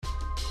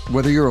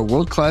Whether you're a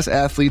world-class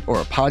athlete or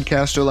a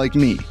podcaster like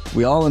me,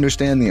 we all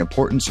understand the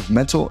importance of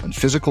mental and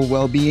physical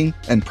well-being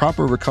and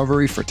proper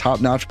recovery for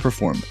top-notch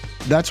performance.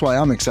 That's why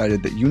I'm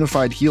excited that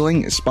Unified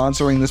Healing is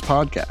sponsoring this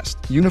podcast.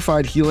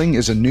 Unified Healing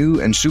is a new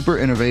and super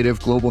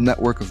innovative global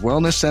network of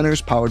wellness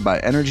centers powered by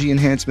Energy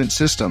Enhancement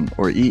System,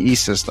 or EE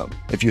System.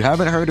 If you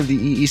haven't heard of the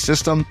EE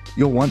System,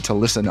 you'll want to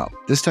listen up.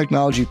 This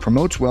technology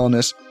promotes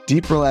wellness,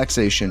 deep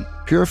relaxation,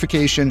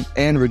 purification,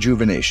 and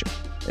rejuvenation.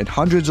 In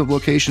hundreds of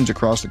locations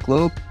across the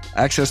globe,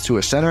 access to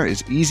a center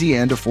is easy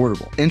and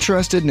affordable.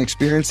 Interested in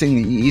experiencing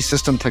the EE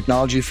System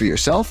technology for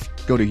yourself?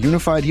 Go to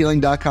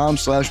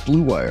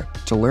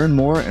unifiedhealing.com/bluewire to learn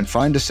more and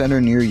find a center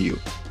near you.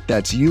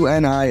 That's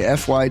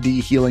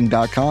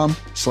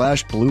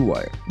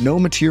unifydhealing.com/bluewire. No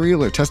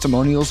material or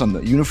testimonials on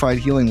the Unified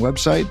Healing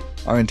website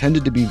are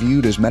intended to be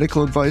viewed as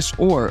medical advice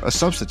or a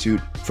substitute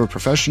for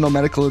professional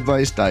medical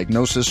advice,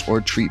 diagnosis,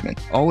 or treatment.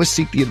 Always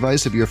seek the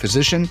advice of your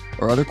physician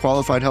or other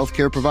qualified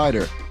healthcare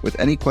provider with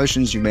any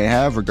questions you may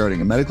have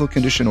regarding a medical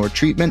condition or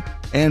treatment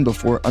and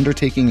before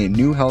undertaking a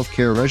new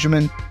healthcare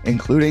regimen,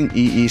 including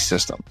EE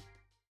System.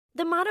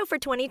 The motto for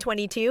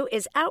 2022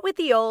 is out with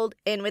the old,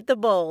 in with the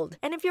bold.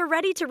 And if you're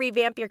ready to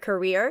revamp your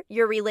career,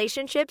 your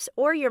relationships,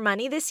 or your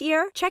money this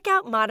year, check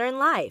out Modern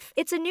Life.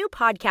 It's a new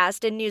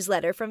podcast and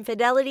newsletter from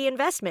Fidelity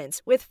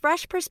Investments with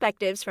fresh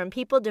perspectives from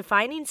people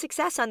defining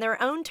success on their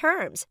own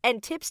terms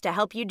and tips to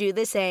help you do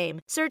the same.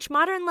 Search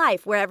Modern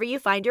Life wherever you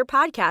find your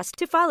podcast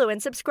to follow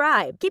and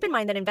subscribe. Keep in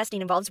mind that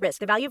investing involves risk.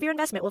 The value of your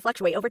investment will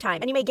fluctuate over time,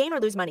 and you may gain or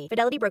lose money.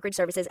 Fidelity Brokerage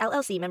Services,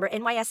 LLC, member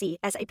NYSE,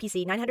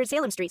 SIPC, 900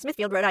 Salem Street,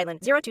 Smithfield, Rhode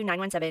Island,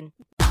 02917.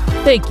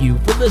 Thank you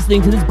for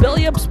listening to this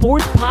Belly Up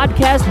Sports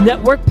Podcast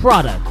Network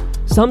product.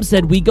 Some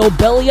said we go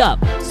belly up,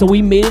 so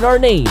we made it our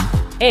name,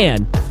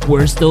 and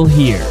we're still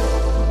here.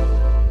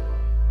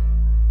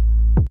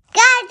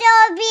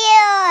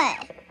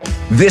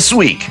 This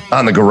week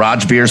on the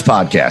Garage Beers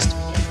Podcast,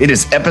 it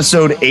is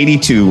episode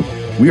 82.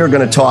 We are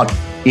going to talk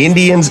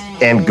Indians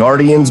and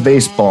Guardians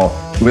baseball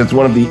with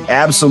one of the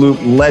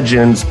absolute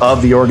legends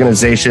of the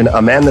organization,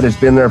 a man that has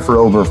been there for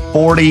over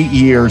 40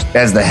 years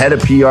as the head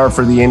of PR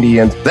for the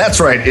Indians. That's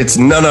right, it's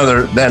none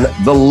other than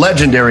the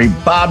legendary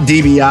Bob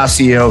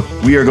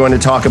DiBiasio. We are going to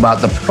talk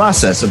about the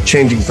process of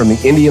changing from the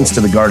Indians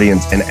to the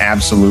Guardians, an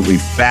absolutely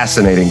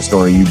fascinating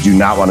story. You do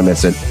not want to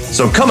miss it.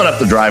 So coming up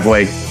the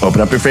driveway,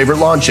 open up your favorite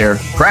lawn chair,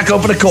 crack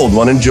open a cold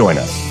one, and join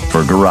us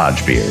for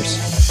Garage Beers.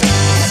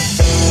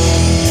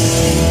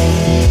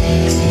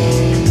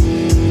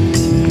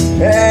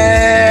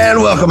 And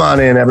welcome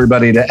on in,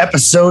 everybody, to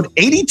episode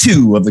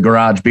 82 of the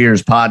Garage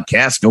Beers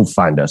Podcast. Go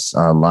find us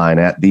online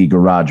at The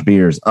Garage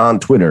Beers on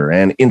Twitter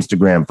and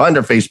Instagram. Find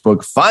our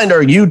Facebook, find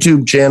our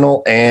YouTube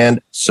channel,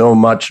 and so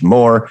much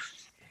more.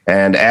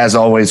 And as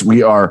always,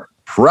 we are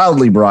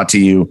proudly brought to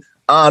you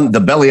on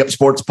the Belly Up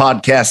Sports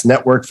Podcast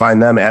Network.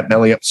 Find them at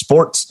Belly Up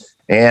Sports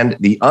and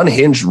the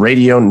Unhinged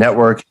Radio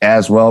Network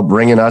as well,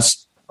 bringing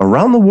us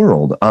around the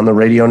world on the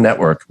radio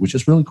network, which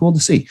is really cool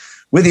to see.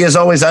 With you, as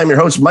always, I'm your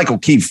host, Michael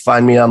Keefe.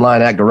 Find me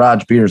online at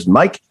Garage Beers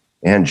Mike.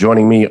 And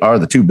joining me are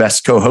the two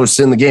best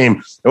co-hosts in the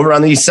game. Over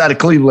on the east side of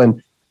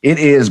Cleveland, it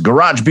is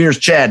Garage Beers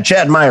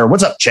Chad Meyer.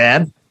 What's up,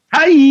 Chad?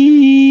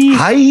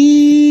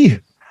 Hi.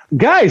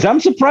 Guys, I'm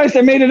surprised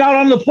I made it out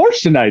on the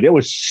porch tonight. It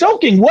was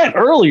soaking wet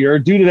earlier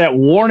due to that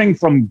warning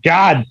from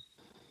God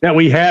that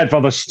we had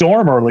for the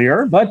storm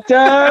earlier. But,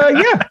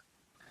 yeah,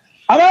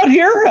 I'm out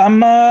here.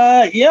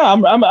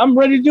 I'm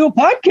ready to do a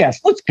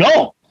podcast. Let's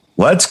go.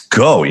 Let's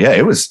go. Yeah,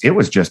 it was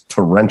just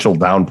torrential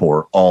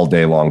downpour all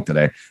day long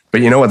today. But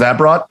you know what that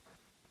brought?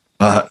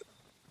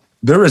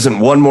 There isn't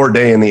one more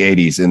day in the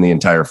 80s in the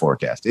entire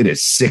forecast. It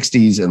is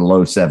 60s and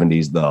low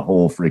 70s the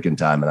whole freaking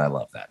time, and I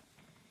love that.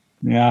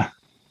 Yeah.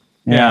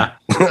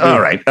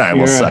 All right.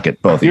 We'll suck it.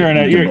 Both. You're an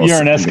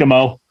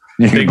Eskimo.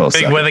 Big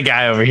weather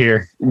guy over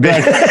here. You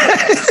guys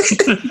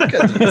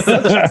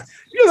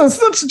are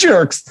such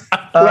jerks.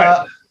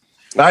 Right.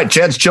 All right,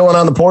 Chad's chilling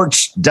on the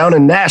porch down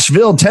in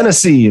Nashville,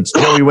 Tennessee. It's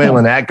Joey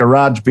Whalen at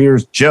Garage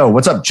Beers. Joe,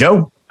 what's up,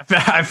 Joe?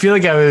 I feel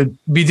like I would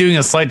be doing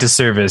a slight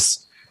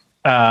disservice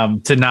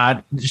to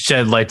not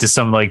shed light to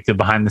some like the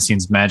behind the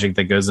scenes magic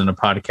that goes into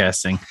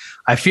podcasting.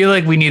 I feel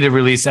like we need to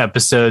release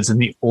episodes in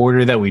the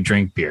order that we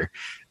drink beer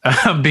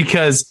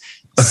because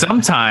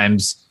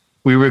sometimes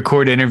we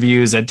record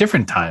interviews at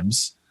different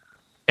times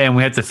and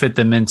we have to fit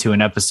them into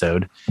an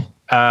episode.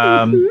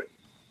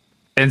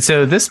 And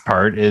so this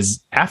part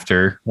is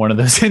after one of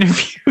those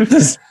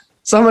interviews.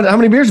 So how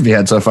many beers have you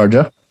had so far,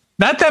 Joe?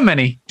 Not that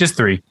many, just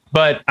 3.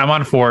 But I'm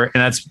on 4, and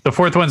that's the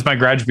 4th one's my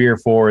garage beer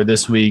for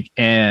this week.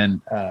 And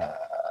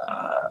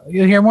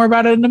you'll hear more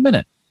about it in a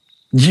minute.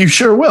 You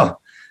sure will.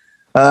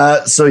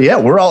 So yeah,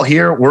 we're all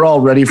here. We're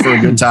all ready for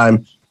a good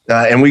time.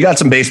 And we got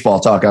some baseball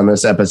talk on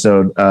this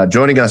episode.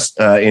 Joining us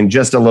in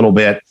just a little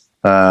bit,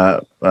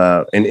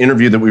 an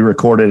interview that we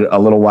recorded a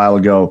little while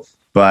ago,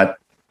 but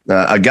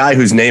a guy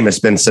whose name has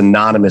been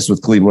synonymous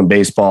with Cleveland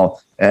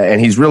baseball.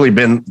 And he's really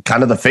been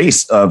kind of the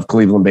face of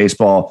Cleveland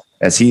baseball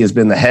as he has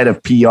been the head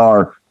of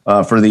PR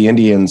for the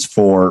Indians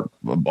for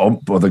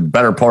the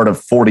better part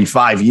of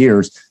 45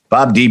 years.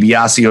 Bob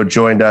DiBiasio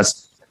joined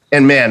us.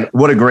 And man,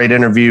 what a great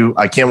interview.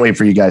 I can't wait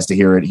for you guys to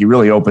hear it. He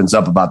really opens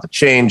up about the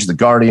change, the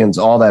Guardians,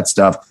 all that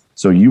stuff.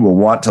 So you will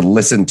want to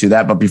listen to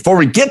that. But before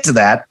we get to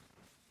that,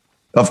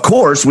 of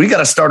course, we got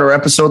to start our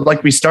episode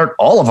like we start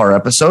all of our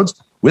episodes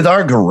with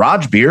our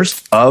garage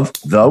beers of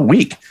the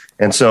week.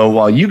 And so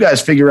while you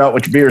guys figure out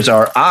which beers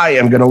are, I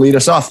am going to lead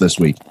us off this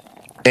week.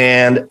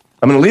 And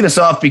I'm going to lead us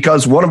off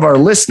because one of our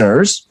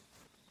listeners,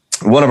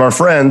 one of our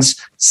friends,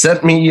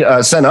 sent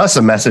us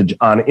a message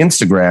on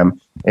Instagram,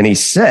 and he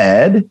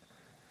said,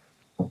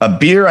 a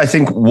beer I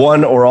think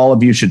one or all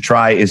of you should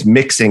try is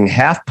mixing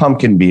half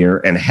pumpkin beer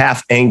and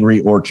half Angry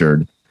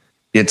Orchard.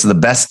 It's the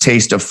best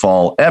taste of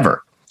fall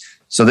ever.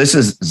 So this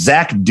is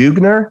Zach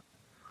Dugner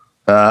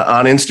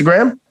on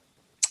Instagram.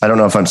 I don't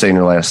know if I'm saying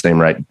your last name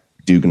right.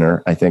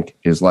 Dugner, I think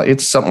is like,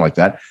 it's something like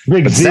that.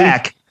 But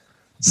Zach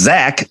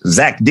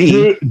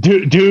D.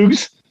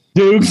 Dukes.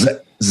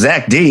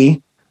 Zach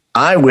D.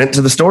 I went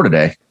to the store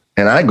today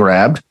and I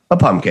grabbed a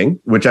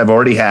pumpkin, which I've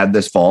already had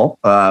this fall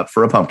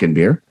for a pumpkin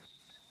beer.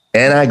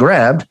 And I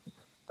grabbed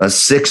a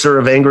sixer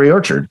of Angry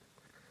Orchard.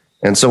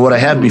 And so what I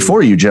had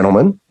before you,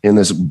 gentlemen, in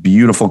this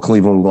beautiful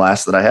Cleveland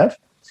glass that I have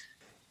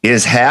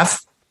is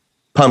half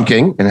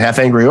pumpkin and half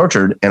Angry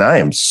Orchard. And I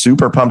am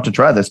super pumped to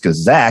try this because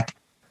Zach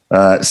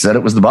said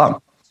it was the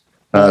bomb.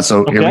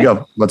 So Here we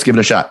go. Let's give it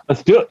a shot.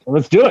 Let's do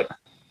it.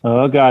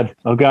 Oh, God.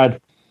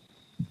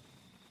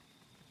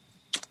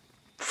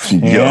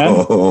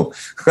 Yo.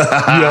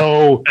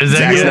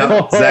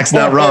 Zach's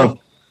not wrong.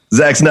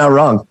 Zach's not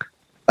wrong.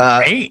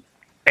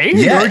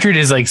 Angry Orchard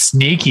is like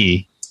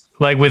sneaky,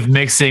 like with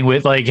mixing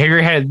with like, have you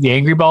ever had the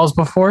Angry Balls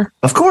before?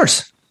 Of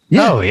course.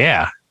 Yeah. Oh,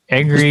 yeah.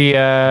 Angry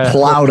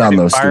plowed on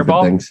those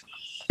fireball. Stupid things.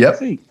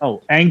 Yep.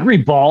 Oh, Angry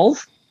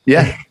Balls?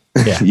 Yeah.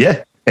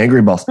 Yeah.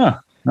 Angry Balls. Huh.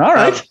 All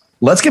right.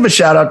 Let's give a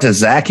shout out to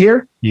Zach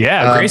here.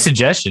 Yeah, great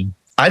suggestion.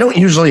 I don't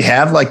usually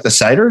have like the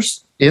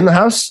ciders in the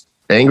house,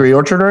 Angry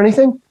Orchard or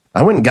anything.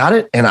 I went and got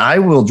it, and I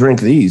will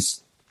drink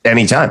these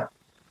anytime.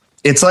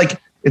 It's like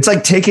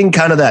taking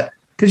kind of that,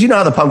 because you know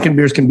how the pumpkin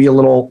beers can be a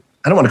little,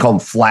 I don't want to call them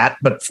flat,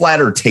 but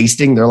flatter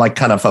tasting. They're like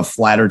kind of a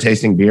flatter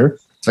tasting beer.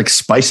 It's like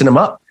spicing them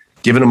up,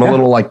 giving them a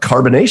little like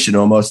carbonation,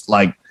 almost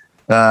like,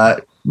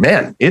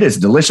 man, it is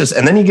delicious.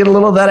 And then you get a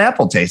little of that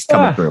apple taste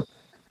coming through.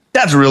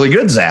 That's really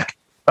good, Zach.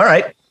 All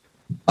right.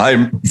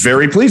 I'm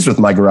very pleased with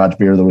my garage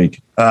beer of the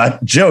week.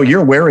 Joe,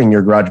 you're wearing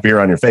your garage beer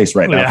on your face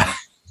right now. Yeah.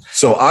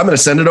 So I'm going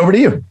to send it over to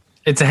you.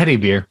 It's a heady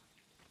beer.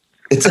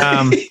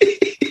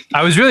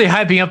 I was really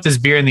hyping up this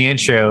beer in the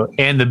intro,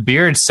 and the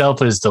beer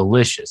itself is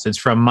delicious. It's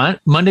from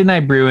Monday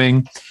Night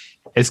Brewing.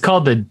 It's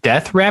called the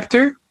Death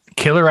Raptor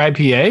Killer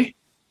IPA.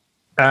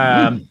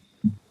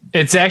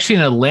 It's actually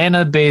an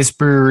Atlanta-based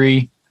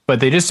brewery, but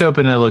they just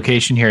opened a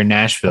location here in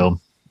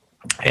Nashville,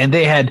 and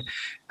they had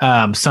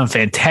some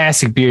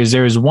fantastic beers.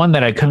 There was one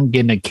that I couldn't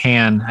get in a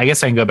can. I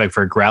guess I can go back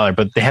for a growler,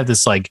 but they have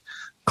this like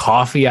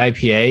coffee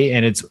IPA,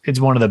 and it's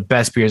one of the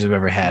best beers I've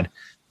ever had.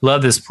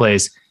 Love this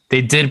place.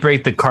 They did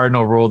break the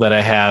cardinal rule that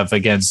I have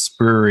against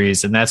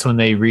breweries, and that's when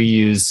they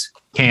reuse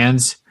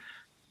cans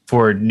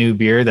for new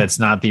beer that's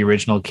not the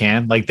original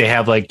can. Like they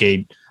have like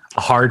a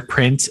hard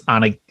print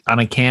on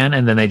a can,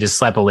 and then they just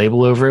slap a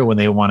label over it when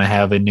they want to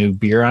have a new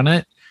beer on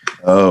it.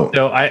 Oh,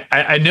 so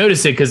I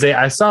noticed it because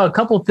I saw a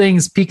couple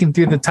things peeking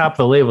through the top of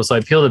the label, so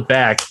I peeled it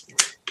back,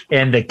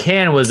 and the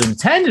can was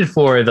intended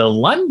for the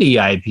Lundy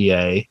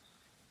IPA.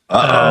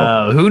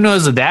 Who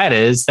knows what that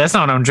is? That's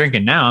not what I'm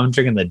drinking now. I'm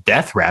drinking the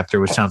Death Raptor,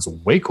 which sounds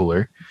way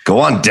cooler. Go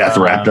on, Death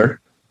Raptor.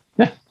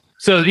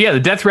 So yeah, the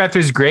Death Raptor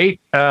is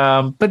great.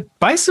 But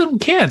buy some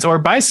cans or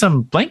buy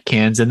some blank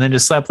cans and then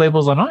just slap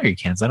labels on all your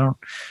cans. I don't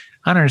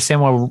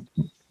understand why.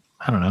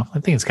 I don't know. I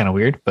think it's kind of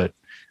weird, but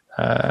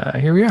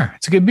here we are.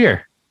 It's a good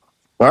beer.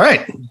 All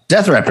right.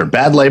 Death Raptor,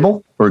 bad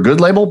label or good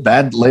label?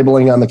 Bad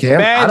labeling on the can?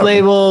 Bad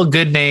label,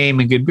 good name,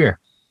 and good beer.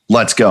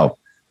 Let's go. All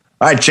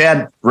right,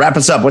 Chad, wrap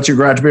us up. What's your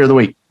garage beer of the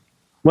week?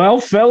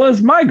 Well,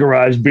 fellas, my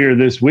garage beer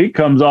this week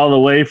comes all the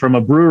way from a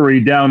brewery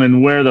down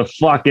in where the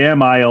fuck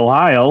am I,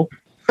 Ohio.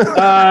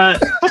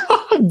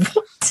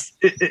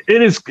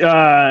 It is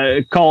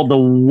called the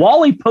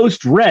Wally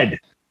Post Red.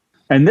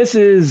 And this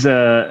is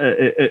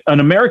an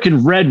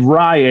American red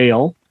rye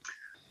ale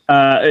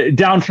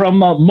down from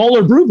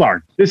Moeller Brew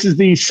Barn. This is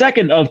the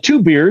second of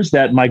two beers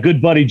that my good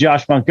buddy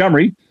Josh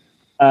Montgomery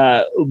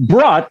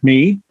brought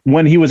me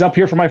when he was up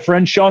here for my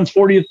friend Sean's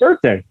 40th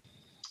birthday.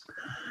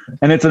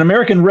 And it's an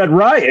American red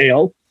rye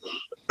ale.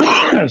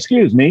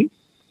 Excuse me.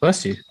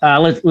 Bless you.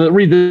 Let's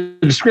read the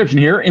description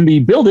here. In the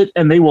build it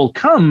and they will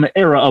come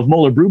era of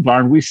Moeller Brew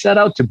Barn, we set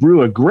out to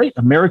brew a great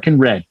American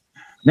red.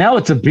 Now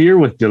it's a beer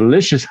with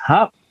delicious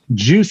hop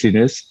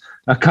juiciness,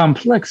 a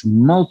complex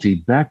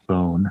malty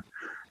backbone,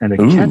 and a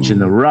catch in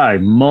the rye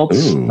malt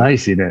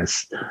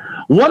spiciness.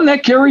 One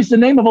that carries the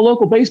name of a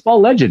local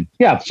baseball legend.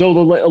 Yeah, so the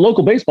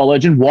local baseball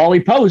legend, Wally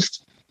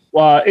Post,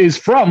 is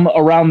from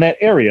around that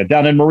area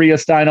down in Maria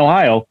Stein,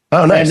 Ohio.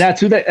 Oh, nice.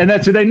 And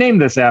that's who they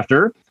named this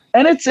after.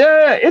 And it's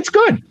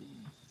good.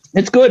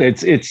 It's good.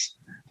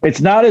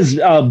 It's not as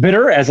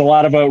bitter as a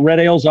lot of red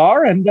ales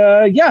are. And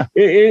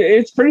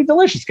it's pretty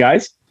delicious,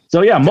 guys.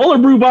 So yeah, Moeller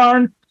Brew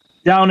Barn,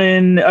 down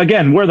in,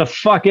 again, where the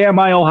fuck am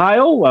I,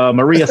 Ohio?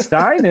 Maria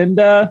Stein. And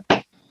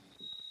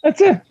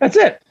that's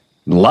it.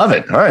 Love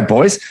it. All right,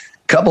 boys.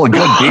 Couple of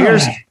good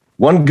beers.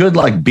 One good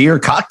like beer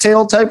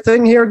cocktail type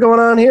thing here going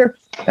on here.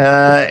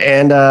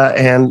 And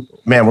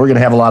man, we're going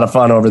to have a lot of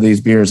fun over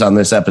these beers on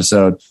this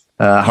episode.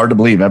 Hard to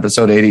believe,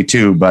 episode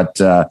 82, but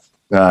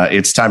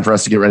it's time for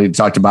us to get ready to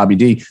talk to Bobby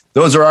D.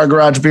 Those are our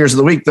garage beers of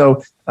the week,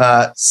 though.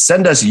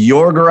 Send us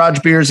your garage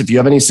beers. If you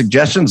have any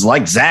suggestions,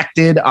 like Zach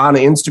did on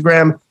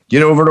Instagram,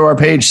 get over to our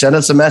page, send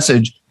us a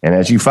message. And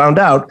as you found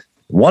out,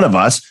 one of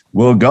us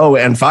will go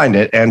and find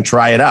it and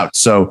try it out.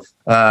 So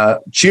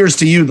cheers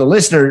to you, the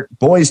listener.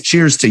 Boys,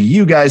 cheers to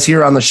you guys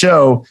here on the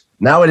show.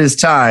 Now it is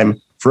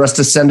time for us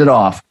to send it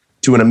off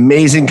to an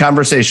amazing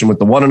conversation with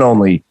the one and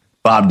only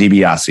Bob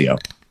DiBiasio.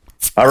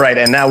 All right,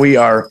 and now we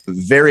are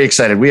very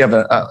excited. We have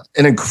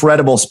an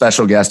incredible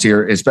special guest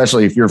here,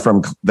 especially if you're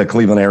from the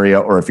Cleveland area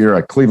or if you're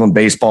a Cleveland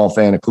baseball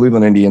fan, a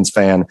Cleveland Indians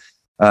fan.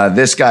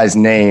 This guy's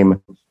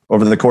name,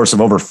 over the course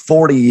of over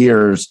 40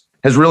 years,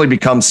 has really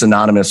become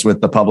synonymous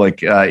with the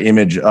public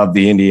image of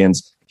the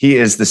Indians. He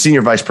is the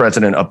Senior Vice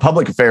President of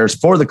Public Affairs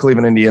for the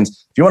Cleveland Indians.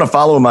 If you want to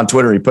follow him on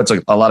Twitter, he puts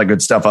a lot of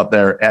good stuff up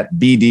there at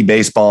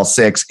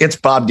BDBaseball6. It's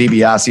Bob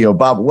DiBiasio.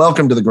 Bob,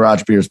 welcome to the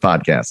Garage Beers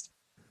podcast.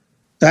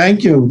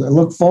 Thank you. I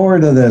look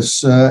forward to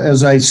this.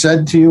 As I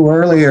said to you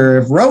earlier,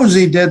 if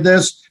Rosie did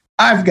this,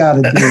 I've got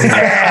to do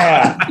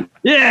it.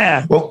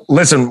 Yeah. Well,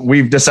 listen,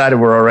 we've decided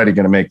we're already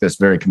going to make this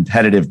very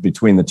competitive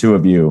between the two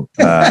of you.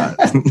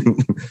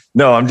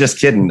 No, I'm just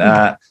kidding.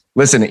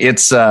 Listen,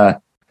 it's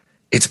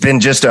been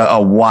just a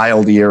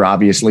wild year.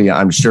 Obviously,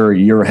 I'm sure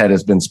your head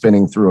has been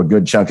spinning through a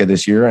good chunk of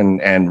this year,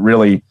 and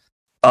really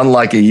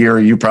unlike a year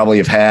you probably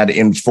have had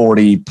in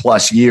 40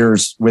 plus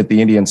years with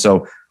the Indians.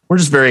 So we're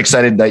just very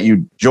excited that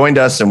you joined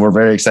us, and we're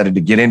very excited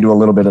to get into a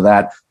little bit of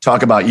that,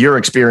 talk about your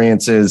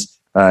experiences,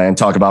 and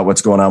talk about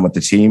what's going on with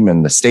the team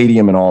and the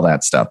stadium and all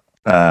that stuff.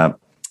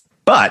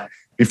 But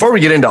before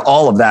we get into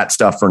all of that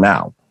stuff for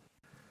now,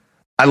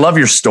 I love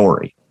your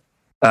story.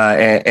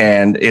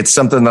 And it's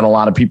something that a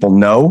lot of people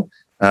know,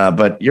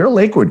 but you're a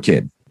Lakewood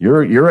kid.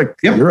 You're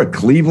a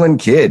Cleveland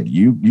kid.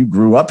 You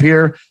grew up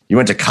here. You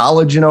went to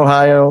college in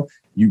Ohio.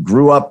 You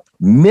grew up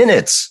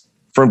minutes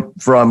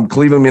from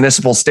Cleveland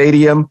Municipal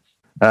Stadium.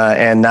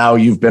 And now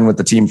you've been with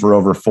the team for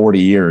over 40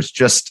 years.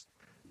 Just,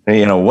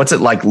 what's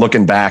it like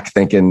looking back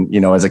thinking,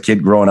 as a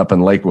kid growing up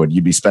in Lakewood,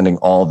 you'd be spending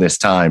all this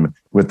time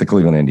with the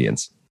Cleveland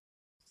Indians?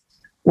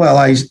 Well,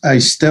 I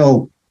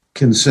still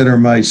consider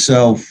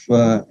myself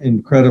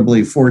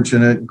incredibly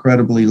fortunate,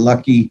 incredibly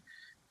lucky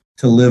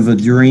to live a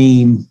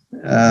dream.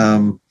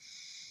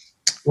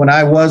 When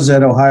I was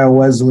at Ohio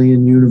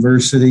Wesleyan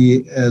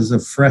University as a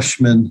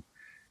freshman,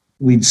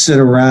 we'd sit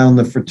around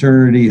the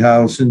fraternity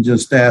house and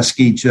just ask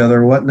each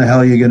other, what in the hell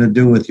are you going to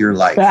do with your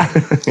life?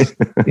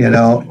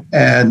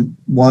 And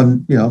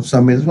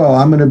somebody says, well,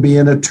 I'm going to be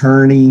an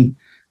attorney.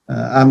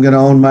 I'm going to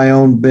own my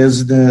own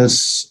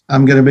business.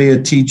 I'm going to be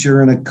a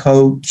teacher and a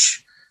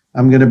coach.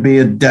 I'm going to be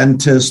a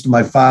dentist.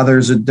 My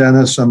father's a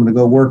dentist. So I'm going to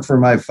go work for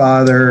my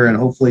father and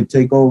hopefully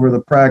take over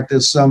the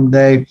practice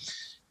someday.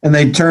 And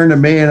they turn to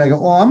me and I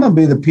go, I'm going to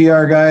be the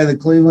PR guy of the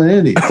Cleveland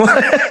Indians.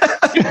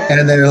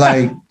 And they're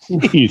like,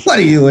 what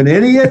are you, an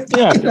idiot?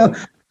 Yeah.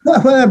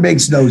 That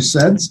makes no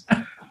sense.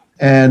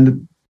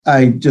 And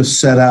I just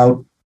set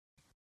out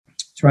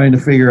trying to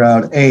figure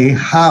out,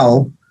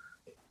 how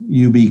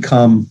you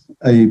become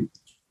a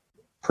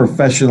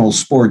professional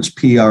sports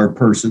PR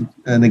person.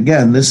 And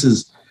again, this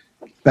is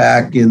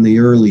back in the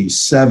early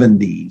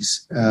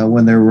 70s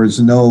when there was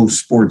no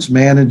sports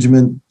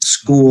management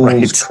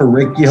schools,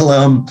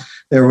 curriculum.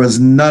 There was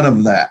none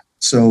of that.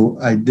 So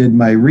I did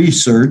my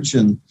research,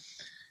 and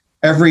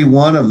every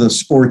one of the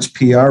sports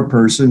PR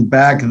person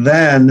back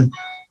then,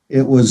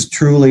 it was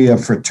truly a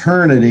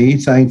fraternity.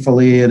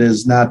 Thankfully, it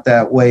is not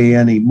that way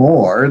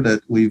anymore,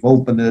 that we've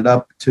opened it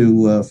up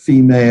to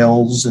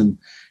females and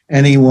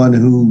anyone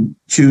who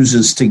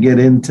chooses to get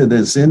into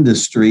this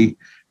industry.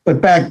 But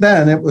back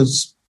then, it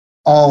was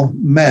all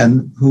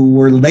men who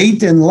were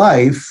late in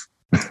life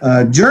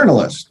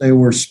journalists. They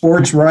were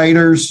sports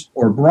writers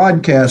or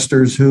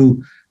broadcasters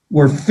who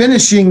were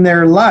finishing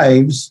their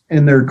lives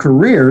and their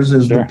careers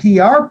as the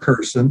PR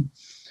person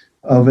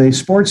of a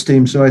sports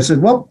team. So I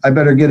said, well, I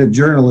better get a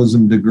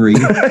journalism degree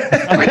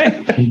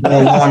and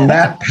go along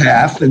that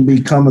path and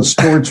become a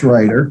sports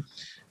writer.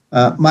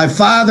 My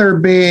father,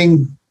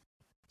 being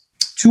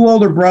two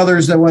older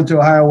brothers that went to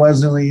Ohio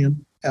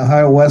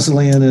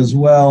Wesleyan as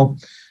well,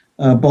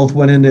 both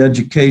went into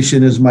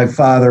education, as my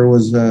father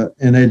was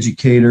an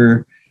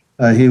educator.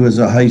 He was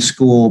a high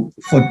school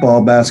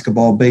football,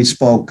 basketball,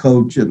 baseball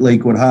coach at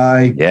Lakewood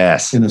High.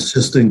 Yes. An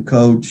assistant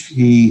coach.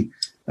 He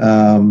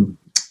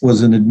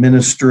was an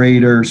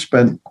administrator,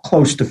 spent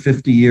close to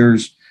 50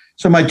 years.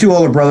 So my two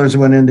older brothers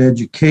went into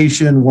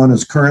education. One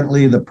is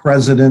currently the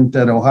president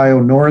at Ohio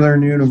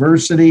Northern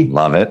University.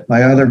 Love it.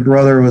 My other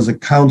brother was a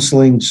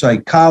counseling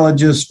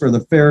psychologist for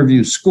the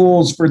Fairview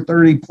Schools for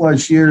 30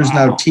 plus years.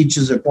 Wow. Now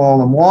teaches at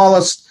Ball and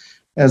Wallace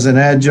as an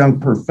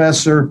adjunct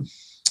professor.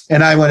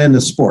 And I went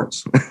into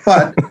sports.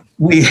 But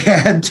we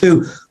had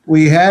to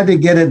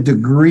get a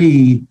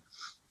degree,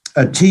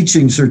 a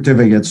teaching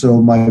certificate.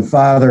 So my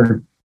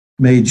father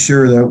made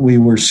sure that we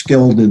were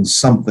skilled in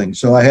something.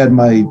 So I had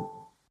my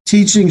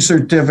teaching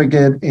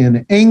certificate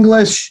in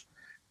English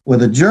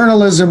with a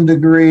journalism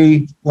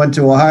degree, went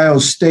to Ohio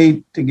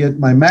State to get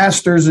my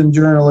master's in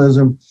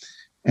journalism,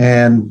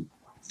 and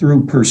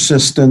through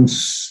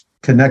persistence,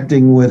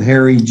 connecting with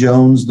Harry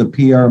Jones, the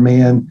PR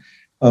man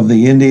of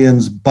the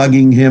Indians,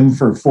 bugging him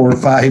for 4 or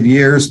 5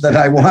 years that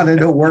I wanted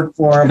to work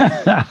for him,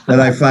 that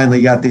I finally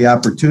got the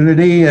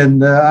opportunity,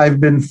 and I've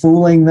been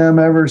fooling them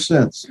ever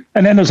since.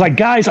 And then there's like,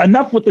 guys,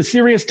 enough with the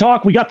serious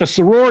talk. We got the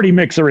sorority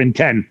mixer in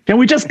 10. Can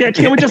we just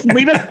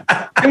leave it?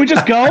 Can we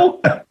just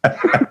go?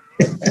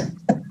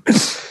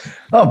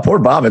 Oh, poor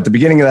Bob. At the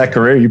beginning of that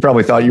career, you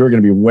probably thought you were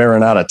going to be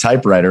wearing out a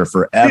typewriter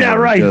forever. Yeah,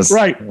 right.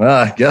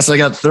 I guess I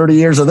got 30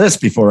 years of this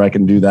before I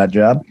can do that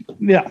job.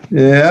 Yeah.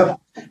 Yeah.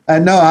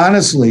 And no,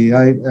 honestly,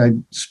 I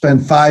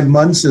spent 5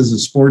 months as a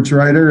sports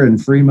writer in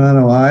Fremont,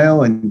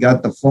 Ohio, and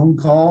got the phone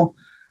call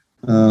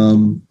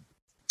from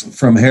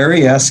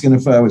Harry asking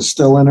if I was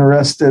still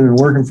interested in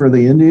working for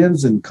the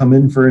Indians and come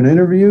in for an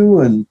interview.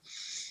 And,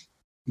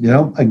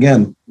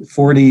 again,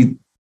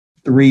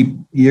 43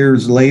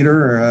 years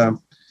later,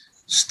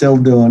 still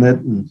doing it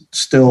and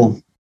still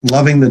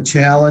loving the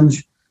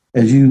challenge.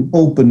 As you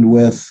opened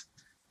with,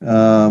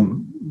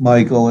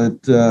 Michael,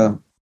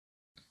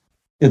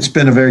 it's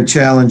been a very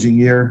challenging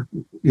year,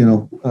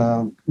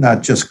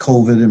 not just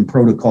COVID and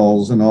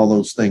protocols and all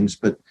those things,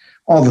 but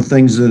all the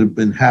things that have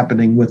been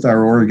happening with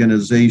our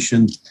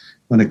organization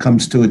when it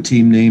comes to a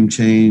team name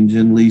change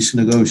and lease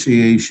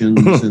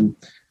negotiations and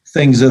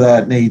things of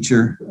that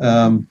nature.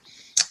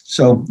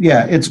 So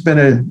yeah, it's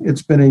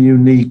been a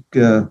unique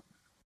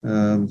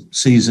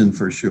season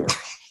for sure.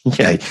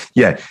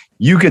 Yeah,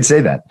 you could say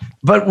that.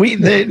 But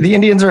the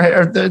Indians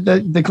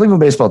the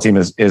Cleveland baseball team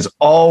is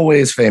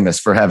always famous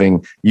for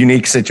having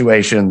unique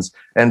situations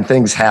and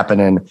things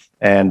happening,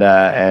 and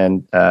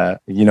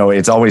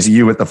it's always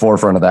you at the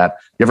forefront of that.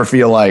 You ever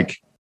feel like,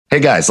 hey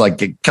guys,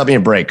 like cut me a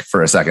break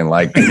for a second,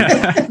 like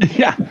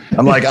yeah,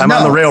 I'm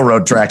on the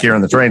railroad track here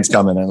and the train's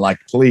coming, and like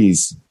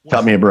please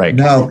cut me a break.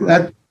 No,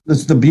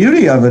 that's the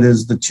beauty of it,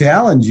 is the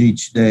challenge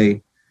each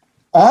day.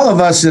 All of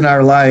us in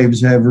our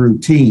lives have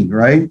routine,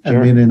 right? Sure.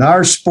 I mean, in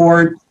our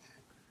sport,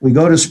 we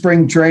go to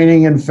spring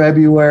training in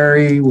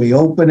February. We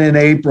open in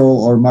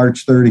April or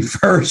March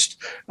 31st.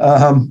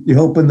 You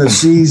open the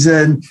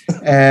season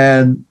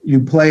and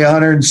you play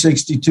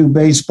 162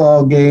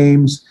 baseball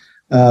games.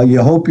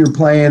 You hope you're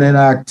playing in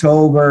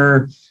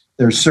October.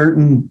 There's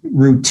certain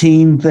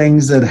routine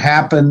things that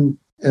happen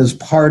as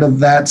part of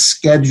that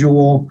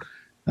schedule.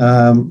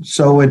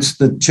 So it's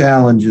the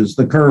challenges,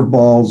 the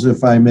curveballs,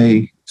 if I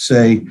may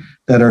say,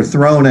 that are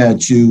thrown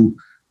at you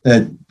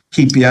that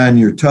keep you on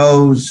your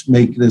toes,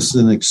 make this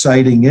an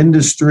exciting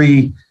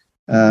industry.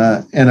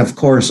 And of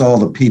course, all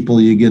the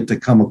people you get to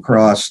come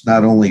across,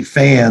 not only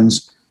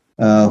fans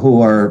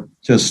who are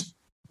just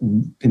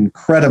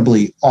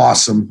incredibly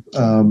awesome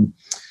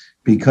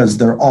because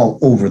they're all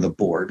over the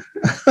board.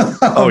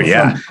 Oh,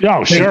 yeah.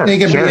 Oh, sure. They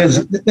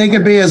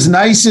could be as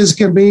nice as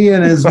can be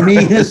and as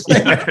mean as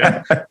they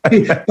can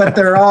be, but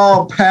they're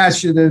all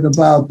passionate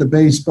about the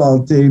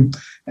baseball team.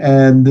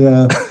 And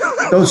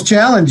those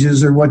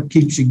challenges are what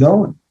keeps you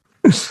going.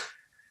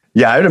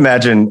 Yeah, I would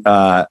imagine,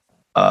 over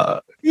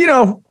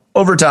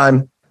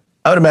time,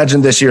 I would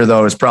imagine this year,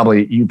 though,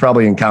 you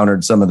probably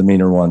encountered some of the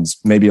meaner ones,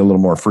 maybe a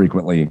little more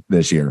frequently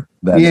this year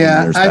than in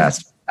years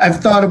past. I've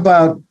thought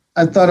about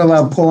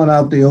pulling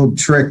out the old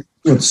trick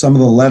with some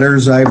of the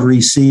letters I've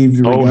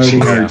received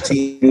regarding our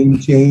team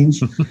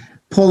change.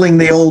 Pulling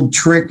the old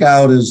trick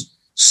out is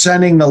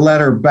sending the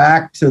letter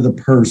back to the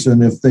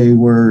person if they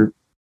were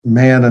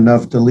man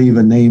enough to leave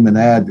a name and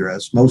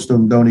address. Most of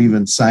them don't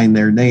even sign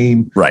their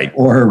name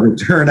or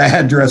return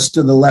address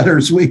to the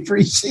letters we've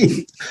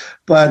received.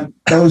 But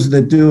those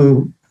that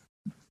do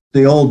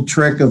the old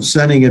trick of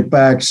sending it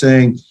back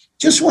saying,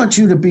 just want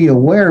you to be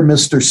aware,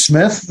 Mr.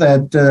 Smith,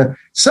 that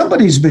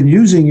somebody's been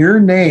using your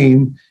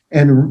name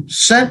and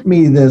sent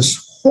me this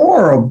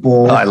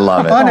horrible, I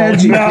love it.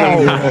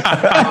 Uneducated,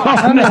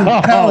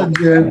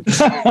 unintelligent,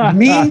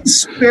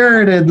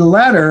 mean-spirited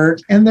letter,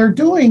 and they're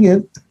doing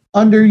it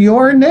under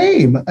your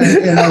name.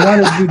 And I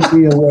wanted you to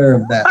be aware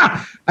of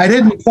that. I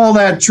didn't pull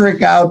that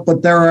trick out,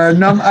 but there are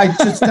I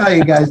just tell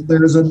you guys,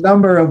 there's a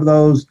number of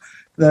those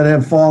that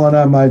have fallen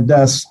on my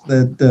desk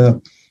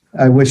that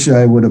I wish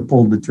I would have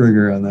pulled the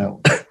trigger on that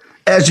one.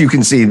 As you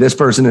can see, this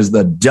person is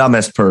the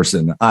dumbest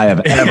person I have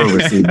ever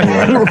received a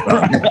letter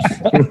from.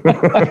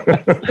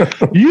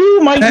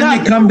 You might then not. Then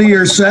you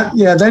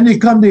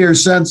come to your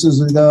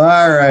senses and go,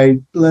 all right,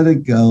 let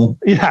it go.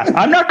 Yeah,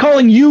 I'm not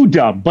calling you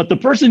dumb, but the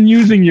person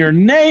using your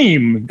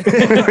name.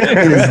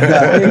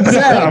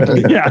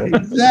 Exactly. Yeah,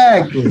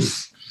 exactly.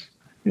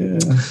 Yeah.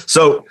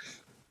 So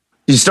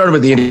you started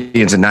with the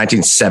Indians in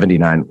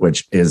 1979,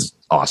 which is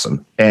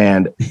awesome.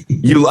 And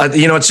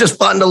it's just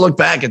fun to look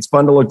back. It's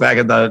fun to look back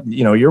at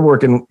you're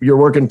working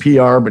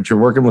PR, but you're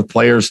working with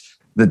players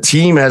the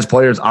team has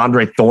players,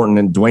 Andre Thornton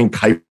and Dwayne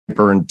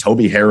Kuiper and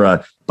Toby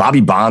Hara,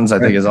 Bobby Bonds, I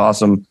think is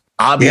awesome.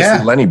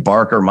 Obviously, Lenny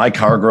Barker, Mike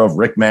Hargrove,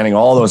 Rick Manning,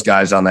 all those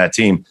guys on that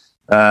team.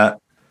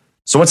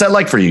 So what's that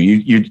like for you?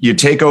 You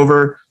take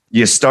over,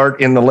 you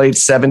start in the late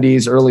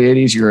 70s, early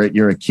 80s.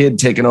 You're a kid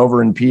taking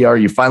over in PR.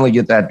 You finally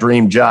get that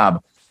dream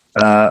job.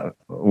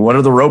 What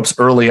are the ropes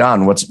early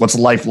on? What's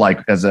life like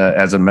as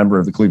a member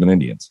of the Cleveland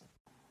Indians?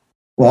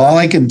 Well, all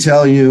I can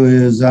tell you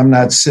is I'm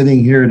not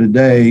sitting here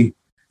today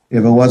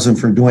if it wasn't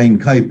for Dwayne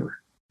Kuiper,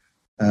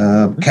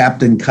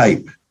 Captain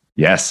Kuip.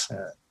 Yes.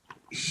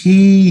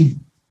 He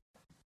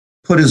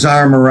put his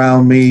arm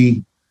around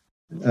me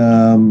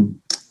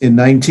in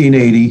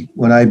 1980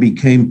 when I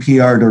became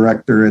PR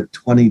director at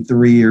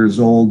 23 years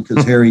old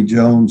because Harry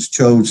Jones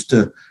chose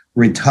to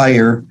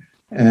retire.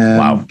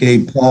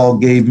 And Paul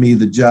gave me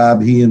the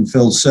job. He and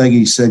Phil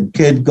Segui said,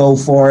 "Kid, go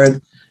for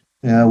it.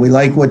 We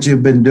like what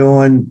you've been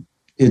doing.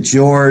 It's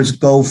yours.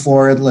 Go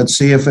for it. Let's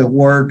see if it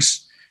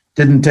works."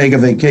 Didn't take a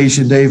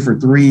vacation day for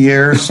 3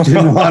 years.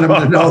 Didn't want him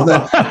to know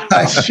that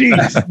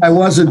I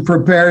wasn't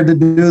prepared to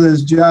do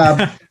this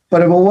job.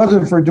 But if it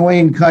wasn't for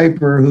Dwayne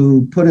Kuiper,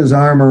 who put his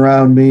arm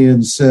around me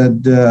and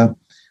said,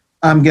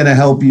 "I'm going to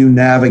help you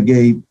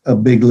navigate a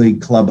big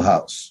league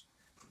clubhouse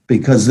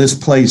because this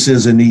place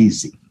isn't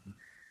easy."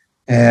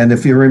 And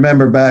if you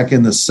remember back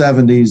in the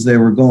 70s, they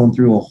were going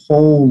through a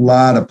whole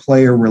lot of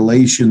player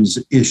relations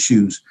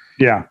issues.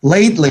 Yeah.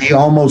 Lately,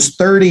 almost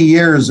 30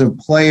 years of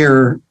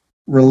player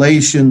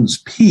relations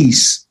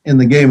peace in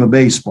the game of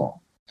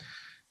baseball.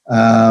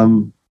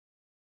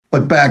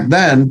 But back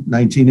then,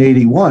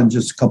 1981,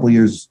 just a couple of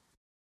years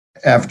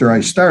after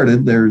I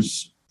started,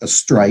 there's a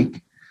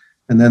strike.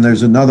 And then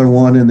there's another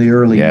one in the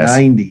early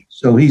 90s.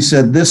 So he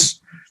said, this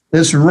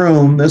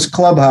room, this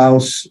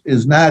clubhouse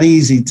is not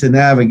easy to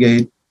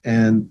navigate,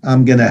 and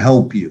I'm going to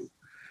help you.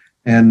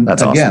 And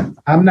that's again, awesome.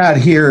 I'm not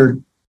here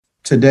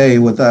today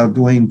without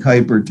Dwayne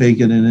Kuiper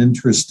taking an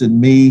interest in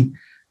me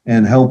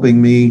and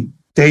helping me.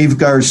 Dave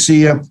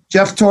Garcia,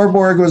 Jeff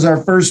Torborg was our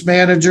first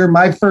manager.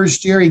 My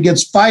first year, he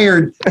gets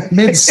fired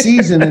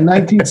mid-season in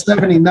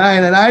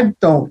 1979. And I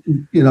don't,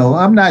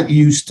 I'm not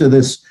used to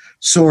this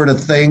sort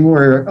of thing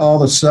where all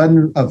of a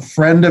sudden a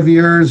friend of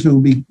yours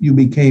who you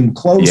became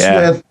close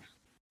with,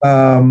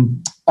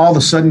 all of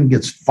a sudden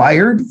gets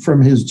fired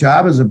from his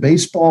job as a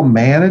baseball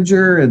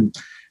manager. And,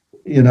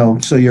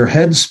 so your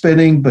head's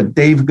spinning, but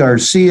Dave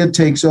Garcia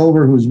takes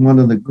over, who's one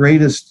of the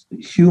greatest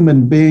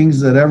human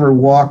beings that ever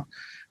walked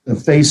the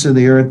face of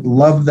the earth.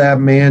 Loved that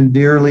man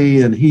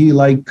dearly. And he,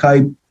 like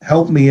Kuip,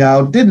 helped me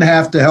out. Didn't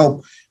have to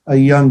help a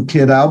young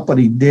kid out, but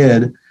he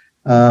did.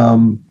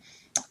 And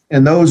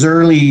those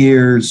early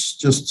years,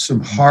 just some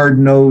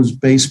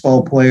hard-nosed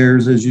baseball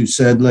players, as you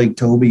said, like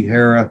Toby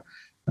Hara.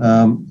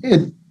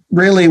 It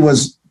really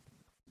was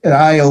an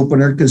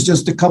eye-opener because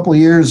just a couple of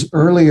years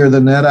earlier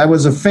than that, I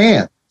was a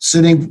fan,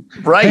 paying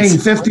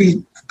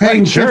 50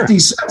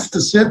 cents to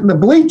sit in the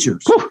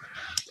bleachers.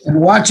 And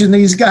watching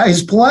these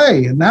guys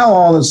play. And now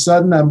all of a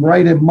sudden I'm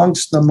right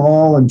amongst them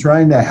all and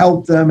trying to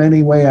help them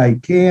any way I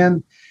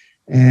can.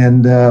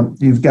 And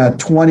you've got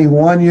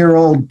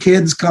 21-year-old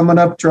kids coming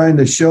up trying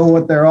to show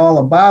what they're all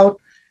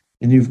about.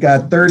 And you've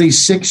got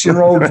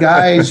 36-year-old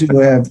guys who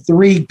have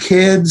 3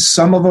 kids,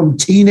 some of them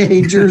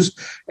teenagers.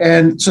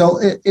 And so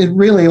it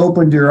really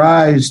opened your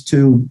eyes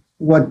to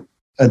what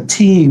a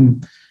team,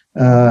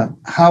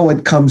 how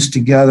it comes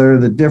together,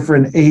 the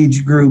different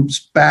age groups,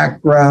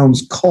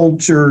 backgrounds,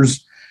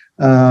 cultures.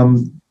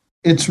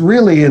 It's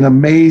really an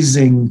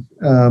amazing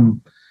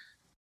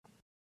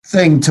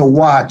thing to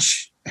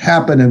watch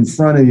happen in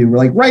front of you.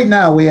 Like right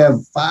now, we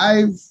have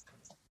 5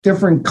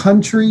 different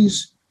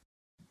countries,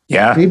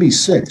 maybe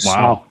 6.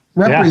 Wow,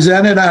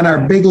 represented on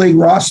our big league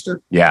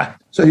roster. Yeah.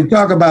 So you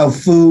talk about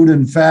food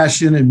and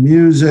fashion and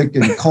music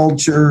and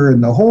culture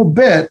and the whole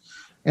bit,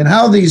 and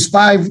how these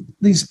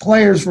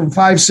players from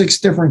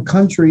 5-6 different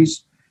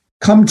countries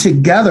come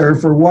together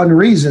for one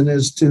reason,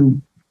 is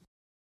to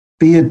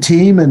be a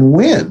team and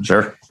win.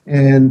 Sure.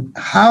 And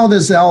how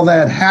does all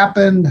that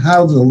happen?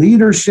 How the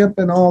leadership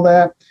and all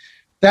that?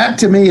 That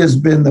to me has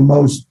been the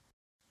most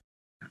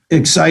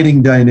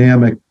exciting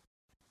dynamic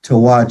to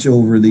watch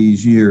over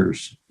these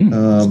years.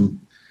 When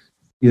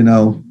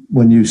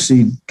you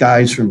see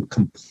guys from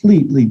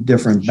completely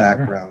different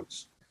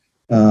backgrounds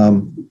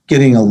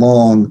getting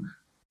along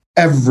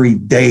every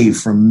day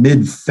from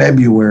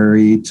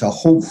mid-February to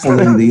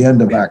hopefully the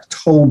end of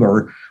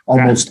October,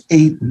 almost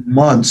 8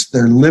 months,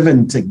 they're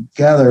living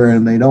together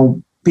and they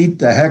don't beat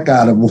the heck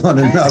out of one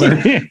another.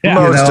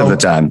 Most of the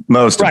time.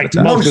 Most of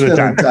the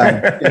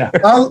time. Yeah.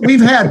 Well,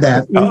 we've had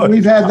that.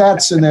 We've had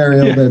that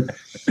scenario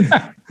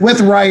that with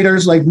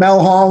writers like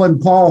Mel Hall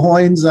and Paul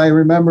Hoynes, I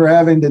remember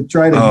having to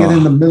try to get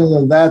in the middle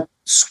of that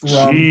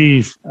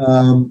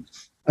scrum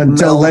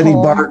until Lenny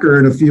Barker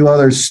and a few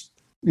others,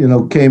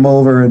 came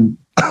over and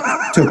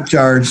took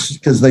charge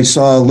because they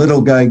saw a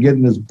little guy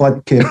getting his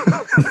butt kicked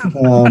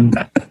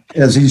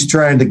as he's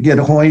trying to get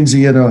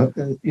Hoynesy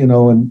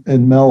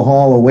and Mel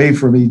Hall away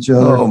from each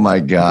other. Oh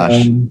my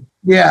gosh.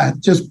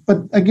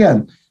 But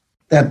again,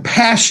 that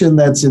passion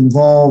that's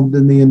involved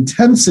and the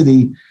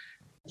intensity.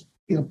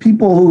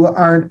 People who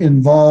aren't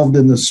involved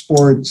in the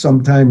sport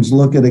sometimes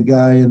look at a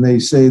guy and they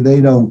say they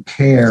don't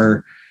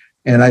care.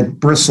 And I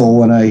bristle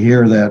when I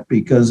hear that,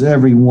 because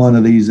every one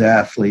of these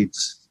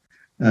athletes,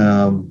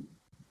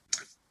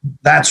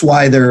 that's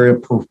why they're a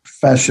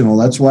professional.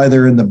 That's why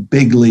they're in the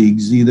big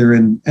leagues, either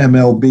in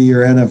MLB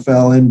or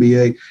NFL,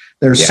 NBA.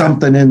 There's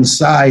something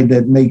inside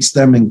that makes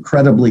them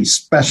incredibly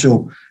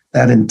special.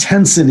 That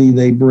intensity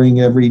they bring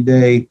every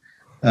day.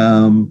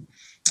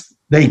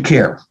 They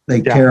care.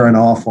 They care an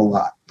awful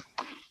lot.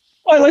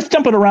 Well, let's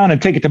jump it around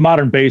and take it to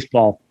modern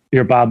baseball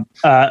here, Bob.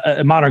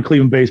 Modern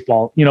Cleveland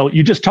baseball.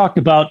 You just talked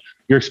about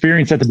your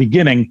experience at the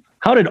beginning.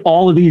 How did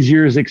all of these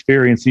years'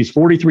 experience, these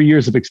 43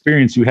 years of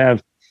experience you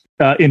have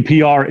in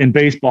PR in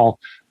baseball,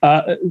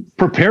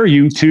 prepare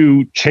you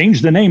to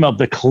change the name of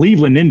the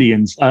Cleveland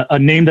Indians, a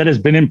name that has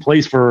been in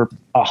place for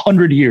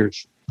 100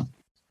 years?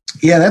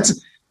 Yeah,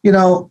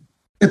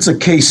 it's a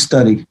case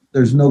study.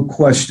 There's no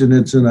question.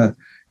 It's an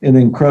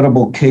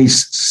incredible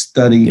case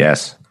study.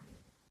 Yes.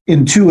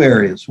 In two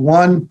areas.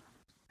 One,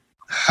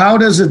 how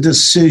does a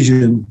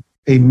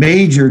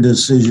major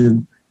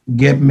decision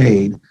get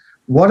made?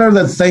 What are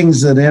the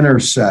things that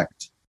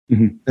intersect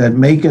that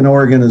make an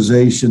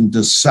organization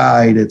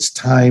decide it's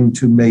time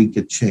to make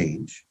a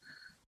change?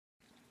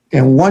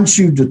 And once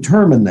you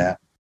determine that,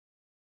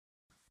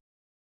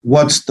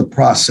 what's the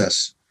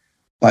process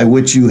by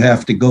which you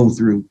have to go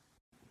through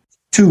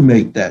to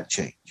make that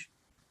change?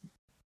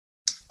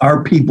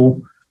 Our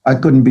people, I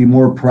couldn't be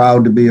more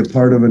proud to be a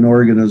part of an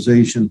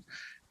organization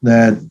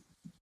that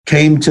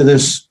came to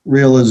this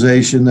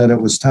realization that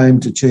it was time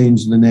to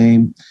change the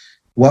name,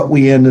 what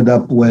we ended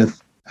up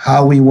with,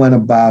 how we went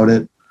about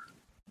it.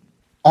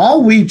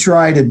 All we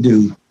try to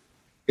do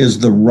is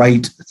the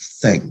right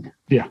thing.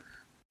 Yeah.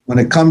 When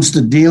it comes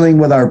to dealing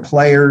with our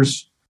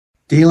players,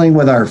 dealing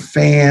with our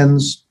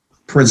fans,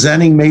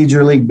 presenting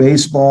Major League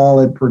Baseball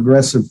at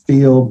Progressive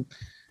Field,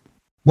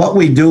 what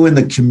we do in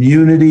the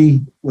community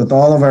with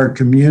all of our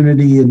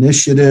community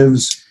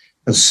initiatives,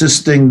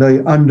 assisting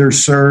the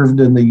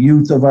underserved and the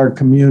youth of our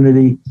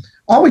community.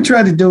 All we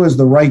try to do is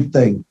the right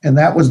thing. And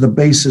that was the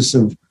basis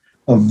of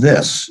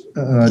this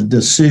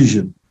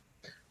decision.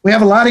 We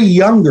have a lot of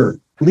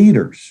younger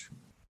leaders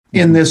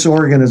in this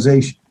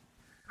organization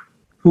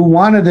who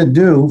wanted to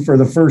do, for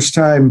the first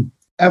time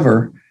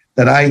ever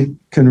that I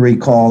can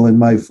recall in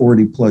my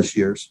 40 plus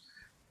years,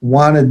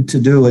 wanted to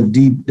do a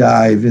deep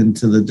dive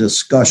into the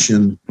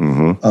discussion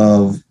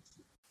of,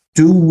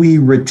 do we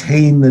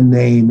retain the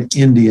name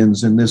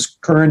Indians in this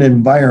current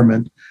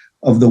environment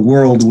of the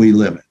world we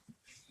live in?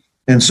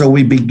 And so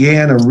we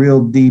began a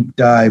real deep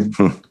dive,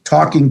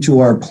 talking to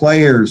our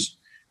players,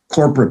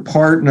 corporate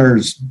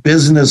partners,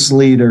 business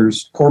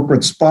leaders,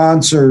 corporate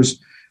sponsors,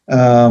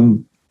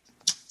 the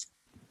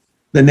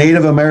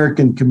Native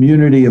American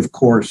community, of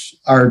course,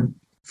 our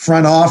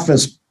front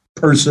office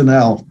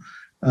personnel.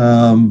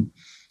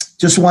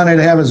 Just wanted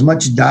to have as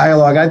much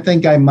dialogue. I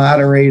think I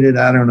moderated,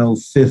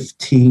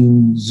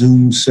 15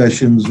 Zoom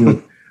sessions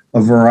with a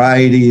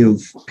variety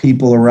of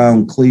people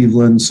around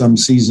Cleveland, some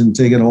season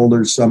ticket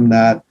holders, some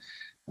not,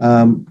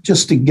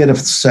 just to get a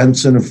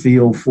sense and a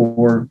feel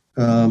for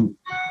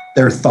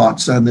their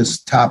thoughts on this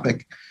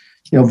topic.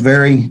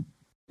 Very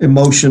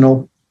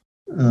emotional,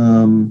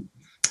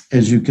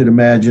 as you could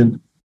imagine.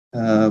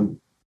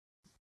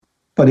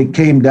 But it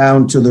came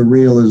down to the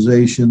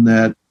realization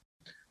that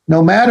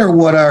no matter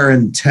what our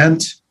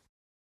intent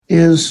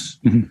is,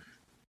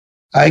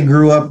 I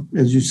grew up,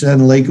 as you said,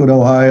 in Lakewood,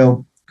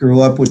 Ohio,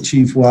 grew up with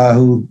Chief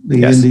Wahoo,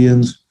 the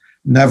Indians.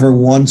 Never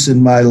once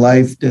in my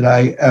life did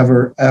I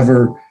ever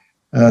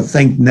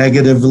think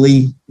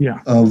negatively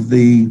of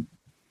the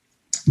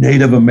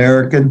Native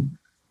American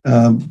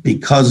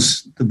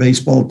because the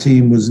baseball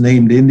team was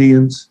named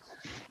Indians.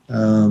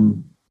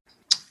 And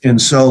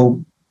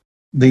so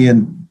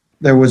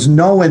there was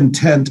no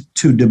intent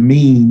to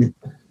demean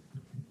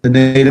the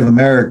Native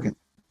American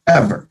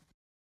ever.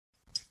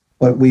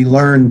 But we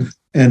learned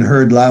and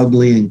heard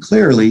loudly and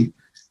clearly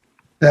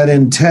that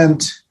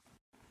intent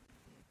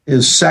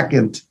is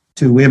second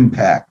to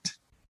impact.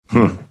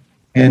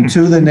 And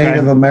to the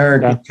Native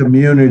American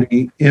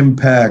community,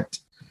 impact,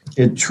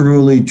 it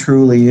truly,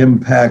 truly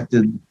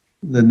impacted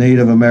the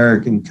Native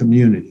American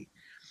community.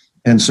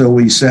 And so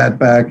we sat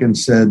back and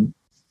said,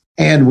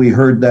 and we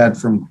heard that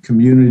from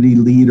community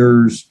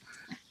leaders,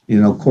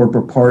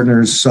 corporate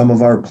partners, some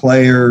of our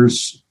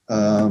players.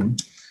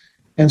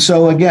 And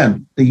so,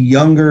 again, the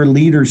younger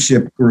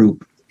leadership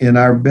group in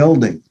our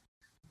building,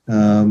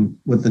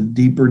 with a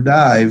deeper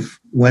dive,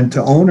 went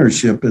to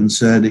ownership and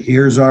said,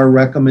 here's our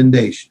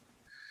recommendation.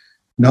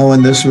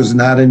 Knowing this was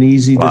not an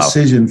easy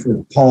decision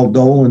for Paul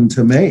Dolan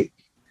to make,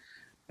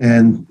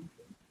 and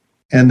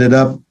ended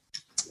up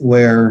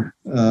where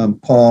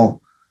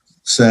Paul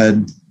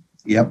said,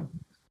 yep,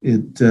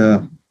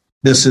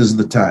 this is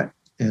the time.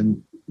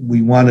 And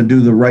we want to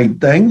do the right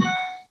thing.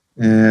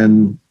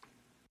 And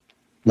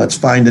let's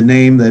find a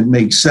name that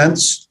makes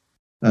sense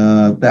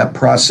That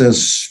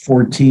process,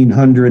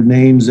 1,400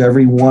 names,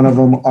 every one of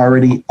them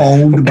already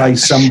owned by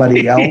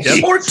somebody else.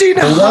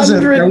 1,400.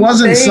 There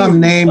wasn't some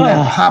name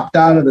that popped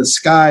out of the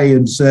sky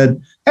and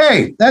said,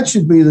 "Hey, that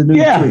should be the new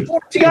tree."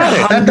 Got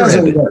it. That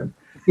doesn't work.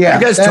 Yeah,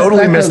 you guys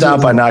totally missed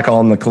out by not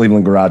calling them the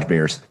Cleveland Garage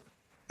Beers.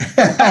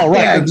 Oh,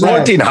 right. Yeah,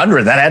 exactly.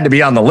 1,400. That had to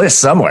be on the list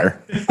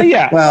somewhere.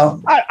 Yeah. Well,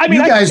 I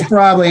mean, you guys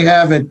probably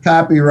have it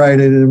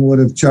copyrighted and would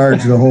have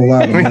charged a whole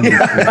lot of money.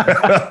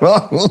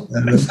 Well,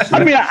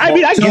 I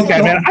get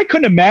that, man. I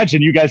couldn't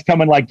imagine you guys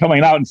coming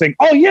out and saying,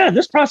 "Oh yeah,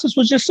 this process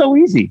was just so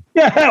easy."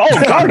 Yeah.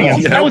 Oh,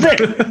 Guardians. That was it.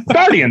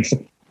 Guardians.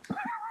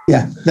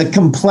 Yeah, the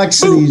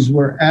complexities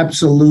were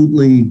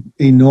absolutely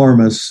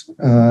enormous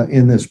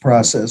in this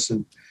process,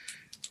 and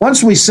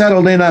once we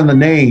settled in on the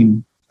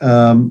name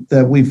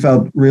that we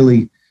felt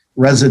really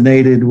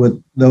resonated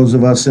with those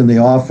of us in the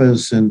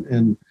office,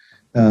 and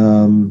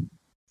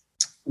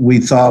we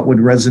thought would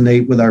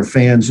resonate with our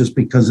fans just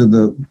because of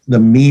the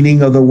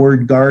meaning of the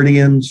word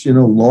Guardians,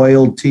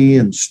 loyalty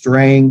and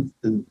strength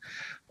and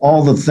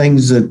all the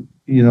things that,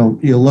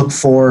 you look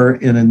for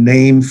in a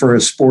name for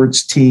a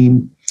sports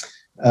team.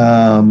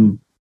 The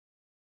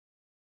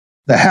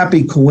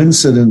happy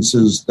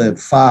coincidences that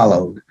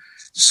followed,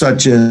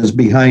 such as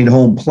behind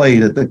home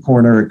plate at the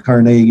corner of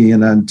Carnegie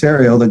and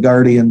Ontario, the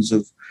Guardians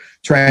of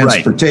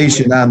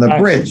Transportation on the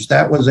bridge.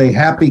 That was a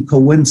happy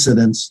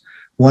coincidence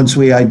once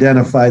we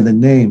identified the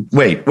name.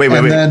 Wait.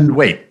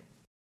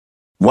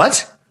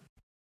 What?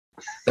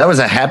 That was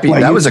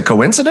a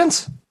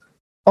coincidence?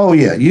 Oh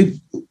yeah.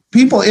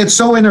 It's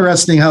so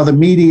interesting how the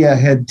media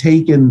had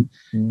taken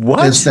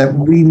this, that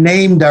we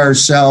named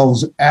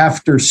ourselves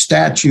after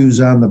statues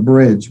on the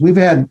bridge. We've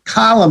had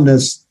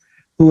columnists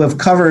who have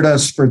covered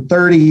us for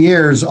 30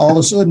 years all of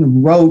a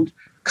sudden wrote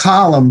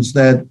columns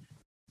that,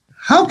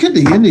 how could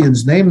the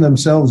Indians name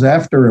themselves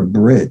after a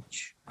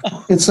bridge?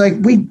 It's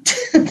like,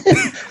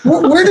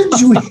 where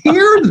did you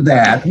hear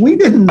that?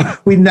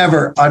 We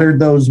never uttered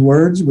those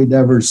words. We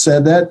never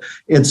said that.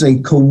 It's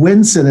a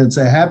coincidence,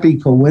 a happy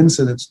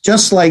coincidence,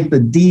 just like the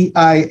DIANS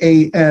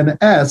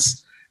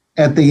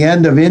at the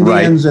end of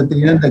Indians, at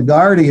the end of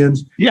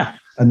Guardians. Yeah.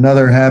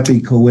 Another happy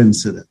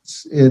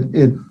coincidence.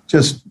 It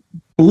just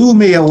blew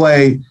me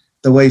away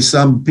the way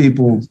some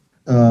people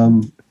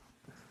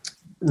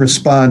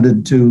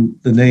responded to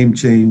the name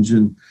change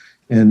and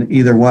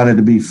either wanted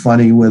to be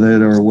funny with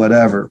it or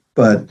whatever.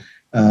 But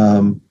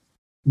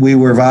we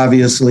were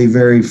obviously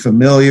very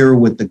familiar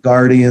with the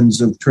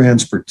Guardians of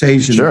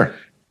Transportation. Sure.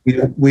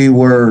 We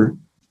were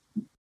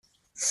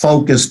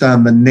focused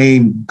on the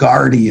name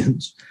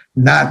Guardians,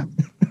 not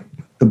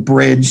the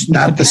bridge,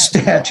 not the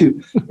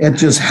statue. It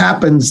just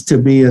happens to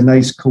be a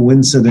nice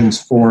coincidence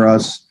for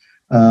us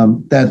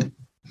that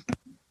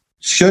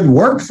should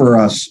work for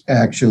us,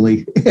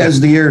 actually, as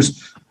the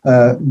years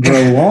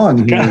go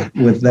along here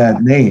with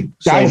that name.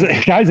 Guys,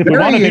 if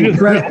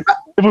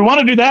we want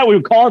to do that, we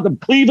would call it the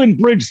Cleveland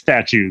Bridge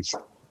statues.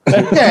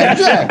 Yeah,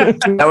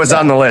 exactly. That was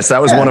on the list. That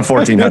was one of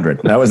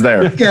 1,400. That was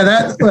there. Yeah,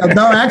 that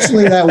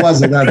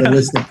wasn't on the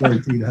list of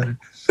 1,400.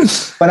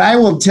 But I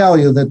will tell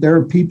you that there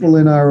are people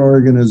in our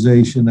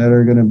organization that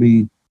are going to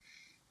be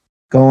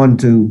going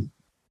to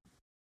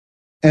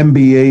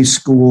MBA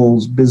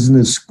schools,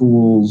 business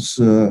schools,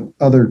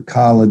 other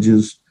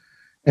colleges,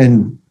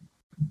 and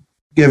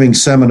giving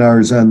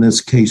seminars on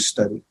this case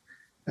study.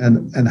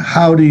 And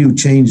how do you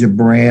change a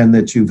brand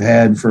that you've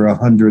had for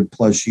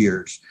 100+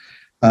 years?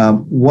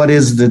 What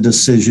is the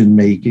decision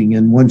making?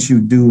 And once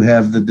you do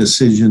have the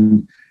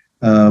decision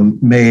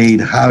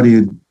made, how do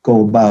you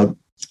go about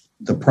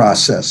the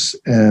process?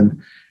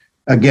 And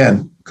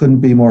again,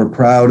 couldn't be more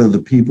proud of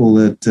the people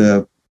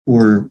that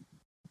were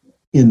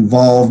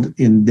involved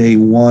in day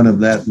one of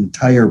that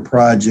entire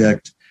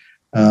project.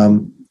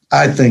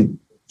 I think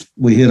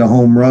we hit a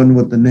home run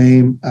with the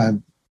name.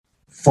 I'm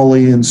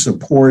fully in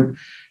support.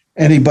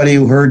 Anybody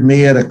who heard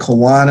me at a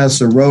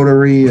Kiwanis, a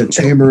Rotary, a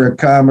Chamber of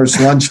Commerce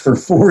lunch for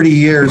 40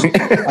 years,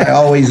 I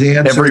always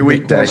answer every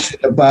week the question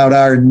about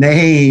our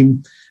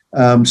name,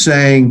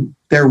 saying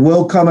there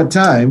will come a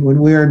time when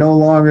we are no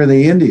longer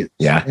the Indians.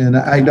 Yeah. And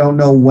I don't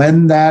know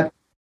when that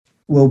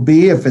will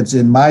be, if it's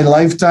in my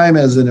lifetime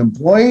as an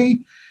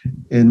employee,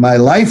 in my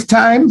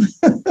lifetime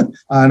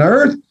on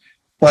Earth,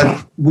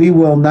 but we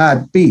will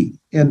not be.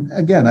 And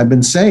again, I've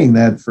been saying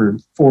that for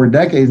 4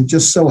 decades. It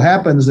just so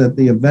happens that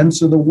the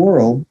events of the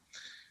world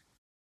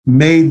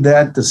made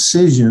that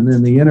decision,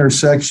 and the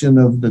intersection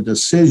of the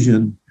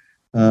decision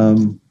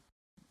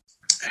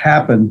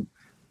happen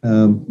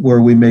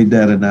where we made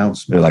that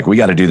announcement. They're like, we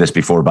got to do this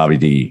before Bobby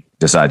D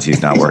decides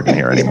he's not working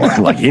here anymore.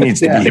 Like, he needs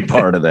to be a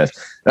part of this.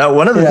 Now,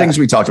 one of the things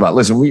we talked about,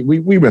 listen,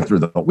 we went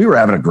through we were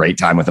having a great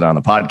time with it on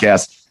the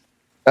podcast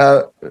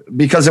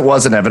because it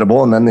was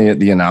inevitable. And then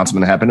the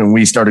announcement happened, and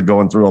we started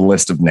going through a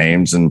list of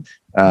names, and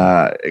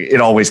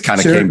it always kind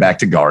of came back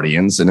to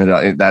Guardians, and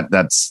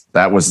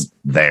that was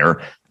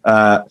there.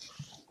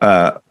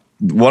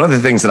 One of the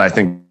things that I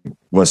think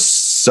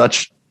was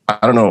I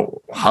don't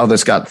know how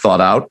this got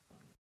thought out,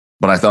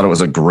 but I thought it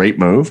was a great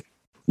move.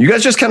 You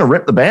guys just kind of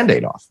ripped the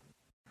Band-Aid off.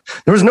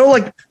 There was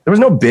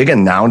no big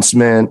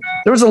announcement.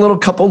 There was a little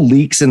couple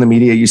leaks in the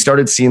media. You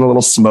started seeing a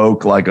little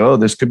smoke like, oh,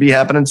 this could be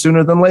happening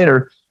sooner than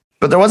later.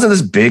 But there wasn't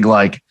this big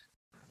like,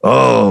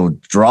 oh,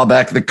 draw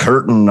back the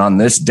curtain on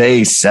this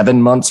day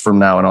 7 months from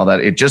now and all that.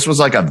 It just was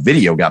like a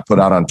video got put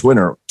out on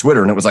Twitter,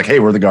 and it was like, hey,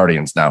 we're the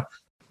Guardians now.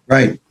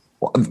 Right.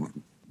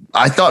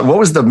 I thought, what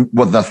was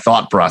the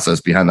thought process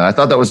behind that? I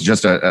thought that was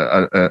just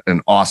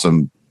an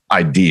awesome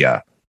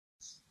idea.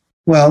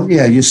 Well,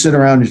 yeah, you sit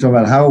around and you talk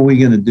about how are we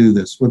going to do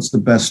this? What's the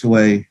best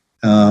way?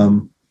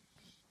 When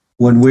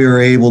we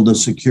were able to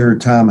secure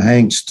Tom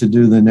Hanks to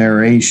do the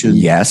narration.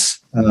 Yes.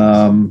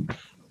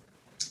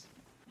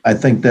 I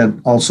think that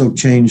also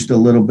changed a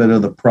little bit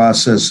of the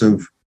process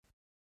of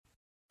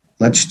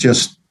let's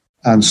just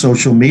on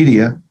social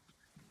media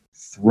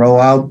throw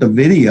out the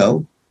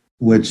video,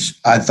 which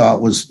I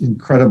thought was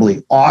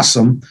incredibly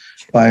awesome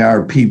by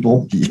our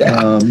people.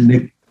 Yeah.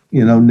 Nick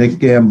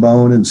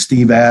Gambone and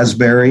Steve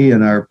Asbury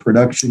and our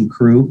production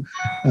crew.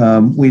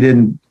 We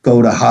didn't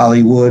go to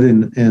Hollywood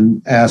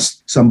and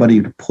ask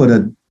somebody to put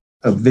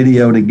a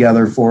video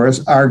together for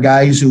us. Our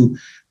guys who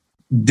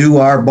do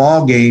our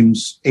ball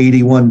games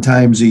 81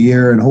 times a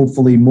year and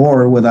hopefully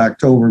more with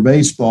October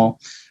baseball,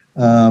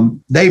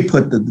 they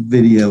put the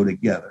video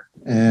together.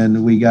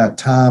 And we got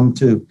Tom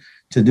to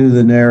do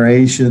the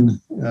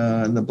narration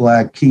and the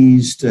Black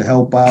Keys to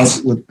help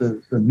out with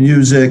the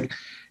music.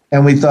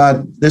 And we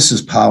thought, this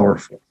is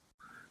powerful.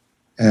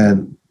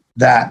 And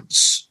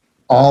that's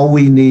all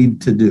we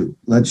need to do.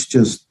 Let's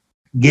just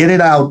get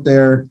it out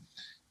there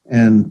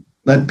and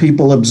let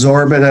people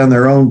absorb it on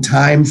their own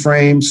time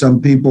frame. Some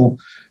people,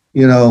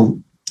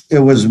 it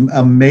was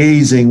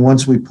amazing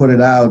once we put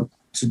it out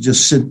to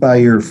just sit by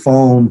your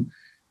phone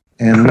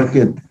and look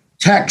at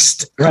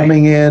text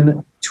coming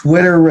in,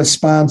 Twitter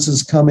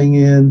responses coming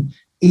in,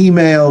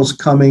 emails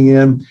coming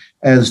in,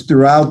 as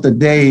throughout the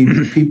day,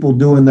 people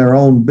doing their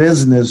own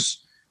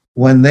business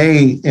when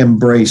they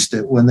embraced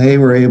it, when they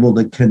were able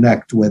to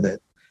connect with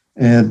it.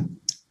 And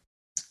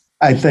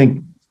I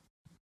think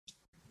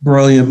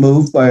brilliant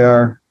move by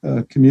our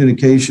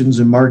communications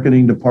and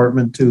marketing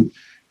department to,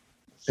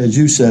 as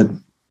you said,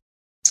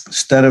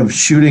 instead of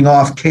shooting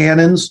off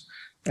cannons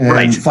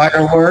and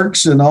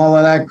fireworks and all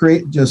of that,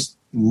 just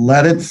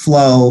let it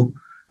flow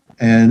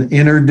and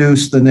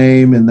introduce the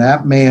name in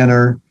that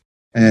manner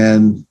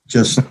and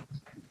just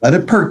let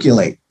it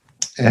percolate.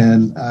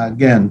 And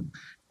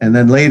and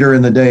then later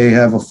in the day,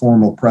 have a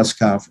formal press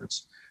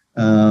conference.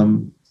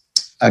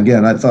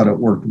 Again, I thought it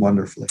worked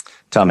wonderfully.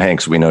 Tom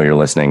Hanks, we know you're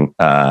listening.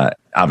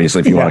 Obviously,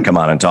 if you want to come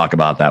on and talk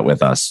about that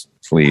with us,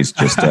 please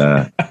just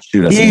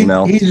shoot us an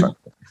email.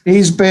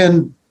 He's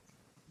been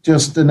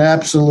just an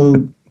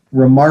absolute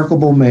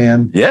remarkable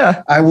man.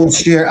 Yeah. I will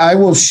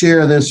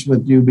share this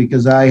with you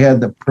because I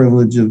had the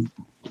privilege of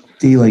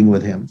dealing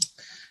with him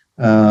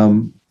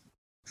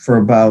for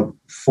about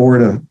 4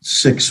 to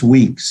 6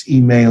 weeks,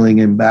 emailing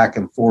him back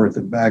and forth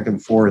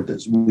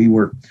as we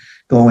were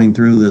going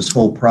through this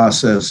whole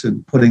process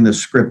and putting the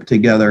script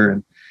together.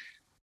 And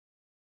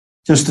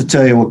just to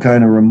tell you what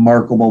kind of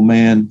remarkable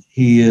man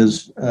he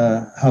is,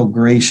 how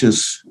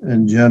gracious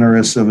and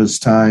generous of his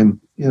time.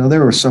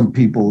 There were some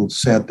people who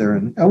sat there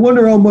and I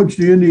wonder how much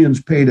the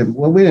Indians paid him.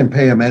 Well, we didn't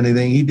pay him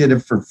anything. He did it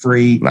for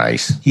free.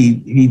 Nice.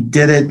 He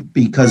did it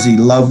because he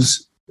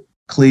loves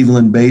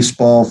Cleveland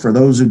baseball. For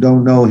those who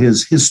don't know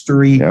his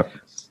history,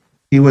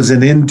 he was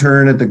an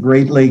intern at the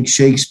Great Lakes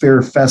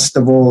Shakespeare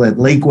Festival at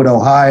Lakewood,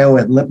 Ohio,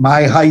 at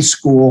my high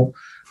school.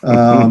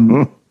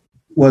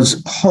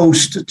 Was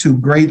host to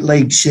Great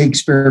Lakes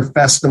Shakespeare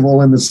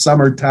Festival in the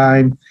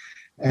summertime.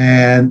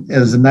 And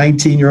as a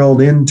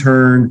 19-year-old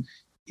intern,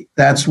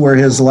 that's where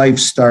his life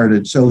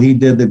started. So he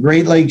did the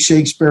Great Lakes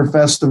Shakespeare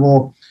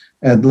Festival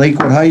at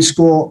Lakewood High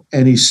School,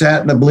 and he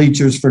sat in the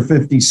bleachers for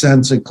 50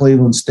 cents at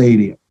Cleveland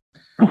Stadium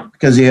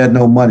because he had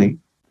no money.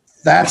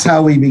 That's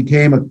how he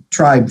became a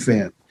Tribe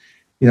fan.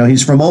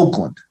 He's from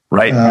Oakland.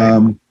 Right.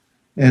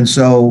 And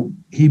so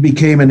he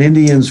became an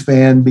Indians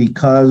fan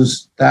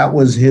because that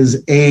was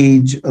his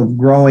age of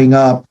growing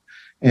up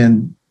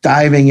and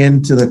diving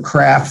into the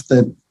craft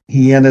that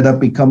he ended up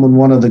becoming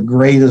one of the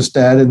greatest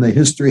at in the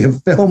history of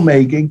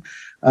filmmaking.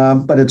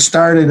 But it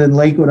started in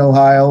Lakewood,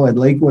 Ohio, at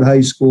Lakewood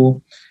High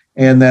School,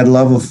 and that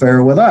love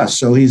affair with us.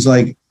 So he's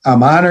like,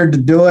 I'm honored to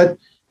do it.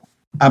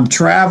 I'm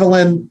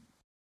traveling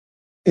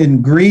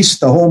in Greece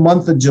the whole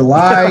month of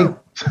July.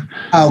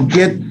 I'll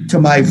get to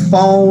my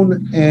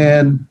phone,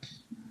 and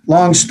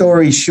long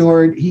story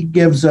short, he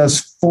gives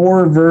us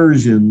 4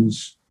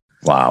 versions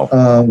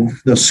of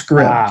the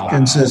script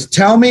and says,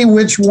 tell me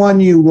which one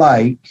you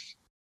like,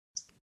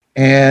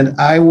 and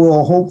I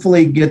will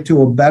hopefully get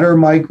to a better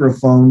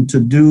microphone to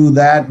do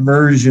that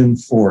version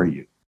for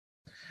you.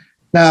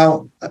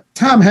 Now,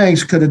 Tom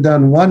Hanks could have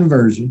done one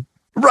version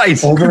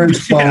over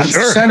his phone,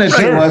 sent it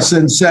to us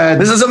and said,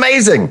 this is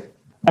amazing.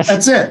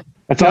 That's it.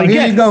 That's all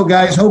here you go,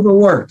 guys. Hope it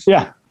works.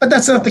 Yeah. But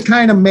that's not the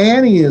kind of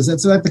man he is.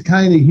 That's not the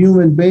kind of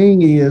human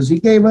being he is. He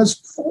gave us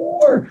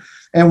 4,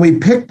 and we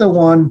picked the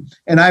one.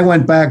 And I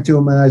went back to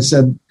him and I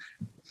said,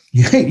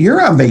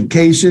 you're on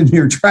vacation.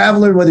 You're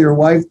traveling with your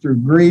wife through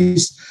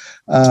Greece.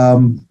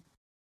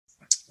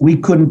 We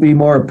couldn't be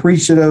more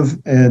appreciative.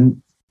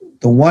 And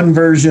the one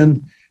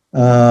version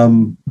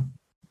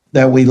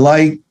that we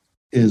like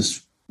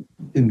is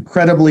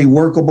incredibly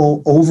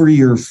workable over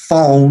your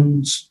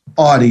phone's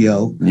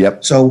audio.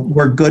 Yep. So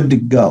we're good to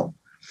go.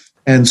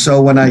 And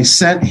so when I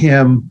sent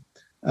him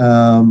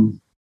the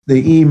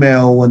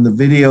email when the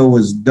video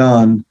was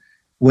done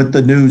with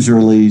the news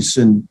release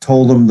and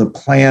told him the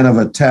plan of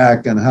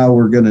attack and how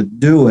we're going to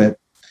do it,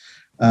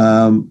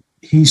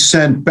 he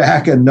sent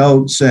back a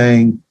note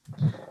saying,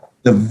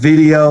 the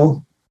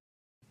video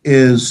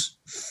is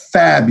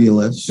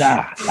fabulous.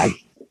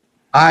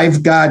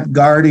 I've got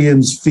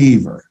Guardians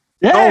fever.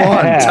 Yeah. Go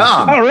on,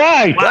 Tom. All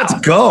right. Let's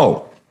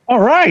go.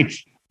 All right.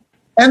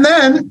 And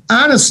then,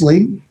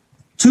 honestly,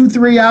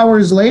 2-3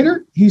 hours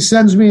later, he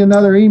sends me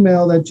another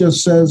email that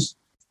just says,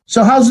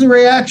 so how's the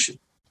reaction?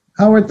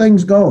 How are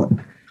things going?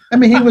 I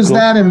mean, he was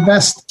that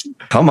invested.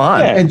 Come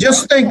on. And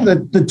just think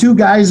that the two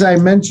guys I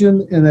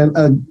mentioned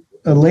and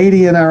a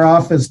lady in our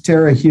office,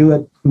 Tara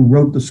Hewitt, who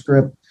wrote the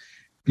script,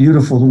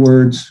 beautiful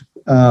words.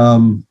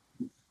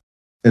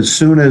 As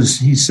soon as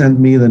he sent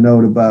me the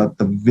note about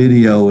the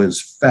video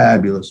is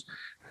fabulous,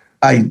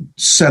 I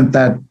sent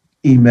that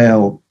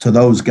email to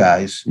those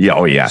guys. Yeah.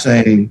 Oh, yeah.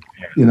 Saying,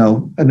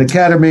 an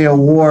Academy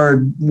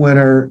Award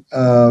winner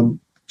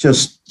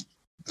just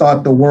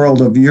thought the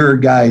world of your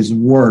guys'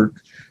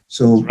 work.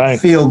 So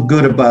feel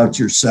good about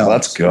yourself.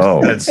 Let's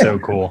go. That's so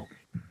cool.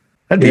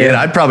 That'd be it.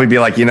 I'd probably be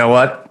like, you know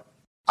what?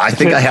 I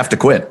think I have to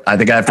quit. I'm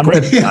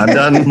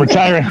done. I'm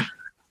retiring.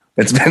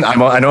 It's been, I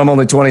know I'm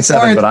only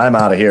 27, but I'm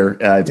out of here.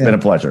 It's been a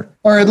pleasure.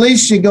 Or at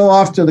least you go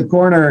off to the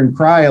corner and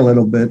cry a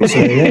little bit and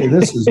say, hey,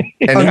 this is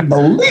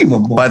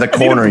unbelievable. By the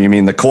corner, you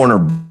mean the corner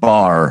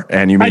bar,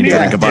 and you mean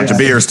drink a bunch of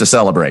beers to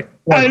celebrate.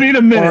 I need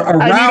a minute. Or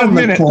around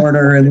the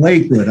corner in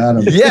Lakewood. I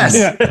don't know. Yes.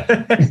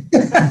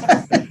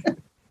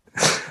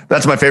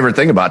 That's my favorite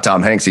thing about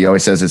Tom Hanks. He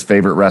always says his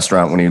favorite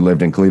restaurant when he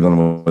lived in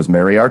Cleveland was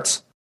Mary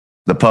Art's,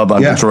 the pub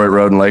on Detroit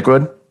Road in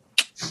Lakewood.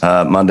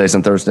 Mondays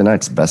and Thursday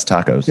nights, best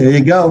tacos. There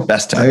you go.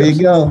 Best tacos. There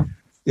you go.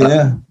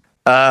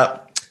 Yeah.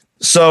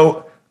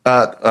 So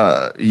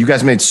you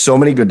guys made so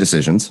many good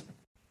decisions.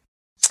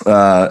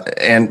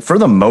 And for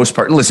the most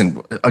part,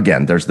 listen,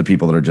 again, there's the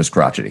people that are just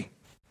crotchety.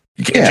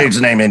 You can't change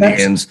the name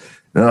Indians.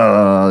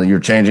 You're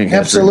changing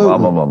history. Absolutely. Blah,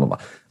 blah, blah, blah,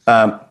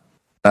 blah.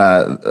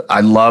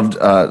 I loved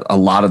a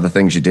lot of the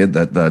things you did.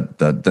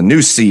 The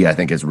new C, I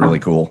think, is really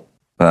cool.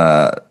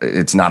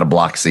 It's not a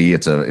block C.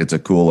 It's a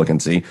cool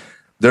looking C.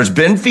 There's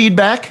been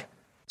feedback,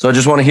 so I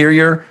just want to hear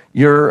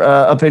your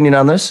opinion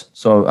on this.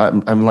 So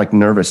I'm like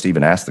nervous to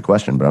even ask the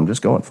question, but I'm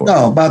just going for it.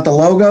 No, about the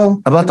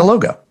logo? About the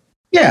logo.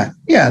 Yeah.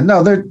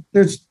 No,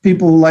 there's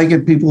people who like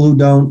it, people who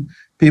don't.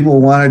 People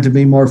want it to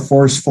be more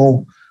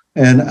forceful.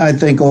 And I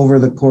think over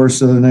the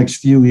course of the next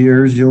few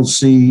years, you'll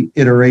see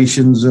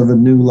iterations of a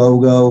new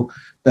logo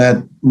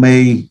that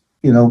may,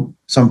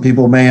 some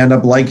people may end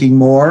up liking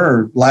more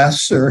or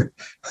less, or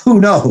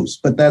who knows,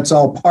 but that's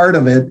all part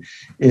of it.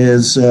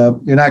 Is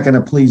you're not going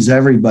to please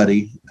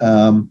everybody.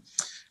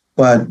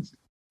 But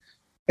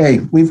hey,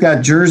 we've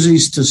got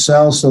jerseys to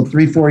sell. So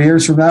 3-4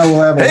 years from now,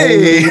 we'll have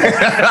a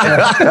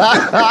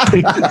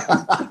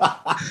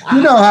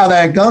you know how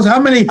that goes. How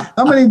many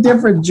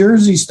different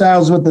jersey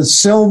styles with the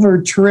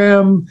silver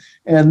trim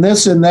and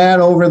this and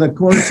that over the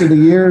course of the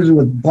years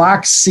with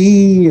block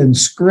C and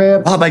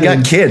script. I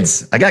got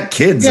kids.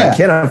 Yeah. I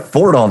can't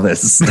afford all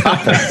this.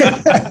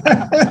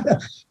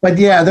 But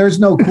yeah, there's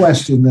no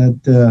question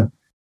that,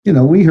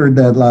 we heard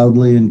that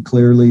loudly and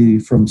clearly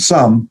from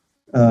some.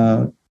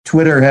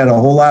 Twitter had a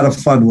whole lot of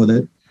fun with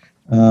it.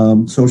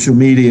 Social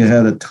media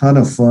had a ton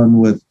of fun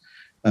with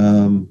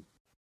the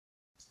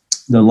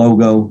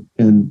logo,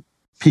 and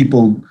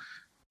people,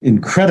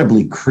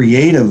 incredibly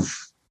creative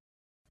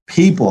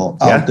people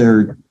out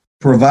there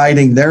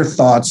providing their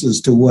thoughts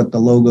as to what the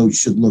logo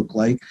should look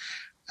like.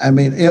 I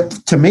mean,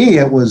 to me,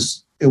 it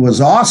was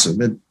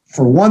awesome.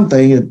 For one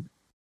thing,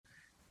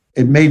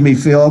 it made me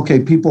feel, okay,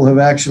 people have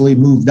actually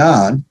moved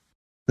on,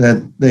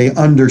 that they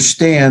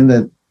understand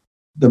that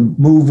the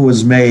move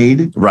was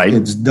made. Right.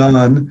 It's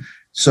done.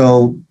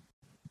 So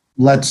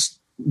let's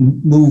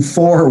move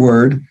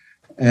forward.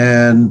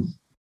 And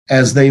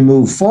as they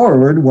move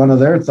forward, one of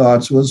their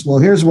thoughts was, well,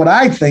 here's what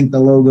I think the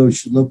logo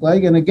should look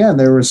like. And again,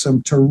 there were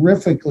some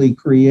terrifically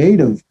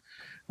creative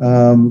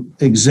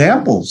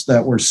examples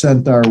that were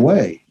sent our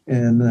way.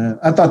 And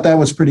I thought that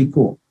was pretty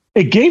cool.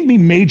 It gave me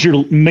major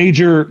league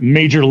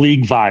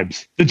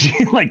vibes. The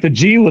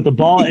G with the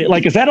ball.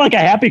 Like, is that like a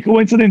happy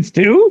coincidence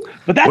too?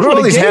 But that's what are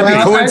all these happy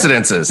me.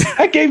 coincidences?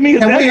 That gave me.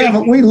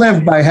 We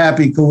live by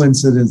happy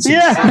coincidences.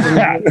 Yeah,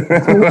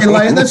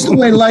 that's the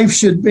way life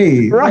should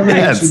be. Right.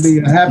 It should be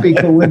a happy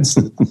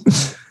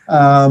coincidence.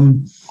 I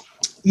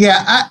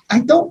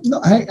don't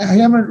know. I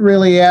haven't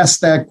really asked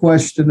that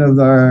question of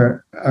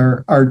our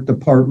art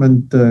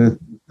department, the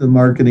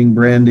marketing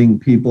branding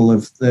people,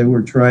 if they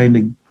were trying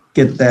to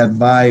get that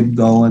vibe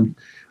going.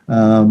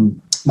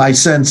 My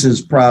sense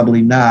is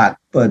probably not,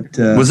 but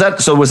was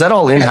that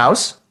all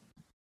in-house?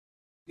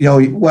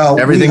 well,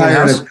 everything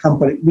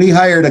we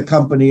hired a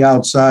company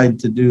outside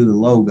to do the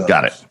logo.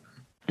 Got it.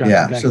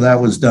 So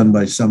that was done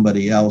by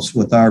somebody else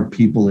with our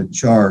people in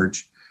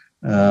charge.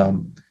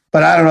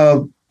 But I don't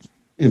know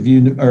if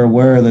you are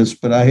aware of this,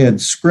 but I had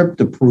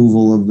script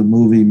approval of the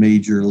movie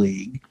Major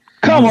League.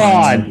 Come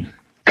on.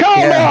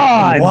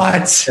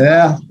 What?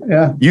 Yeah.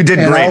 You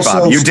did great,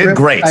 Bob. You did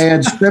great. I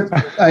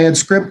had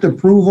script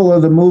approval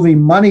of the movie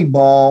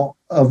Moneyball,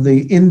 of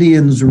the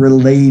Indians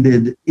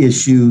related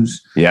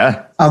issues.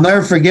 Yeah. I'll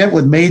never forget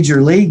with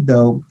Major League,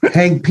 though.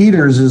 Hank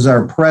Peters is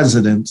our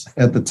president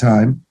at the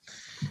time.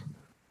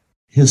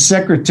 His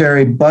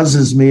secretary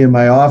buzzes me in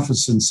my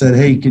office and said,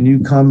 "Hey, can you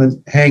come?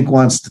 And Hank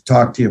wants to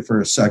talk to you for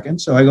a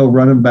second." So I go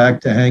running back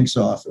to Hank's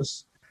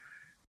office,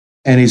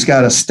 and he's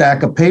got a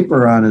stack of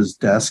paper on his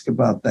desk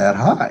about that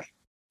high.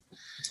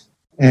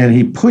 And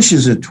he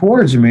pushes it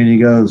towards me and he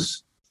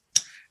goes,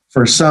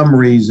 "For some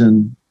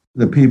reason,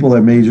 the people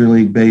at Major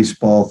League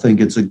Baseball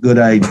think it's a good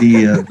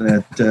idea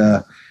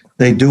that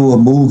they do a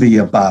movie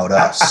about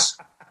us."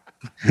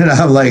 And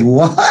I'm like,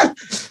 "What?"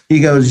 He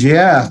goes,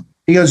 "Yeah."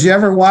 He goes, "You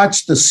ever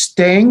watch The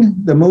Sting,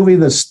 the movie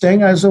The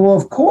Sting?" I said, "Well,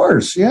 of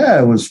course.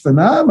 Yeah, it was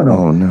phenomenal."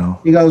 Oh, no.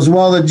 He goes,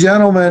 "Well, the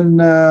gentleman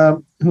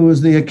who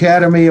was the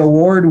Academy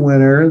Award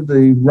winner,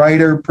 the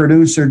writer,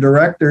 producer,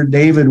 director,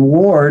 David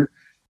Ward,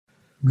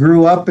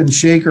 grew up in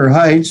Shaker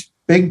Heights,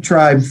 big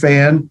Tribe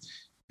fan,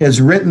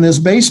 has written this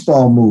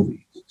baseball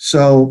movie.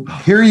 So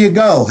here you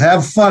go.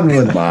 Have fun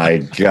with it." My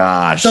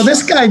gosh. So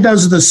this guy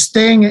does The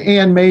Sting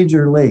and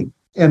Major League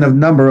and a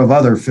number of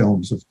other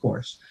films, of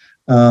course.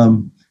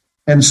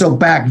 And so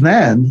back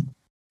then,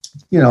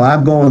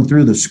 I'm going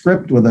through the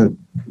script with a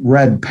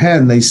red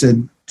pen. They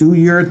said, "Do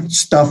your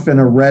stuff in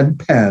a red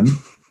pen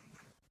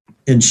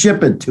and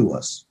ship it to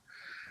us."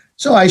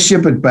 So I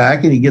ship it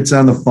back and he gets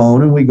on the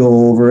phone and we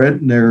go over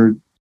it, and there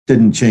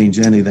didn't change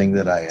anything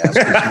that I asked.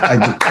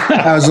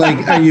 I was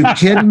like, "Are you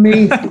kidding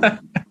me?"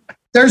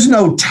 There's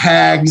no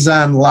tags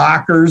on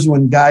lockers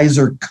when guys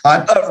are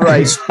cut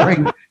in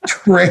spring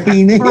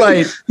training.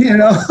 Right.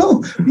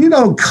 You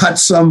don't cut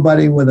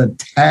somebody with a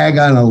tag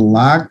on a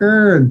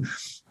locker. And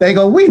they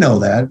go, "We know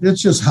that.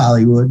 It's just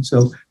Hollywood."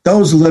 So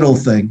those little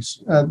things.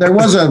 There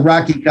was a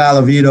Rocky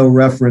Colavito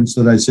reference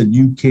that I said,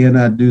 "You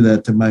cannot do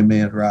that to my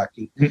man,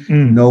 Rocky."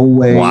 No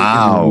way.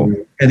 Wow.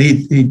 And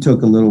he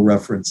took a little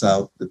reference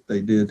out that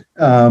they did.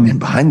 And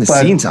behind the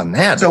scenes on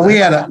that. So we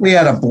had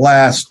a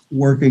blast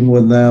working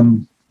with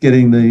them,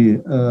 getting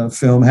the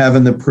film,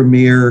 having the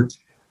premiere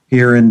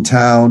here in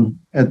town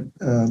at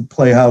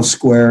Playhouse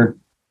Square.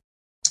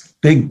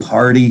 Big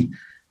party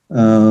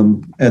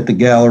at the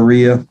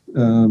Galleria.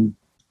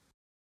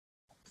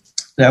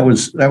 That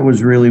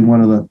was really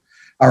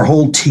our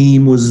whole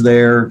team was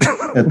there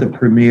at the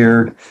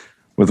premiere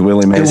with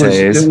Willie Mays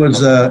Hayes.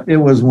 It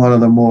was one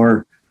of the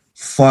more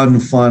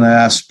fun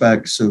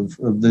aspects of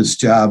this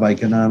job, I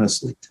can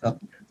honestly tell.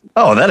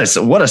 Oh,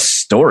 what a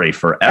story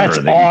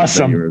forever. That's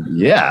awesome.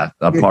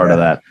 A part of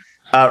that.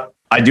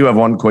 I do have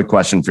one quick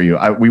question for you.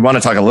 We want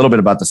to talk a little bit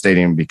about the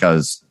stadium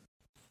because,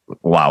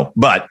 wow.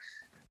 But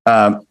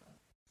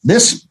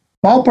this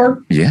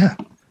ballpark? Yeah.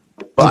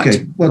 But,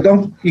 okay.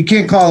 Well, you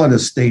can't call it a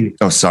stadium.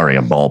 Oh, sorry,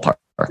 a ballpark.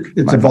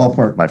 It's a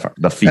ballpark.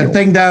 The field. That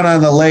thing down on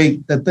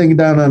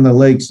the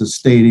lake's a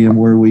stadium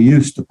where we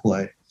used to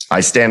play. I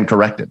stand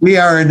corrected. We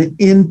are an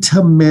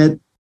intimate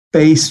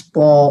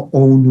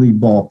baseball-only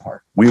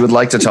ballpark. We would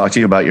like to talk to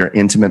you about your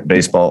intimate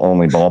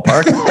baseball-only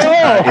ballpark in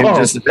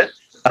just a bit.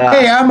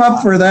 Hey, I'm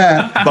up for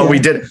that. But we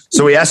did.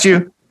 So we asked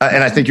you,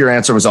 and I think your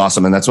answer was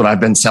awesome. And that's what I've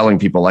been telling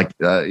people. Like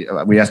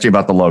we asked you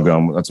about the logo.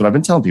 And that's what I've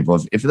been telling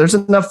people. If there's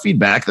enough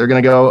feedback, they're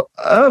going to go,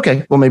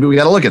 okay, well, maybe we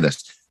got to look at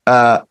this.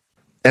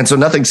 And so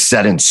nothing's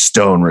set in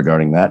stone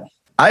regarding that.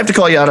 I have to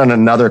call you out on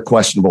another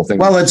questionable thing.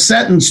 Well, it's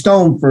set in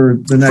stone for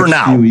the next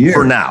few years.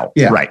 For now.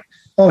 Yeah. Right.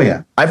 Oh,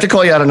 yeah. I have to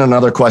call you out on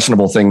another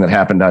questionable thing that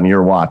happened on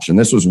your watch. And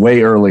this was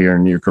way earlier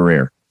in your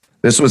career.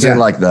 This was in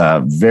like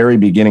the very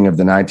beginning of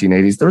the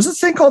 1980s. There was a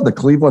thing called the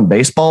Cleveland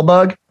baseball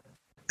bug.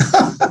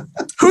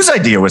 Whose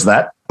idea was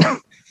that?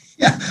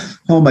 Yeah.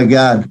 Oh, my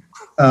God.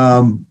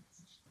 I'll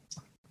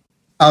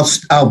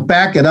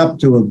back it up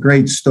to a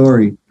great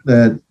story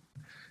that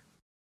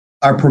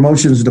our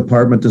promotions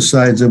department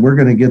decides that we're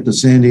going to get the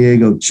San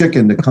Diego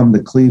Chicken to come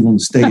to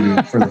Cleveland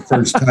Stadium for the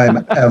first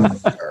time ever.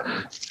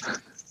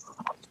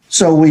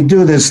 So we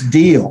do this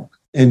deal,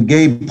 and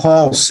Gabe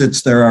Paul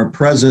sits there, our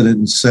president,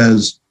 and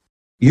says,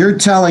 "You're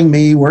telling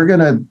me we're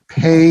going to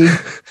pay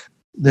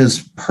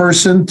this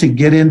person to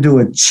get into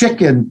a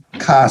chicken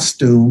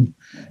costume,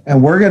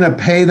 and we're going to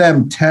pay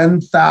them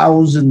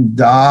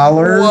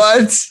 $10,000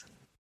 What?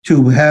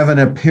 to have an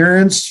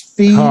appearance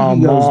fee?" He goes,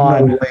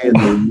 "No way in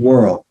the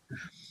world."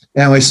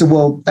 And we said,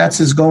 "Well, that's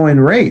his going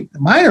rate. The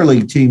minor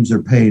league teams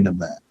are paying him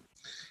that."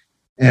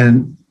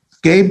 And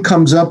Gabe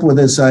comes up with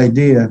this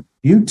idea.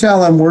 "You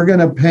tell him we're going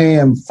to pay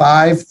him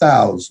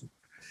 $5,000,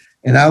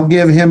 and I'll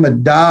give him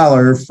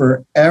 $1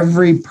 for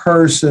every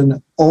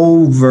person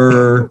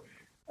over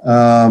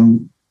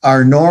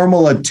our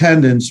normal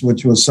attendance,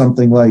 which was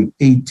something like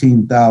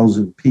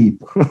 18,000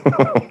 people.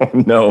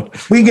 No.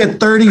 We get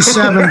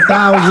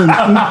 37,000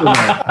 people.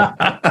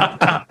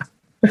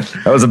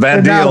 That was a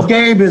bad deal. Now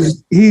Gabe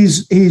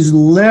he's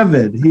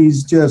livid.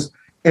 He's just,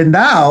 and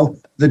now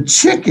the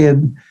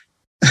chicken's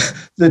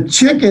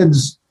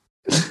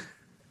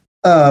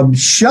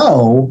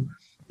show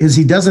is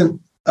he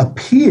doesn't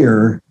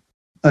appear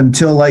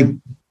until like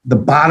the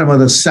bottom of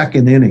the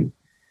second inning.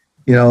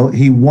 You know,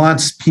 he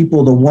wants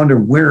people to wonder,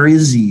 where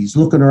is he? He's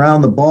looking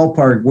around the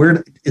ballpark.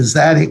 Where is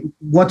that?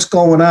 What's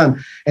going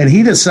on? And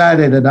he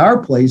decided at our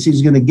place,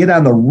 he's going to get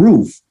on the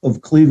roof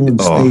of Cleveland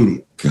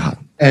Stadium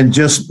and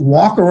just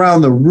walk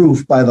around the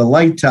roof by the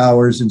light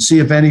towers and see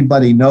if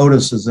anybody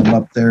notices him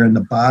up there in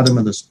the bottom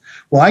of this.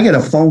 Well, I get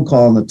a phone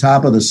call in the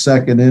top of the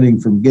second inning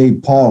from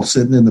Gabe Paul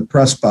sitting in the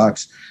press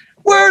box.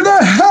 Where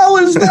the hell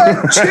is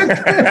that chicken?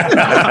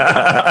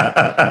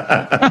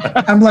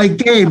 I'm like,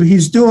 Gabe,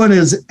 he's doing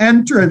his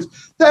entrance.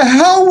 The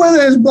hell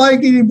with his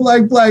blankety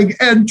blank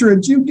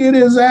entrance. You get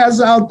his ass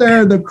out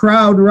there in the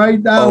crowd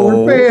right now.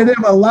 We're paying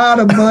him a lot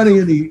of money,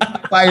 and he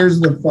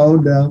fires the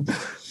phone down.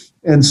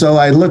 And so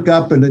I look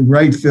up and in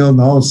right field,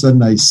 and all of a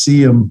sudden I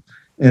see him.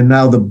 And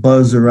now the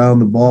buzz around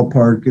the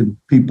ballpark, and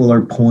people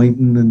are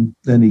pointing. And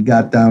then he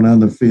got down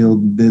on the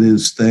field and did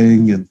his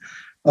thing. And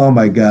oh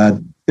my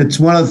God. It's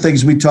one of the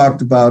things we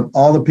talked about,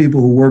 all the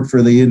people who worked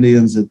for the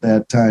Indians at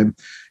that time.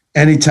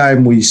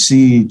 Anytime we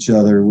see each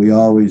other, we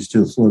always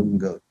just look and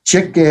go,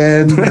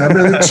 chicken.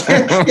 Remember the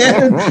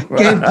chicken?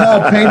 Gabe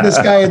Paul paid this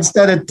guy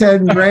instead of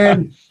 10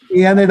 grand.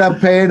 He ended up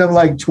paying him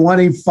like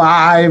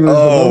 25. It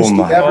was the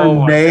most he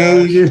ever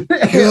made.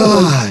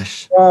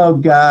 Gosh. Oh,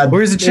 God.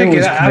 Where's the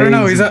chicken? I don't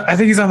know. I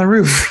think he's on the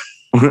roof.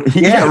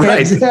 Yeah, right.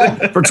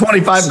 Exactly. For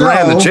 25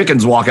 grand, the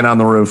chicken's walking on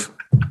the roof.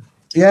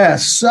 Yeah,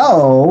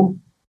 so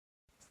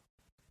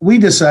we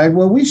decide,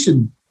 well, we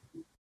should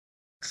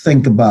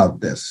think about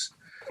this.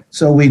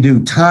 So we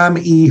do Tom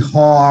E.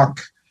 Hawk.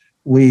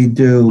 We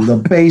do the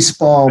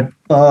baseball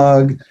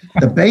bug.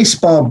 The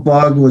baseball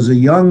bug was a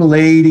young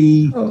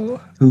lady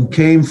who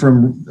came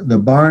from the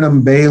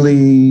Barnum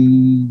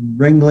Bailey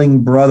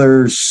Ringling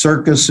Brothers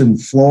Circus in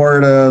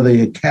Florida,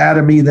 the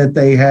academy that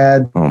they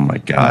had. Oh, my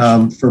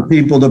gosh. For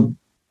people to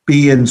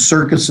be in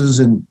circuses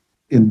and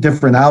in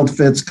different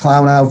outfits,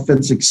 clown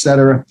outfits,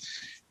 etc.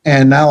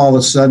 And now all of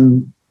a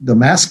sudden, the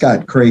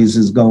mascot craze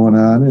is going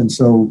on. And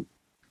so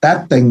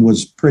that thing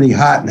was pretty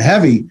hot and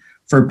heavy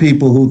for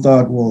people who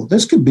thought, well,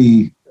 this could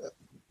be,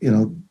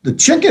 the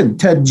chicken,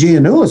 Ted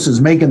Giannoulis, is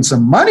making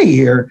some money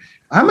here.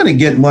 I'm going to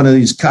get one of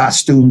these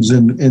costumes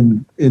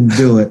and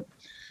do it.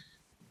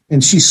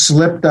 And she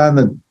slipped on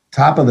the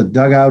top of the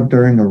dugout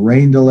during a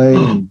rain delay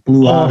and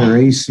blew out her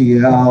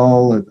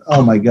ACL. And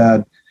oh my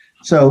God.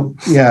 So,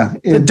 yeah.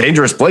 It's a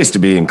dangerous place to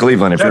be in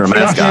Cleveland if you're a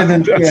mascot.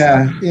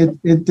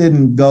 It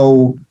didn't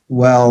go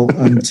well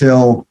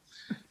until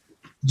a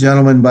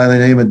gentleman by the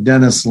name of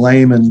Dennis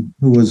Lehman,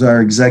 who was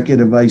our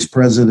executive vice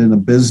president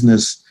of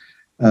business,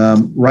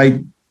 right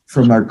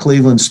from our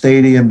Cleveland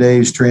Stadium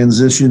days,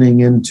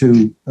 transitioning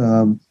into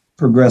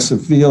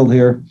Progressive Field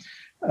here,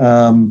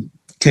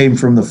 came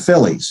from the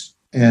Phillies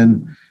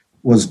and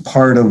was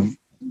part of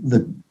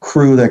the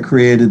crew that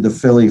created the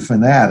Philly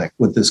Fanatic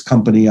with this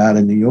company out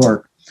in New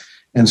York.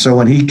 And so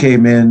when he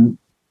came in,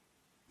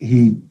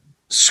 he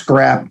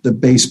scrapped the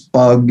base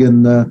bug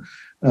and the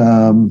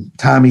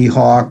Tommy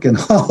Hawk and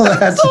all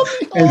that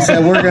and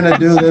said, we're going to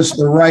do this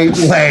the right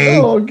way.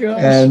 Oh, gosh.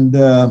 And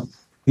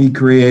he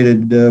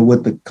created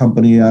with the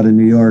company out of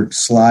New York,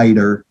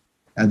 Slider.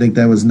 I think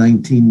that was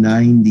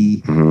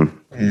 1990.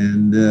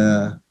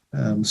 Mm-hmm.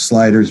 And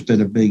Slider's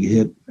been a big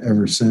hit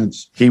ever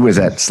since.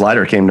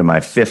 Slider came to my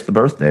 5th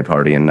birthday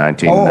party in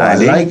 1990. Oh, I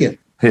like it.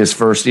 His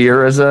first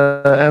year as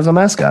a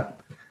mascot.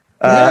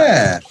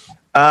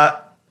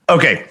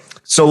 Okay.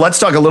 So let's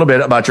talk a little bit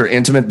about your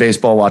intimate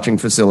baseball watching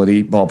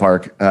facility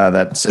ballpark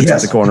that sits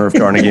at the corner of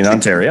Carnegie in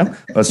Ontario.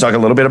 Let's talk a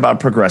little bit about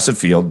Progressive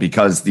Field,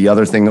 because the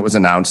other thing that was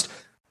announced,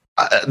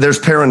 there's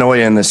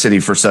paranoia in the city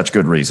for such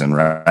good reason,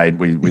 right?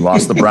 We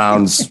lost the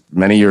Browns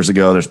many years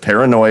ago. There's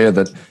paranoia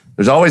that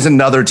there's always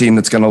another team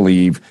that's going to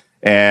leave.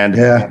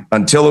 And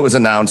until it was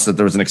announced that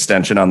there was an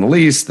extension on the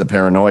lease, the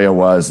paranoia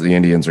was the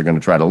Indians are going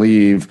to try to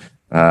leave.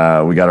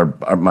 We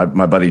got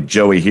my buddy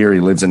Joey here. He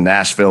lives in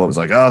Nashville. It was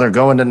like, oh, they're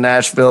going to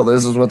Nashville.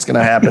 This is what's going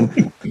to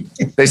happen.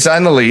 They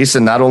signed the lease,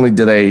 and not only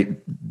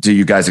do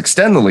you guys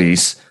extend the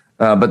lease,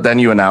 but then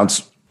you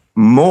announce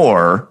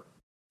more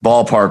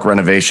ballpark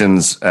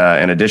renovations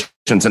and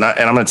additions. And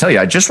I'm going to tell you,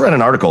 I just read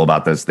an article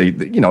about this.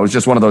 It was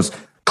just one of those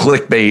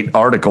clickbait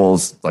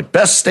articles, like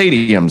best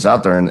stadiums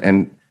out there,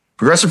 and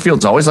Progressive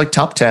Field's always like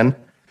top 10,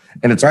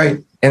 and it's right.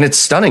 And it's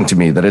stunning to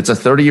me that it's a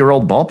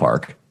 30-year-old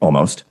ballpark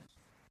almost.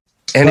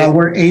 And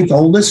we're 8th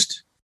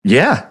oldest.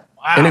 Yeah.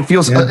 Wow. And it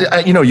feels,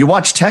 you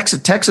watch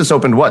Texas. Texas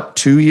opened what,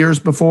 2 years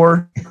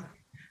before?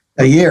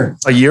 A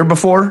year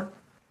before.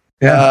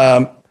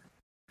 Yeah.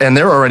 And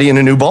they're already in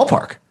a new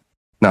ballpark.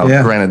 Now,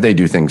 granted, they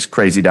do things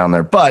crazy down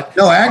there, but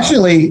no,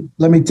 actually,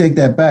 let me take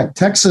that back.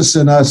 Texas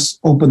and us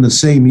opened the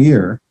same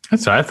year.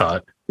 That's what I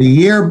thought.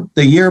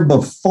 The year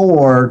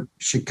before,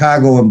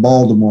 Chicago and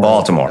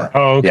Baltimore.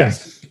 Oh, okay.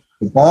 Yes.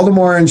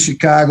 Baltimore and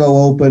Chicago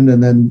opened,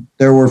 and then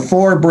there were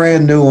 4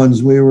 brand new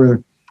ones. We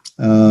were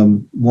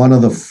one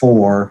of the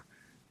 4,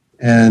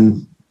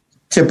 and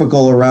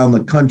typical around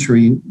the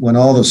country when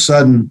all of a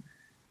sudden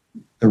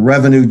the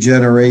revenue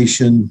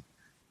generation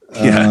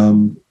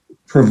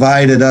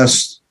provided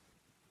us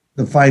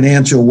the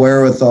financial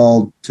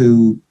wherewithal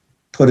to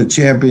put a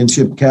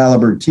championship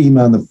caliber team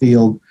on the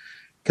field.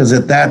 Because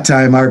at that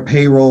time, our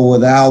payroll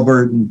with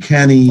Albert and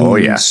Kenny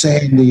and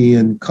Sandy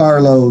and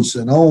Carlos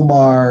and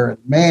Omar and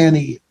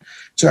Manny,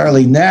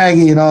 Charlie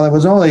Nagy and all that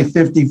was only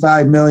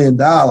 $55 million.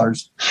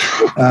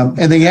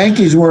 And the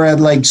Yankees were at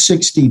like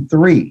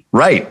 63.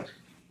 Right.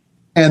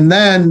 And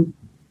then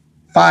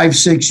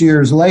 5-6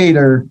 years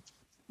later,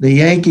 the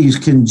Yankees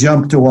can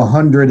jump to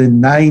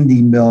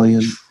 190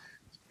 million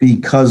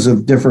because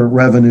of different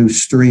revenue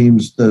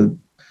streams, the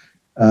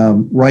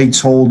rights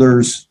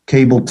holders,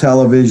 cable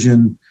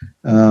television,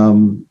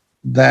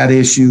 that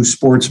issue,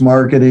 sports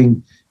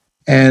marketing,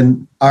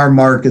 and our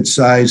market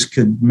size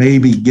could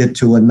maybe get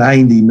to a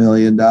 $90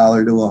 million to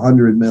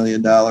 $100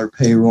 million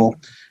payroll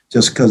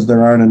just because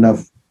there aren't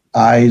enough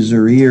eyes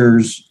or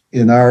ears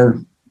in our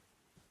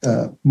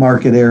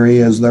market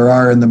area as there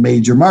are in the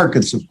major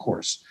markets, of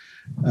course.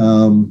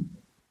 And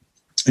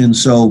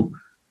so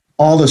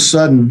all of a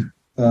sudden,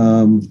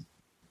 we're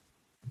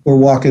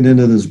walking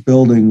into this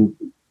building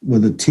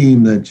with a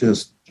team that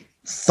just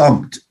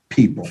thumped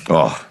people.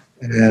 Oh.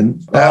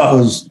 And that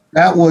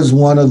was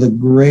one of the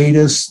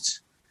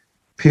greatest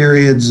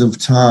periods of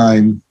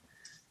time.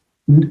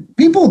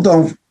 People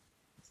don't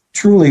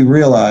truly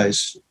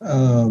realize,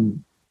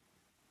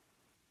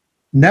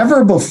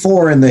 never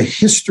before in the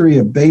history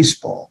of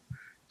baseball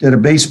did a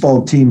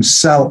baseball team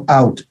sell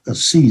out a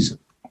season.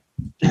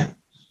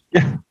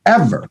 Yeah.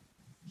 Ever.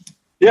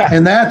 Yeah.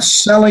 And that's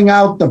selling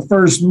out the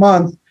first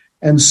month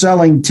and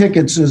selling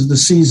tickets as the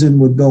season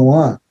would go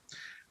on.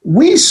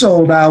 We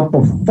sold out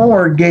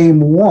before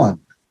game 1.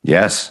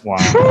 Yes. Wow.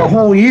 The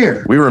whole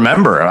year. We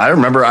remember. I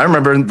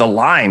remember the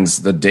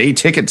lines, the day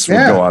tickets would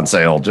go on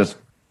sale. Just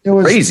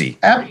crazy.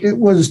 It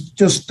was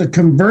just the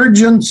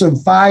convergence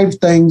of 5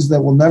 things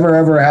that will never,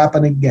 ever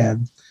happen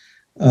again.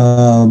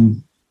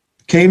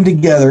 Came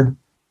together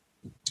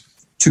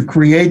to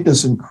create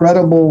this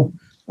incredible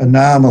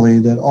anomaly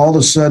that all of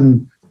a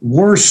sudden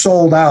we're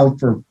sold out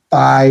for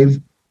 5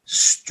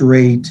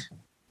 straight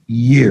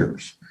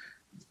years.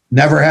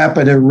 Never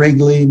happened at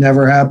Wrigley,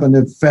 never happened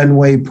at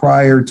Fenway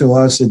prior to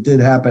us. It did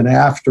happen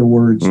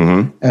afterwards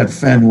at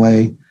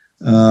Fenway.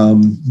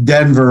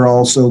 Denver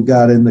also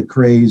got in the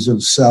craze of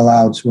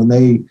sellouts when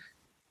they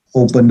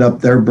opened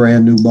up their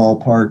brand new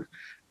ballpark.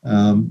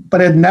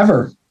 But it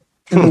never,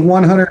 in the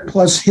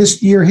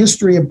 100-plus year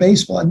history of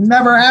baseball, it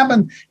never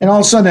happened. And all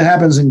of a sudden it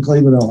happens in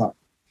Cleveland, Ohio.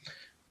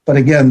 But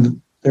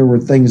again, there were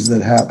things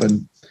that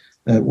happened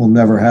that will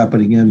never happen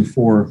again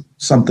for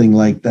something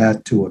like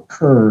that to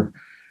occur.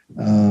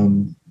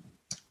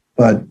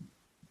 But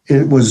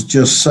it was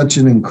just such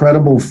an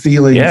incredible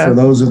feeling for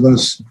those of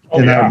us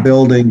in our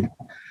building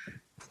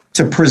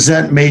to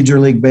present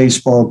Major League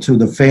Baseball to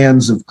the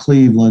fans of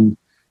Cleveland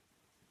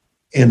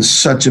in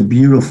such a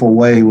beautiful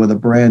way with a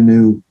brand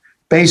new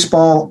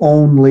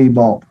baseball-only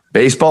ball.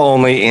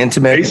 Baseball-only,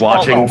 intimate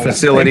watching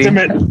facility.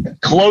 Intimate,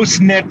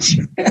 close-knit.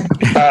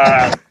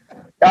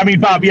 I mean,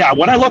 Bob,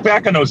 when I look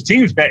back on those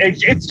teams,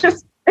 it's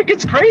just, it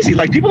gets crazy.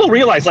 Like, people don't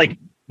realize, like,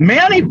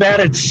 Manny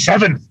batted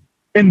 7th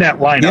in that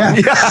lineup. Yeah.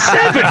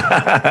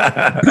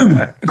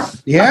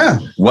 7th. Yeah.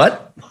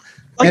 What?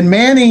 And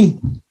Manny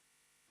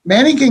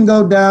can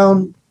go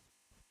down,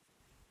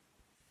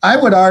 I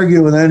would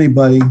argue with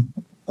anybody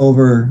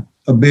over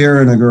a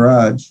beer in a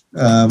garage.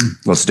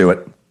 Let's do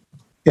it.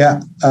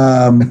 Yeah.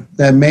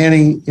 That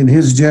Manny in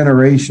his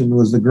generation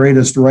was the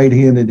greatest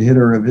right-handed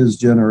hitter of his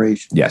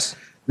generation. Yes.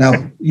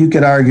 Now, you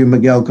could argue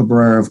Miguel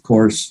Cabrera, of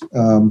course,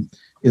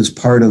 is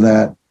part of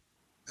that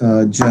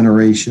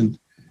generation.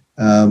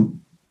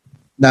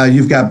 Now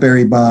you've got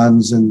Barry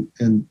Bonds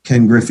and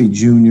Ken Griffey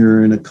Jr.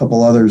 and a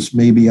couple others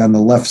maybe on the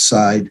left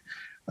side.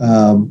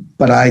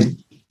 But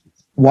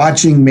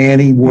watching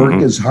Manny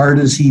work as hard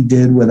as he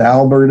did with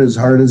Albert as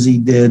hard as he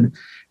did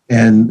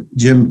and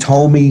Jim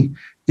Thome,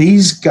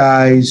 these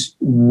guys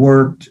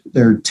worked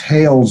their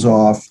tails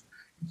off,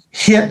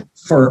 hit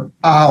for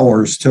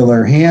hours till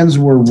their hands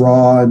were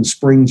raw in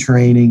spring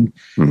training.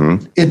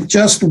 It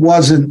just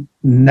wasn't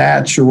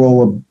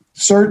natural. A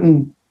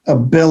certain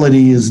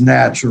ability is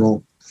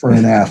natural for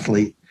an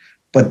athlete,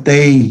 but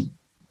they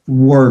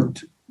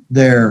worked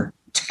their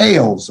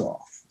tails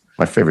off.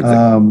 My favorite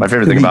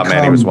thing about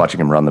Manny was watching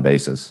him run the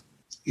bases.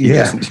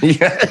 Yeah. It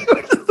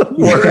was the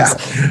worst.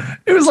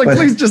 It was like,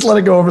 please just let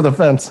it go over the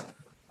fence.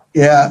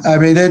 Yeah. I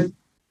mean, it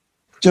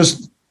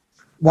just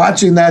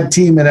watching that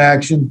team in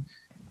action,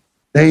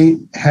 they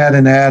had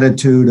an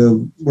attitude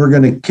of, we're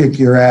going to kick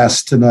your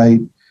ass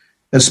tonight,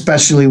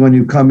 especially when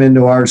you come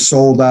into our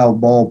sold out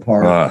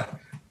ballpark.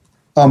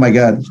 Oh my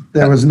God,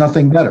 there was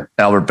nothing better.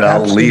 Albert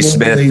Bell, Lee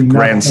Smith,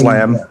 grand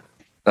slam.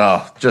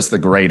 Oh, just the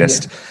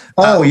greatest.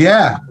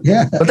 Yeah.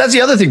 But that's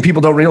the other thing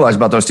people don't realize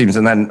about those teams.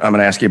 And then I'm going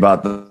to ask you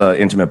about the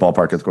intimate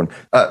ballpark at the corner.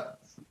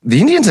 The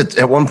Indians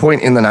at one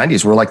point in the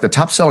 90s were like the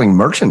top selling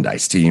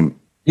merchandise team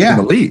in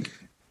the league.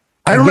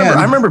 I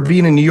remember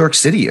being in New York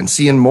City and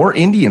seeing more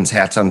Indians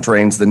hats on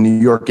trains than New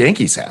York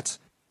Yankees hats.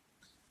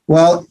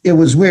 Well, it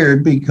was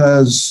weird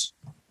because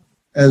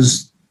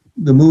as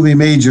the movie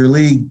Major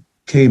League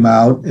came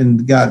out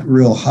and got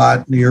real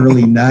hot in the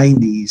early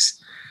 90s,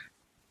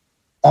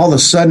 all of a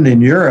sudden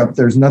in Europe,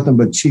 there's nothing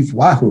but Chief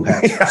Wahoo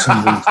hats for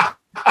some reason.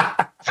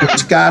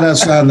 It's got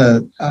us on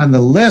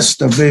the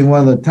list of being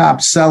one of the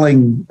top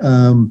selling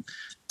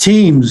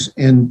teams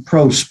in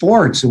pro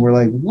sports. And we're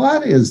like,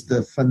 what is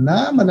the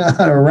phenomenon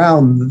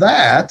around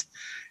that?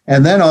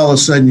 And then all of a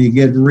sudden you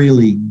get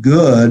really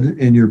good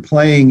and you're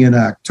playing in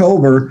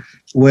October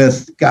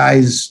with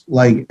guys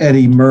like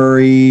Eddie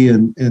Murray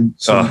and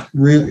some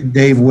really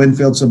Dave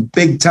Winfield, some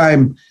big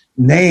time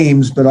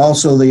names, but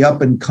also the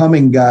up and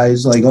coming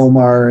guys like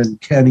Omar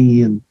and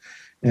Kenny and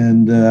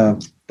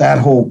that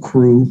whole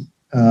crew.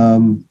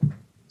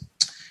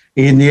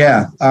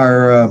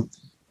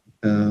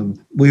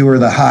 We were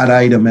the hot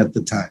item at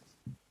the time.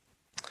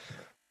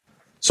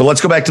 So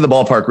let's go back to the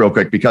ballpark real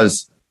quick,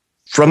 because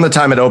from the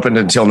time it opened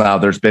until now,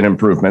 there's been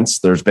improvements.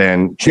 There's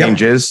been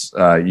changes.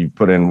 You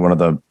put in one of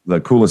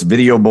the coolest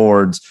video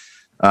boards.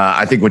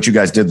 I think what you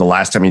guys did the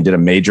last time you did a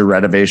major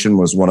renovation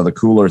was one of the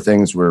cooler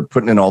things. We're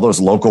putting in all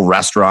those local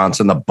restaurants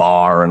and the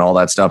bar and all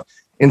that stuff.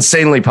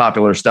 Insanely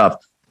popular stuff.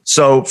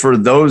 So for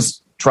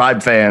those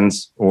Tribe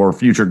fans or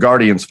future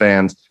Guardians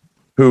fans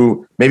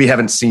who maybe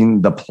haven't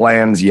seen the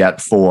plans yet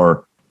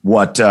for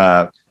what's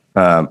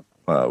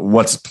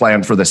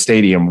planned for the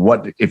stadium,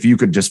 what if you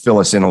could just fill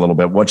us in a little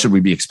bit? What should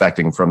we be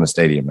expecting from the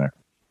stadium there?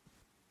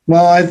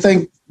 Well, I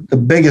think the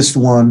biggest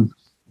one,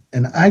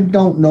 and I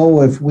don't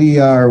know if we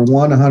are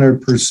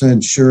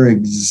 100% sure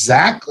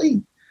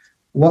exactly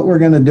what we're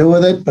going to do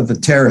with it, but the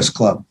Terrace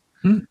Club.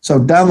 So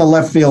down the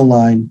left field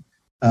line,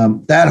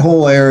 that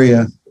whole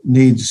area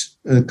needs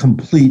a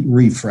complete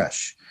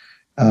refresh.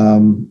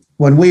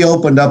 When we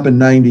opened up in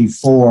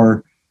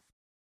 94,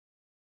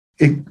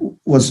 it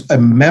was a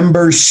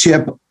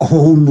membership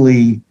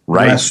only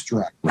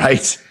restaurant.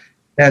 Right.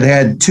 That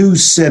had 2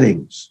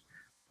 sittings.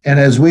 And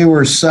as we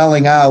were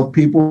selling out,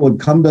 people would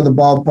come to the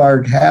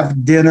ballpark,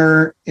 have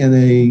dinner in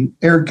a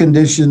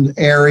air-conditioned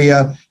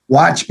area,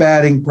 watch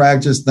batting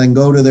practice, then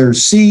go to their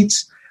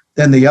seats.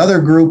 Then the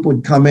other group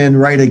would come in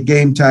right at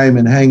game time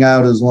and hang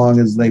out as long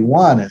as they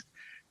wanted.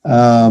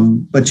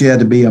 But you had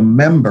to be a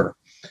member.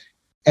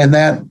 And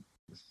that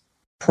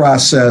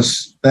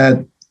process,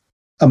 that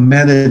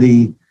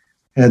amenity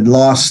had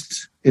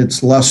lost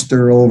its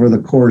luster over the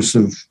course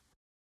of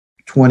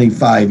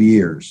 25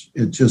 years.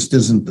 It just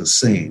isn't the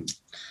same.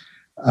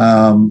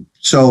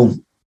 So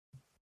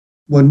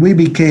when we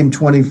became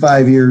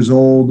 25 years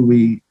old,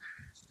 we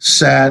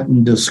sat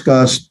and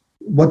discussed,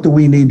 what do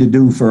we need to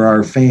do for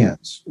our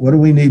fans? What do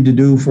we need to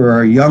do for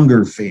our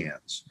younger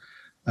fans?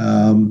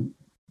 And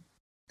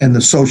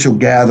the social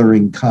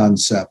gathering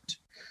concept.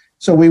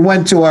 So we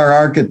went to our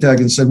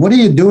architect and said, what are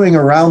you doing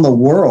around the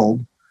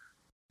world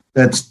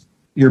that's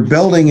you're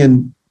building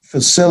in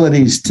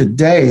facilities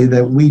today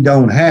that we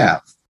don't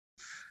have?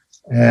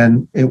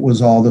 And it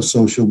was all the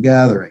social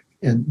gathering.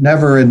 And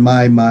never in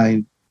my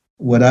mind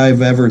would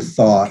I've ever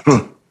thought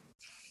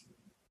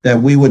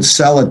that we would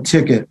sell a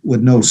ticket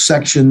with no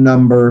section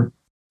number,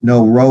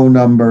 no row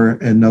number,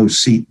 and no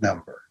seat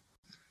number.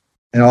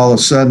 And all of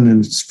a sudden,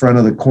 in front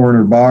of the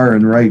corner bar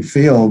in right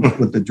field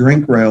with the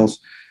drink rails,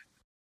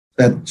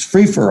 that's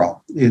free for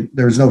all.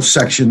 There's no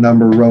section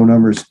number, row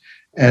numbers,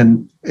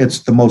 and it's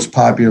the most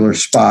popular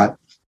spot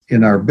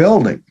in our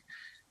building.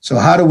 So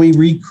how do we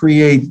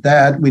recreate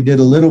that? We did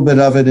a little bit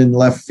of it in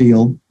left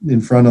field in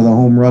front of the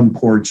home run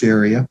porch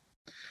area.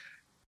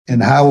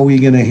 And how are we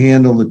going to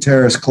handle the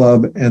Terrace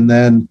Club? And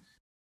then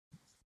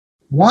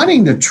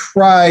wanting to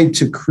try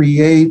to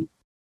create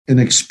an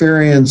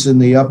experience in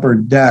the upper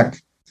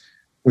deck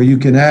where you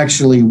can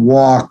actually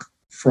walk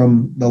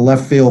from the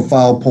left field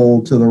foul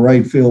pole to the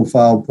right field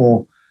foul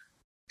pole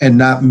and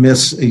not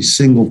miss a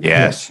single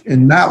pitch,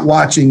 and not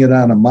watching it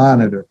on a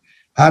monitor.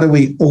 How do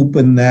we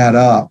open that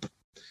up?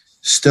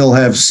 Still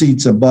have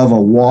seats above a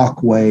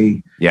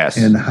walkway. Yes.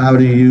 And how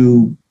do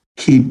you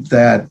keep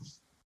that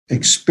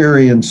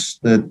experience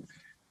that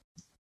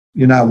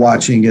you're not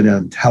watching it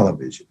on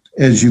television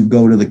as you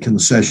go to the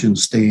concession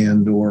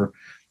stand,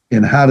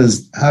 and how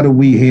do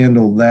we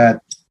handle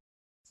that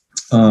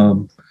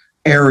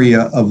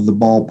area of the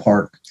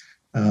ballpark?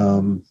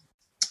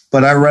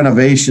 But our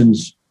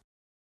renovations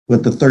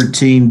with the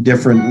 13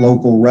 different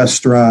local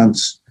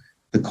restaurants,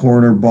 the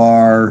corner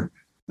bar,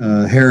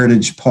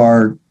 Heritage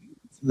Park,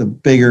 the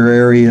bigger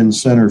area in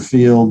center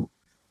field,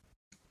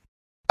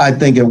 I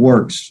think it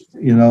works.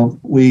 You know,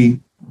 we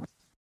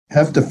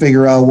have to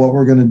figure out what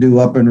we're going to do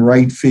up in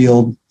right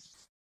field.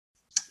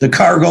 The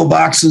cargo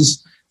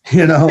boxes,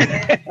 you know,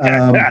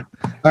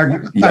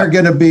 are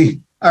going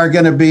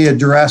to be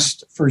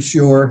addressed for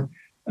sure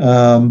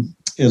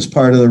as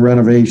part of the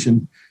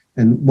renovation.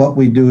 and what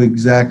we do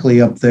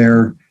exactly up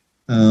there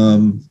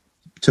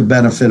to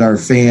benefit our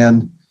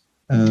fan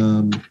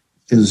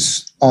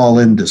is all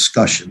in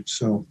discussion.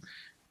 So,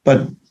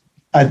 but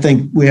I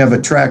think we have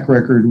a track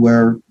record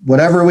where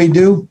whatever we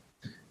do,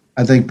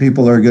 I think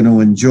people are going to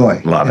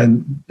enjoy. Love it.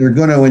 And they're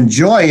going to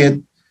enjoy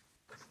it.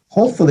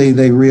 Hopefully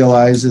they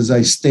realize, as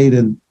I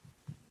stated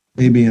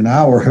maybe an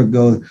hour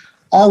ago,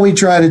 all we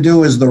try to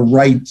do is the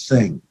right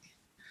thing.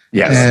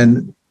 Yes.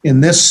 And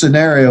in this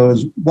scenario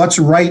is what's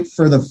right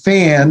for the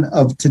fan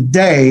of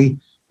today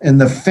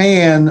and the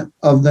fan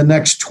of the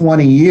next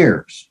 20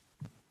 years.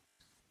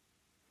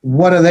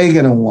 What are they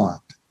going to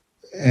want?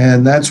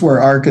 And that's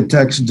where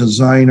architects,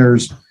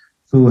 designers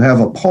who have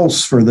a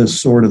pulse for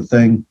this sort of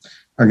thing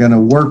are going to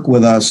work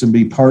with us and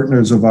be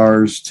partners of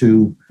ours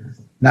to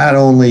not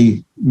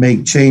only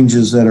make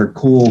changes that are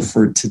cool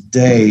for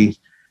today,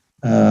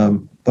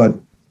 but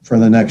for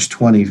the next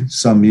 20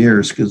 some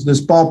years. Because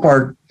this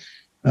ballpark,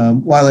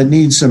 while it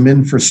needs some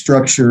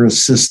infrastructure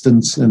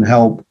assistance and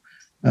help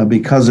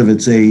because of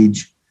its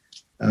age,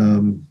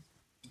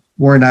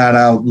 we're not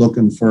out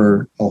looking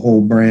for a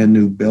whole brand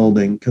new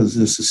building because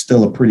this is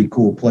still a pretty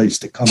cool place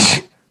to come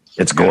to.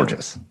 It's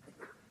gorgeous.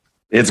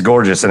 It's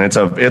gorgeous, and it's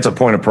a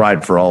point of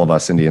pride for all of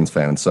us Indians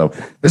fans. So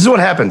this is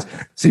what happens.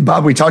 See,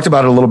 Bob, we talked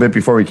about it a little bit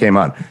before we came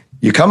on.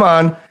 You come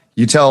on,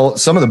 you tell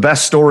some of the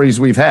best stories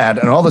we've had,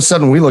 and all of a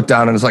sudden we look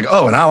down and it's like,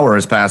 oh, an hour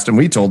has passed, and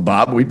we told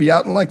Bob we'd be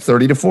out in like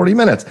 30 to 40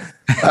 minutes.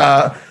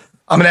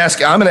 I'm going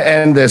to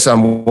end this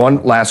on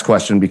one last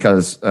question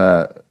because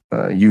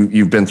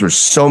you've been through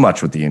so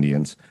much with the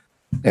Indians,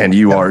 and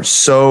you are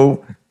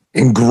so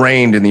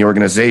ingrained in the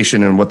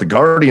organization and what the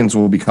Guardians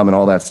will become and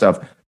all that stuff.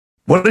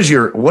 This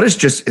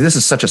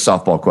is such a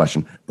softball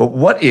question, but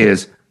what's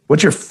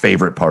your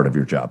favorite part of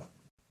your job?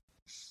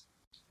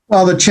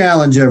 Well, the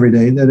challenge every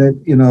day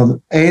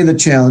the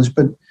challenge,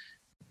 but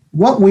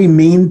what we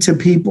mean to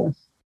people,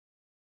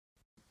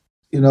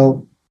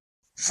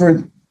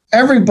 for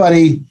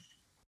everybody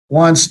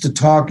wants to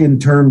talk in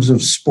terms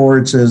of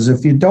sports as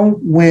if you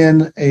don't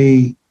win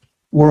a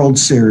World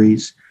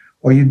Series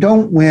or you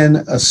don't win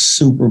a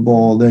Super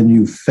Bowl, then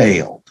you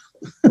failed.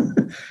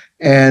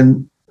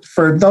 And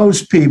for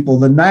those people,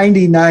 the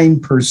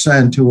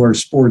 99% who are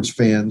sports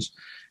fans,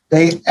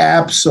 they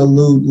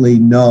absolutely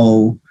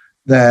know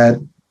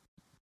that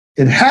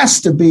it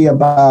has to be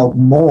about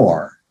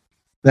more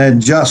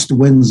than just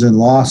wins and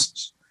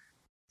losses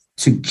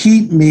to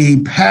keep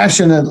me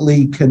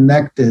passionately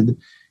connected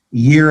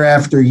year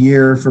after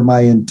year for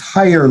my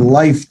entire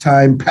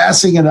lifetime,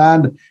 passing it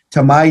on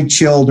to my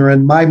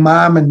children. My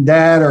mom and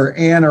dad or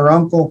aunt or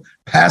uncle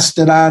passed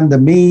it on to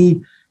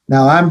me.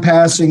 Now I'm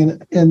passing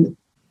it, and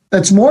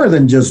that's more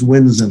than just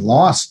wins and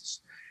losses.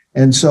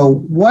 And so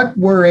what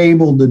we're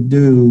able to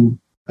do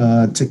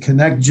to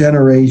connect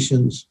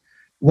generations,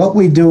 what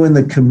we do in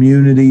the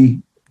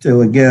community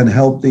to, again,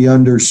 help the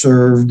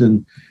underserved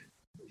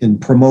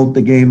and promote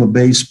the game of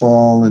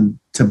baseball, and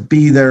to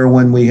be there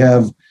when we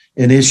have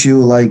an issue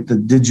like the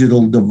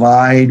digital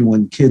divide,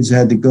 when kids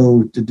had to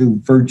go to do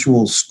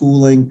virtual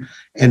schooling,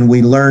 and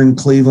we learned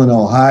Cleveland,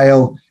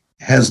 Ohio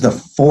has the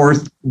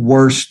fourth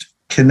worst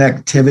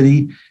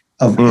connectivity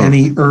of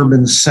any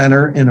urban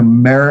center in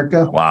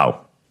America.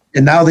 Wow.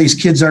 And now these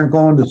kids aren't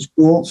going to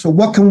school. So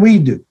what can we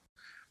do?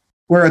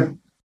 We're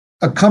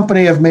a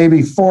company of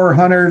maybe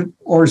 400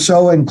 or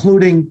so,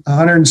 including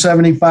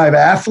 175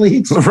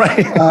 athletes.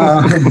 Right.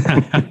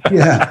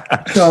 Yeah.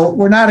 So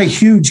we're not a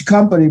huge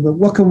company, but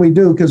what can we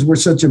do? Because we're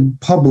such a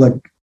public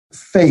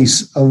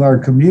face of our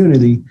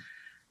community.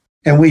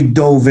 And we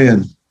dove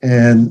in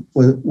and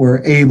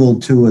we're able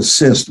to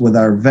assist with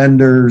our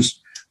vendors,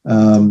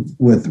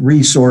 with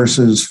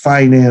resources,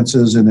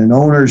 finances, and an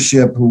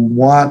ownership who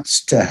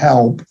wants to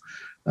help.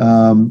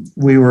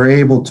 We were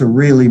able to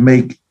really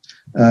make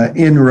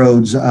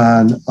inroads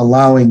on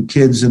allowing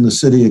kids in the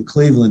city of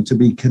Cleveland to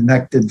be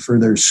connected for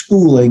their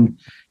schooling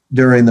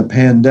during the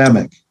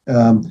pandemic.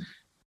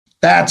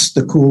 That's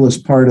the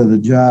coolest part of the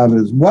job,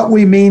 is what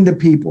we mean to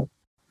people,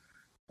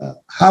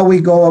 how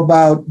we go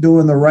about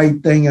doing the right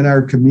thing in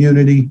our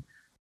community,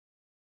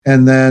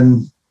 and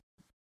then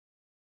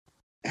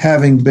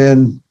having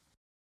been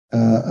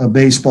a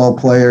baseball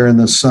player and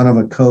the son of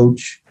a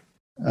coach,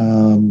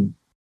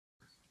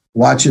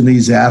 watching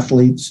these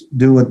athletes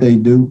do what they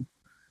do,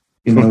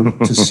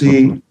 to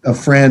see a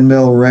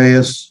Franmil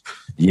Reyes,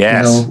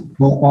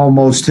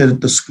 almost hit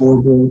the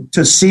scoreboard,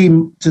 to see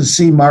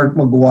Mark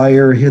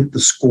McGuire hit the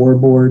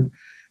scoreboard.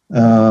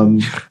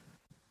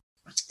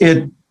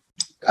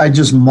 I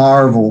just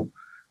marvel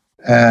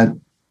at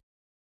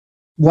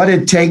what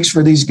it takes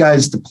for these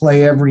guys to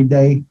play every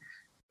day.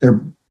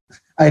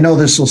 I know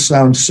this will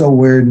sound so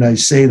weird, and I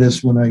say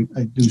this when I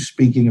do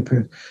speaking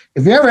appearances.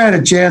 If you ever had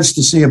a chance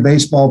to see a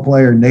baseball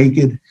player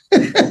naked,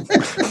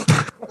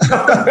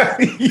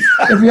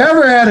 if you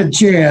ever had a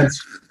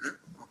chance,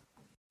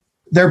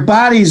 their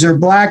bodies are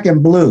black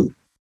and blue.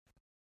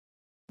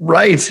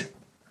 Right.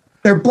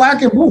 They're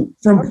black and blue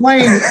from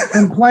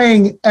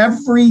playing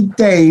every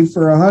day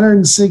for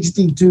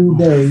 162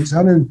 days,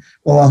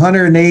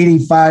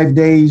 185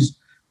 days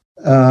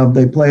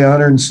They play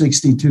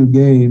 162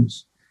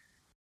 games.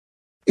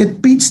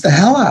 It beats the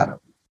hell out of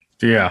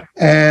them. Yeah.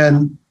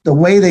 And the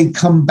way they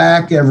come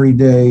back every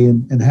day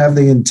and have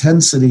the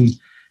intensity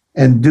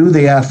and do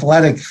the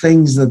athletic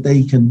things that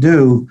they can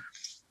do,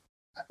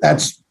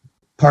 that's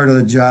part of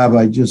the job.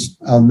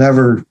 I'll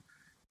never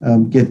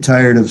get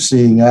tired of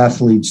seeing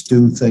athletes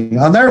do things.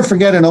 I'll never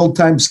forget an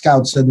old-time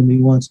scout said to me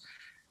once,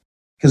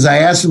 because I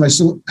asked him, I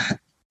said,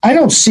 I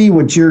don't see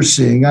what you're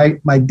seeing.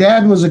 My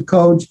dad was a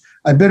coach.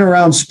 I've been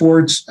around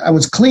sports. I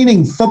was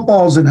cleaning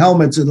footballs and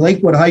helmets in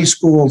Lakewood High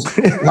School's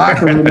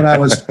locker room when I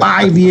was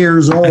 5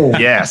 years old.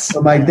 Yes.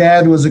 So my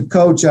dad was a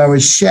coach. I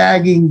was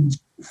shagging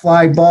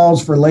fly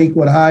balls for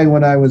Lakewood High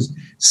when I was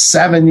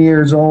 7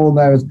 years old.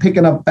 I was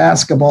picking up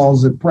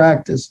basketballs at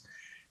practice.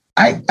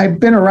 I've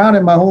been around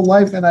it my whole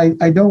life, and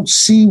I don't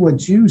see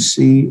what you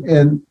see.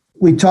 And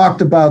we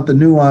talked about the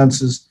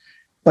nuances,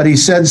 but he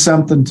said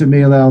something to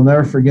me that I'll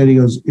never forget. He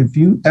goes, if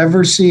you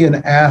ever see an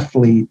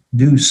athlete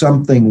do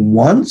something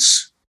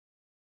once,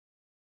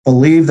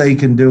 believe they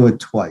can do it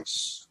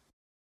twice.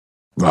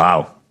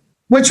 Wow.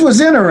 Which was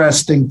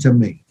interesting to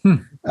me.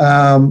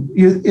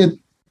 It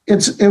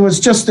was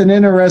just an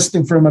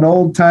interesting from an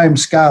old time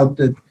scout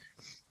that,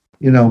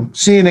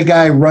 seeing a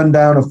guy run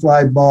down a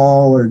fly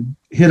ball or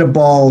hit a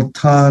ball a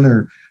ton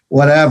or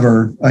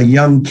whatever, a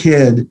young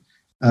kid,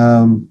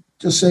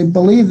 just say,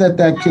 believe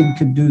that kid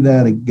could do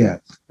that again,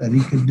 that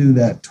he could do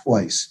that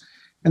twice.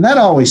 And that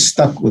always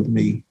stuck with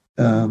me.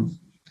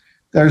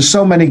 There's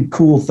so many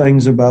cool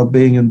things about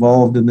being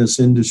involved in this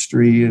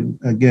industry. And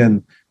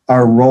again,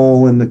 our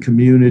role in the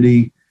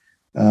community,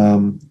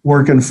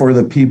 working for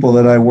the people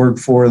that I work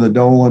for, the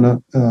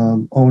Dolan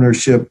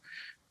ownership.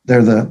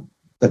 They're the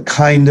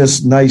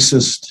kindest,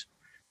 nicest,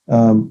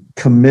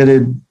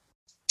 committed,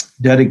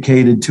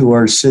 dedicated to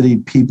our city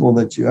people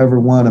that you ever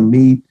want to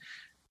meet.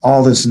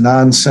 All this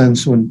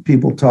nonsense when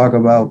people talk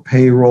about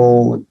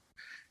payroll,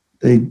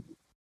 they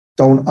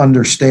don't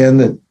understand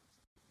that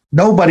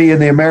nobody in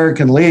the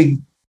American League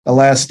the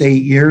last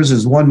 8 years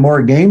has won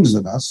more games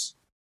than us.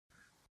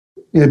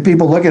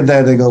 People look at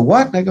that, they go,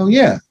 what? And I go,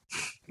 yeah.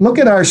 Look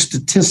at our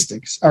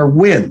statistics, our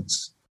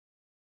wins.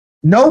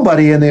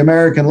 Nobody in the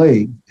American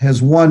League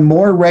has won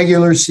more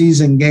regular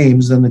season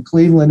games than the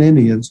Cleveland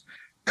Indians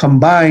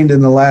combined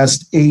in the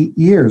last 8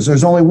 years.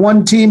 There's only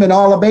one team in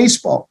all of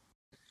baseball.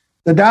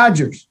 The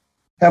Dodgers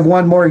have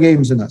won more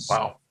games than us.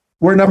 Wow.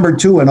 We're number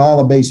 2 in all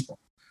of baseball.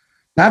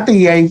 Not the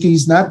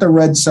Yankees, not the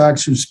Red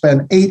Sox, who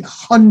spent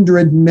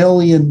 $800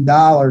 million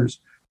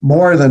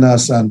more than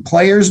us on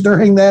players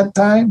during that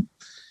time.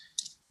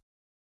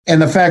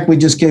 And the fact we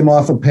just came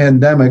off a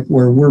pandemic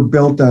where we're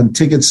built on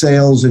ticket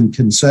sales and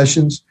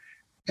concessions,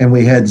 and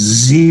we had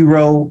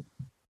 $0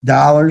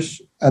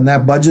 on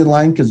that budget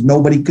line because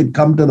nobody could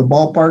come to the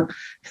ballpark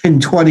in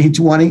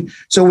 2020.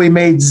 So we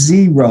made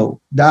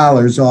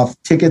 $0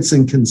 off tickets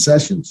and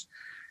concessions.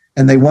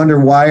 And they wonder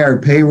why our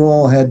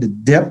payroll had to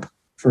dip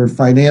for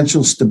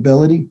financial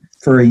stability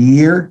for a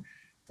year.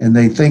 And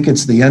they think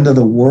it's the end of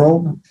the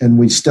world. And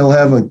we still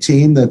have a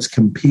team that's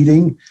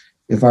competing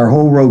if our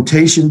whole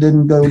rotation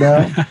didn't go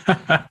down.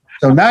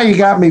 So now you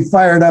got me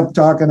fired up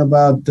talking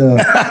about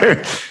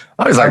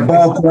I was like,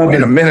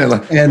 wait a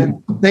minute.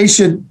 And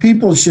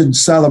people should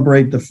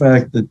celebrate the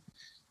fact that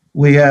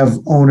we have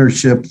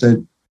ownership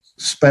that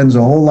spends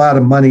a whole lot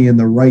of money in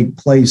the right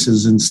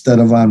places instead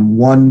of on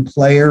one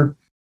player.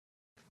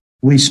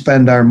 We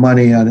spend our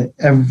money on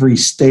every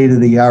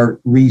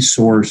state-of-the-art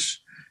resource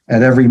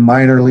at every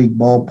minor league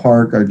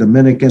ballpark, our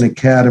Dominican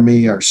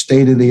Academy, our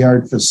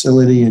state-of-the-art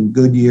facility in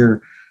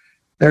Goodyear.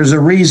 There's a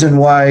reason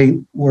why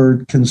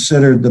we're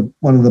considered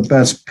one of the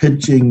best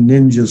pitching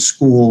ninja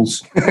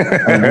schools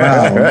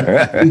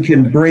around. We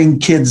can bring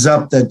kids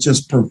up that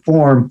just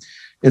perform.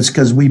 It's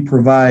because we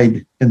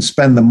provide and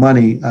spend the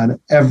money on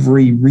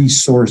every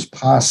resource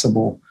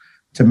possible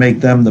to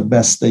make them the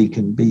best they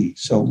can be.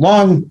 So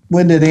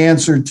long-winded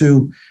answer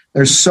to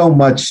there's so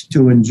much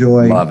to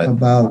enjoy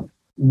about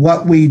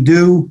what we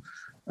do,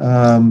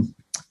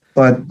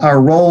 but our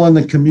role in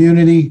the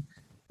community,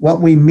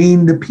 what we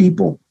mean to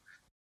people,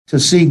 to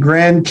see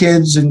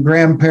grandkids and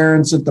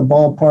grandparents at the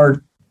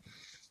ballpark,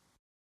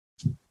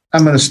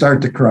 I'm going to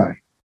start to cry.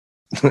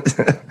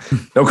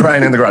 No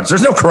crying in the garage.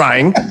 There's no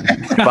crying,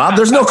 Bob.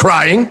 There's no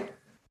crying.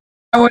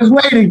 I was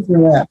waiting for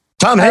that.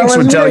 Tom Hanks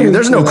would tell you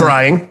there's no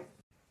crying.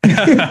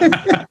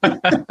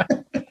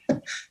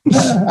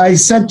 I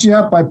set you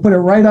up. I put it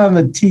right on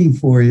the tee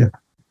for you.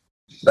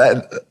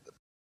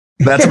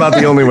 That's about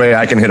the only way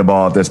I can hit a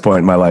ball at this point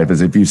in my life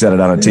is if you set it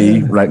on a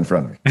tee right in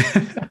front of me.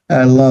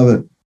 I love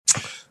it.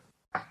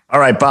 All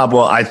right, Bob.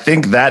 Well, I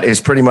think that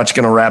is pretty much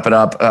going to wrap it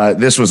up.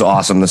 This was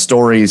awesome. The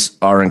stories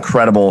are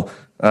incredible.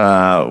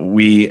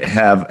 We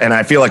have, and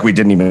I feel like we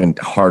didn't even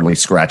hardly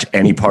scratch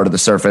any part of the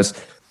surface.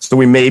 So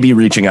we may be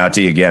reaching out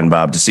to you again,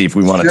 Bob, to see if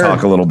we want to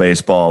talk a little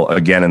baseball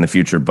again in the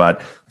future.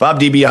 But Bob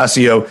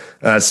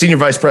DiBiasio, Senior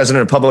Vice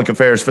President of Public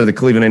Affairs for the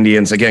Cleveland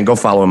Indians. Again, go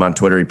follow him on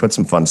Twitter. He puts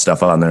some fun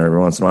stuff on there every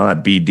once in a while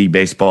at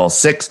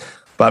BDBaseball6.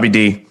 Bobby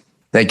D,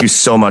 Thank you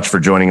so much for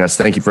joining us.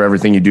 Thank you for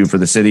everything you do for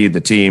the city, the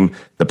team,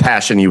 the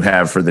passion you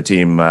have for the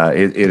team.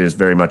 It is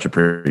very much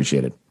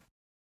appreciated.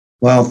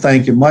 Well,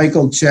 thank you,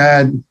 Michael,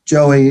 Chad,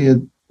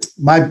 Joey.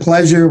 My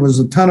pleasure. It was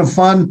a ton of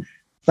fun.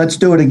 Let's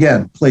do it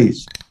again,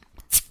 please.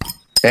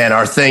 And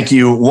our thank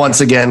you once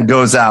again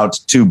goes out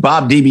to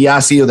Bob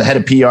DiBiasio, the head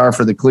of PR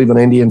for the Cleveland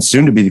Indians,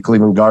 soon to be the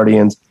Cleveland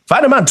Guardians.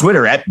 Find him on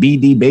Twitter at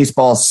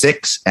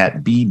BDBaseball6,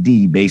 at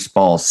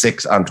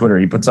BDBaseball6 on Twitter.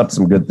 He puts up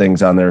some good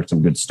things on there,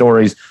 some good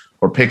stories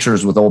or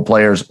pictures with old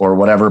players or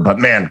whatever. But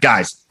man,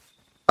 guys,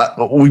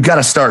 we've got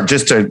to start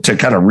just to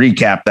kind of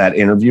recap that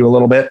interview a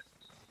little bit.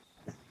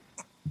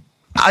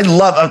 I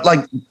love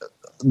like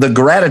the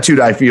gratitude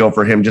I feel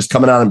for him just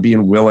coming on and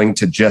being willing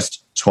to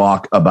just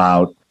talk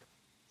about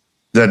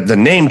the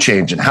name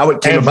change and how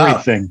it came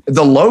about.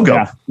 The logo.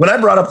 Yeah. When I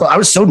brought up, I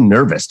was so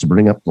nervous to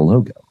bring up the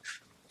logo.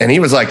 And he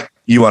was like,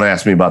 you want to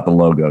ask me about the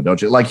logo, don't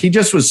you? Like, he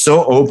just was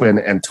so open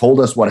and told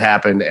us what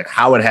happened and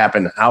how it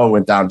happened, how it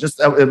went down. Just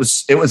that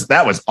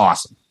was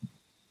awesome.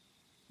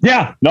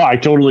 Yeah, no, I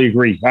totally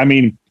agree. I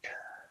mean,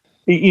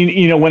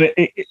 you know, when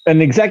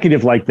an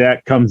executive like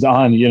that comes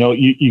on, you know,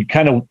 you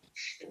kind of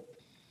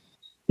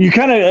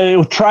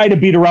try to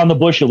beat around the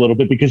bush a little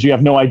bit because you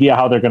have no idea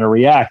how they're going to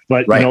react.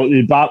 But, right.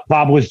 You know,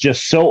 Bob was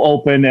just so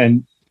open.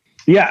 And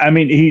yeah, I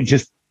mean,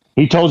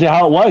 he told you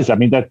how it was. I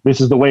mean, that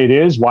this is the way it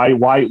is.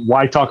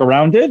 Why talk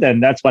around it?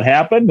 And that's what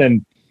happened.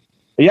 And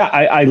yeah,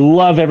 I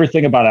love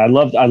everything about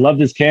it. I loved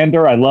his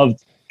candor. I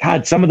loved,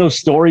 God, some of those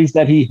stories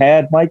that he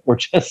had, Mike, were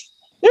just,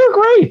 they were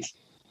great.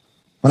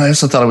 But I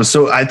also thought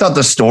I thought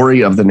the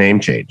story of the name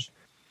change,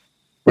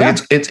 like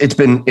it's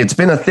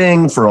been a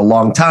thing for a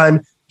long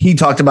time. He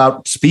talked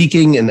about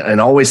speaking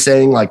and always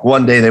saying like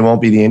one day they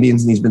won't be the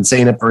Indians. And he's been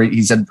saying it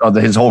he said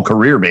his whole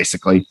career,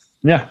 basically.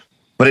 Yeah.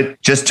 But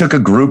it just took a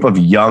group of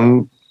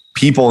young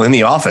people in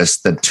the office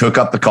that took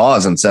up the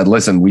cause and said,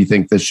 listen, we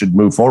think this should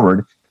move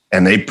forward.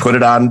 And they put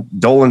it on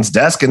Dolan's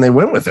desk and they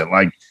went with it.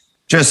 Like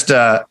just,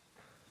 again,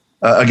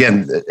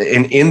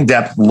 an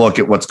in-depth look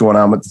at what's going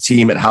on with the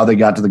team, at how they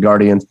got to the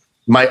Guardians.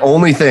 My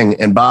only thing,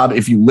 and Bob,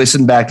 if you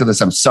listen back to this,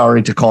 I'm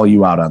sorry to call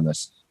you out on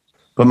this,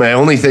 but my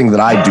only thing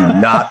that I do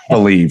not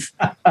believe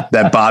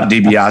that Bob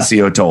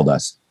DiBiasio told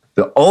us,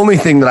 the only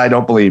thing that I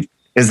don't believe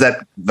is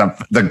that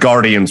the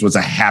Guardians was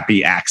a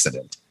happy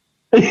accident.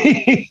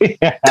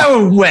 Yeah.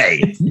 No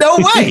way.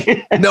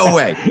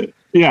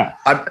 Yeah.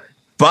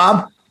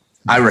 Bob,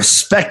 I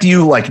respect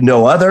you like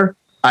no other.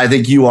 I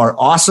think you are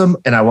awesome,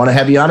 and I want to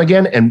have you on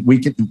again, and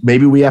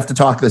maybe we have to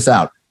talk this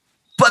out.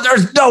 But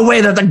there's no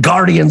way that the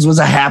Guardians was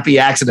a happy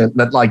accident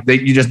that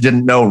you just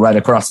didn't know right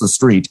across the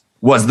street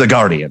was the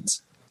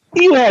Guardians.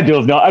 You had to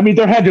have known. I mean,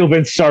 there had to have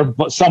been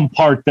some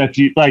part that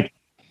you like.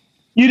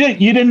 You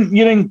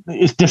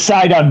didn't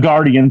decide on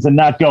Guardians and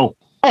not go,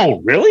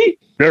 oh, really?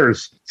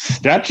 There's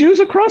statues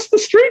across the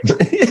street?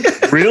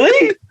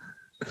 Really?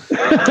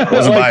 I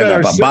wasn't buying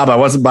that, Bob. I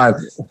wasn't buying.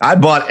 I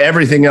bought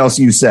everything else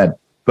you said,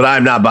 but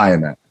I'm not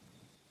buying that.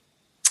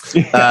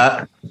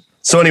 Yeah.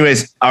 So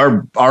anyways,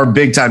 our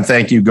big time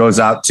thank you goes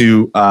out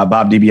to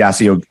Bob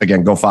DiBiasio.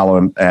 Again, go follow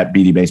him at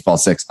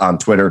BDBaseball6 on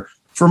Twitter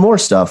for more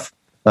stuff.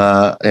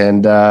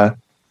 And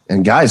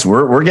guys,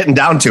 we're getting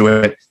down to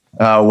it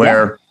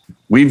where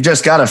we've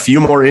just got a few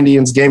more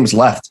Indians games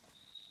left.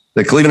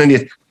 The Cleveland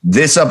Indians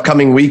this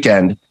upcoming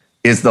weekend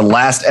is the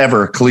last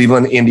ever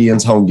Cleveland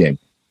Indians home game.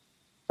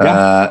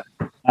 And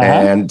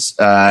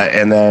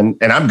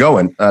I'm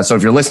going. So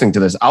if you're listening to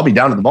this, I'll be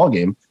down at the ball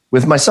game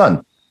with my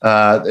son.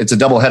 It's a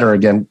doubleheader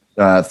again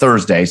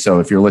Thursday. So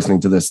if you're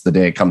listening to this the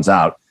day it comes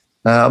out,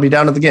 I'll be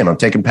down at the game. I'm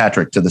taking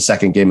Patrick to the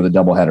second game of the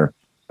doubleheader.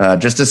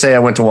 Just to say I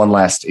went to one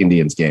last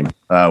Indians game,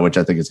 which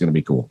I think is going to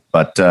be cool.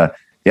 But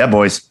yeah,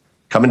 boys,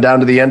 coming down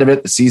to the end of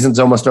it. The season's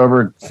almost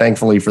over,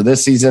 thankfully, for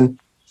this season.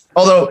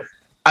 Although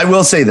I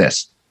will say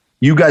this,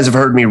 you guys have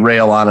heard me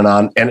rail on,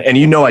 and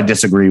you know I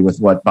disagree with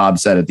what Bob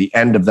said at the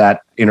end of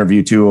that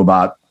interview too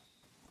about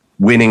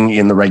winning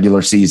in the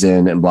regular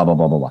season and blah, blah,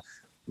 blah, blah, blah.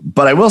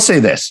 But I will say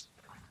this,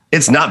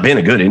 it's not been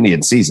a good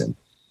Indian season.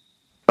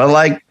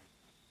 But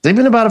they've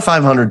been about a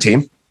 500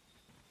 team.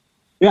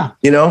 Yeah.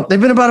 They've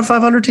been about a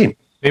 500 team.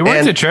 They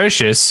weren't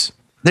atrocious.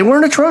 They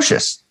weren't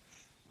atrocious.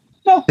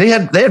 No. They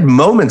had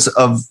moments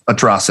of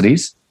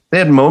atrocities. They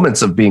had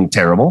moments of being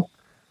terrible.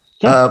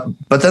 Yeah.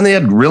 But then they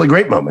had really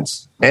great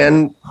moments.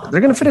 And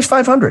they're going to finish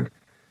 500.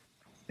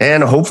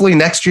 And hopefully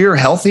next year,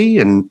 healthy.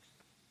 And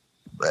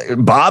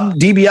Bob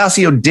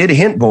DiBiasio did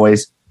hint,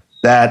 boys,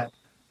 that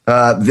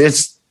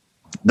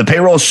the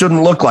payroll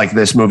shouldn't look like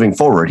this moving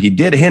forward. He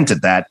did hint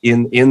at that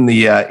in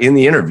the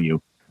interview.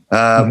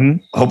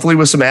 Hopefully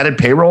with some added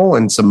payroll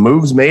and some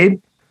moves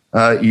made,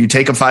 you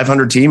take a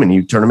 500 team and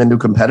you turn them into a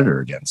competitor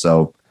again.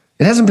 So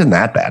it hasn't been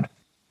that bad.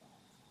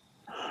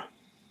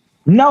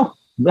 No,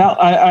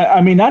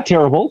 I mean, not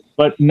terrible,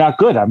 but not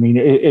good. I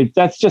mean,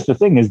 that's just the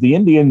thing is the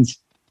Indians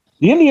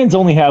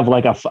only have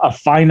like a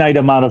finite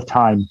amount of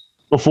time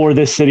before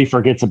this city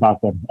forgets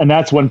about them. And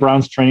that's when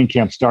Browns training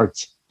camp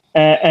starts.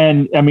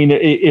 And I mean,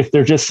 if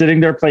they're just sitting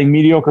there playing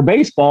mediocre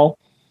baseball,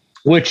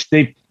 which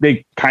they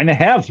kind of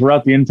have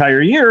throughout the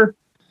entire year,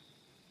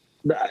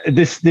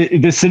 this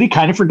city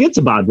kind of forgets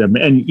about them,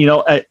 and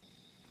yeah,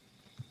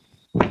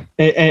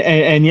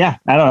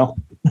 I don't know.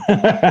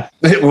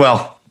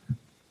 Well,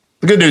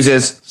 the good news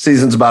is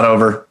season's about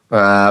over,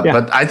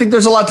 but I think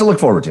there's a lot to look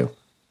forward to.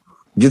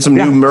 Get some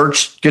new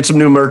merch. Get some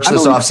new merch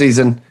this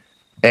offseason,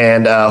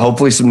 and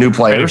hopefully some new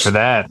players. Ready for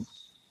that.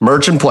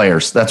 Merch and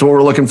players. That's what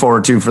we're looking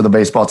forward to for the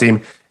baseball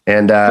team.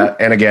 And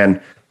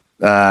again,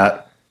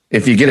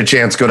 if you get a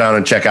chance, go down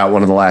and check out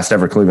one of the last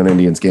ever Cleveland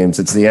Indians games.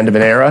 It's the end of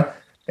an era,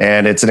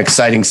 and it's an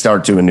exciting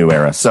start to a new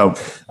era. So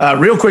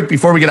real quick,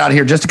 before we get out of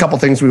here, just a couple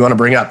things we want to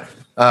bring up.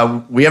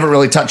 We haven't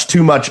really touched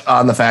too much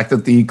on the fact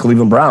that the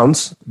Cleveland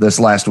Browns this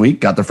last week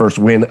got their first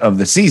win of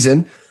the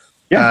season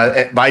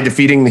by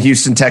defeating the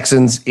Houston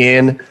Texans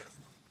in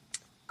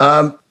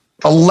a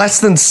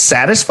less than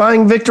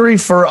satisfying victory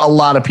for a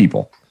lot of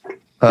people.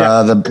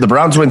 The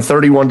Browns win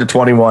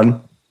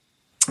 31-21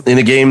 in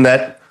a game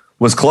that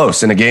was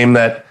close, in a game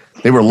that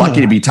they were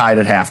lucky to be tied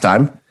at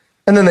halftime.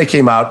 And then they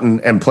came out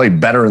and played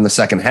better in the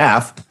second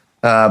half.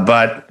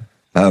 But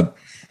I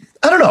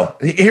don't know.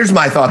 Here's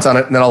my thoughts on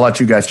it, and then I'll let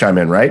you guys chime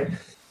in, right?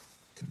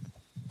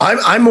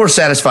 I'm more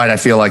satisfied, I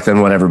feel like,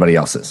 than what everybody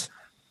else is.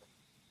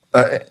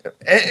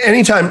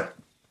 Anytime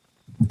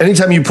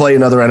you play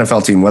another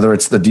NFL team, whether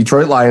it's the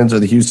Detroit Lions or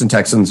the Houston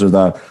Texans or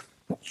the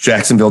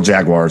Jacksonville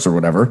Jaguars or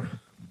whatever,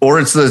 or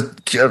it's the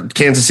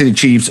Kansas City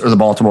Chiefs or the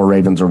Baltimore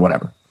Ravens or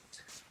whatever,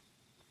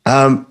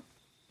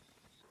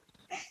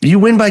 you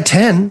win by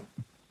 10.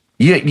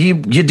 You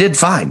did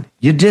fine.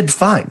 You did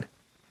fine.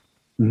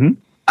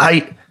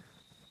 Mm-hmm.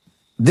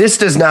 This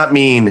does not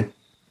mean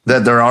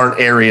that there aren't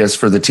areas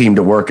for the team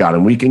to work on,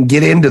 and we can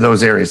get into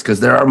those areas because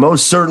there are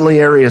most certainly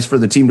areas for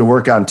the team to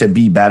work on to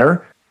be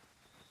better.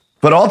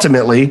 But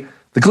ultimately,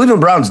 the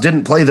Cleveland Browns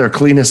didn't play their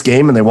cleanest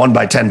game, and they won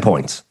by 10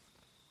 points.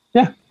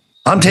 Yeah.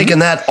 I'm taking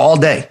that all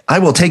day. I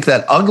will take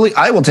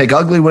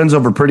ugly wins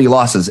over pretty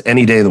losses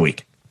any day of the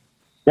week.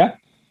 Yeah.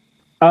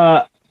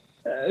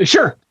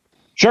 Sure.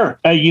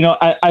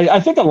 I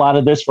think a lot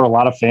of this for a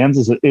lot of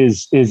fans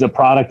is a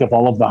product of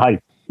all of the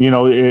hype.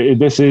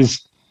 This is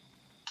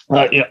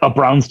a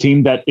Browns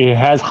team that it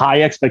has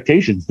high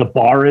expectations. The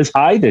bar is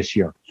high this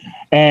year,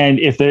 and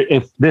if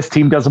this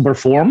team doesn't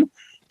perform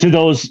to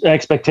those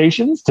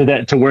expectations,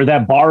 to where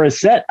that bar is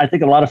set, I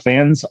think a lot of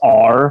fans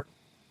tend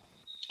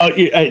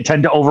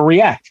to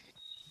overreact.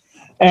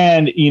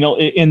 And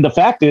and the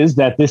fact is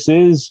that this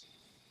is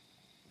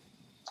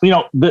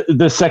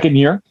the second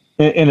year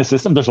in a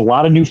system. There's a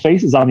lot of new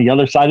faces on the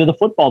other side of the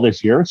football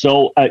this year.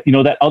 So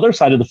that other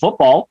side of the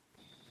football,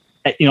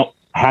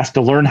 has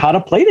to learn how to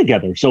play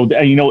together. So,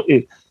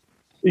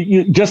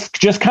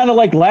 just kind of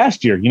like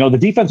last year, the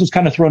defense was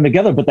kind of thrown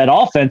together, but that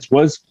offense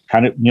was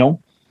kind of,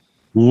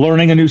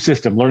 learning a new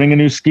system, learning a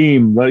new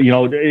scheme,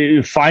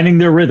 finding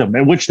their rhythm,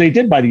 and which they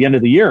did by the end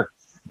of the year.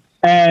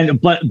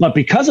 But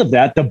because of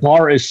that, the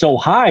bar is so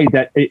high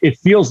that it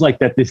feels like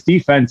that this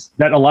defense,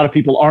 that a lot of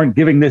people aren't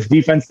giving this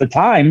defense the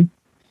time.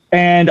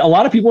 And a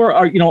lot of people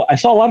are I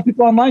saw a lot of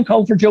people online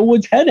calling for Joe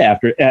Woods' head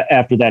after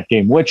that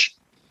game, which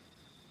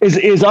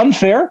is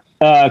unfair.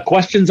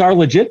 Questions are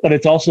legit, but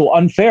it's also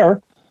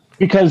unfair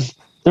because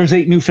there's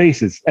 8 new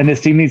faces and this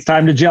team needs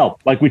time to gel,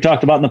 like we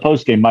talked about in the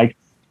postgame, Mike.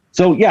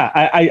 So, yeah,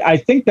 I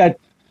think that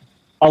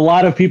a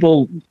lot of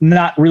people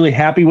not really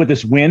happy with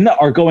this win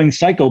are going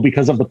psycho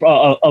because of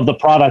the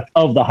product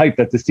of the hype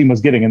that this team was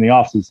getting in the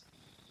offseason.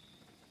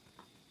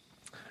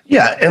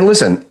 Yeah, and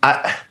listen,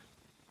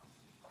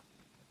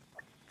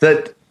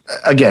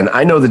 Again,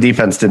 I know the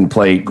defense didn't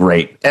play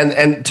great.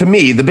 And to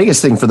me, the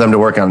biggest thing for them to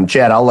work on,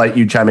 Chad, I'll let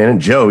you chime in,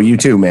 and Joe, you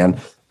too, man.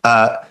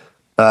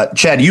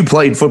 Chad, you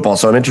played football,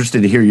 so I'm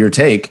interested to hear your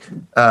take.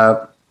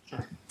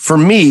 For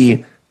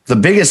me, the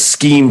biggest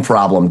scheme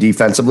problem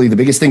defensively, the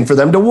biggest thing for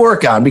them to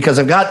work on, because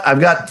I've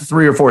got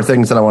 3 or 4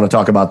 things that I want to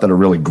talk about that are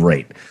really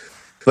great.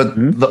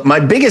 But my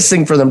biggest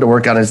thing for them to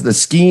work on is the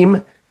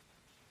scheme.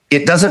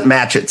 It doesn't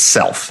match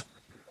itself.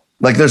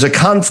 Like there's a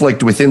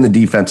conflict within the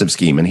defensive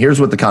scheme. And here's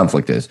what the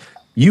conflict is.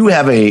 You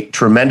have a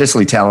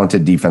tremendously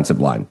talented defensive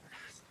line,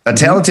 a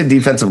talented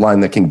defensive line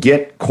that can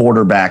get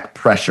quarterback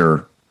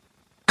pressure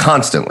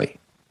constantly.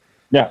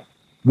 Yeah.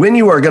 When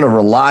you are going to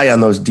rely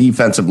on those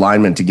defensive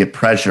linemen to get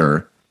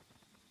pressure,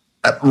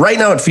 right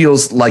now it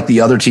feels like the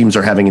other teams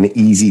are having an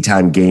easy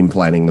time game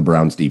planning the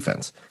Browns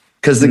defense,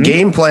 because the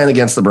game plan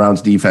against the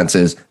Browns defense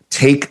is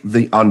take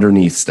the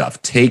underneath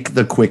stuff, take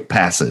the quick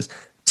passes,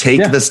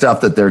 take the stuff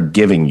that they're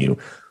giving you.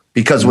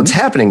 Because what's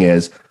happening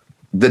is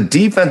the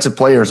defensive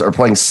players are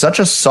playing such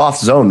a soft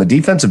zone. The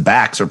defensive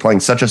backs are playing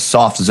such a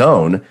soft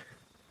zone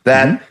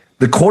that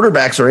the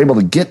quarterbacks are able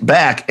to get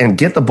back and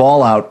get the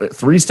ball out,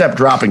 3-step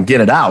drop and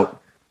get it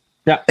out.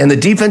 Yeah. And the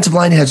defensive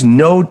line has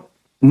no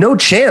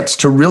chance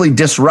to really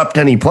disrupt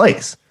any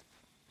plays.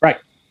 Right.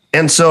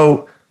 And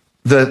so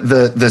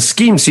the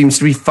scheme seems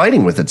to be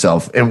fighting with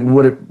itself. And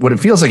what it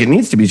feels like it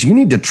needs to be is you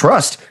need to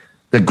trust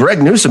that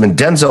Greg Newsome and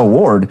Denzel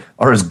Ward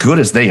are as good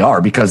as they are,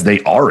 because they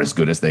are as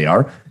good as they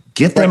are.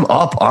 Get them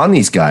up on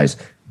these guys.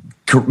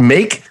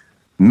 Make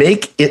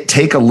it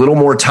take a little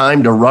more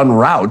time to run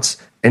routes,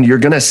 and you're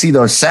going to see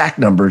those sack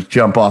numbers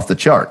jump off the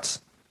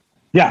charts.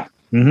 Yeah.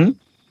 Mm-hmm.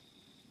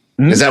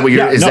 Mm-hmm. Is that what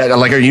you're? That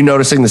like? Are you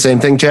noticing the same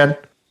thing, Chad?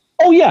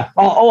 Oh yeah.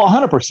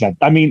 100%.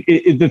 I mean,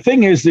 the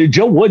thing is, that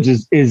Joe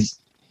Woods is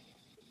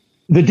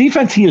the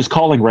defense he is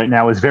calling right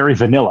now is very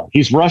vanilla.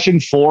 He's rushing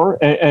 4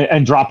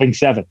 and dropping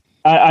 7.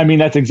 I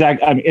mean,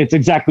 it's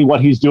exactly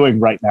what he's doing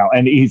right now,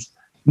 and he's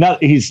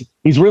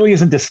really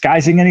isn't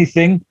disguising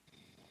anything.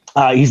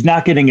 He's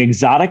not getting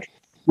exotic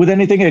with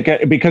anything,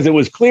 because it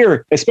was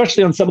clear,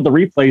 especially on some of the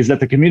replays, that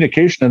the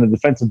communication in the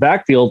defensive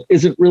backfield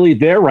isn't really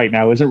there right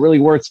now, isn't really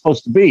where it's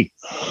supposed to be.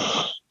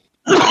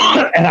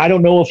 And I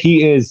don't know if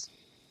he is,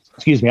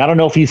 I don't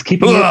know if he's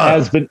keeping it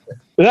as,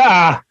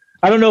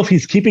 I don't know if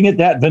he's keeping it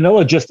that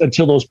vanilla just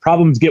until those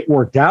problems get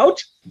worked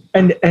out.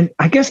 And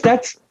I guess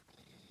that's,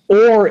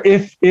 or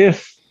if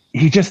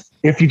he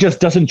just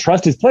doesn't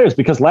trust his players,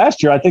 because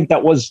last year I think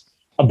that was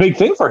a big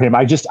thing for him.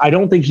 I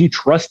don't think he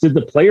trusted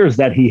the players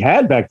that he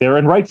had back there,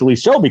 and rightfully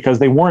so, because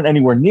they weren't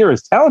anywhere near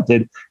as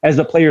talented as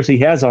the players he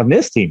has on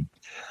this team.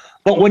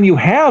 But when you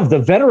have the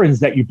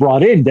veterans that you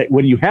brought in, that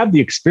when you have the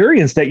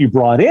experience that you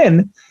brought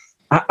in,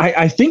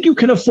 I think you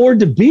can afford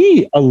to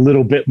be a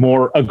little bit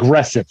more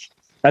aggressive.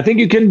 I think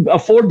you can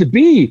afford to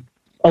be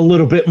a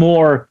little bit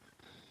more,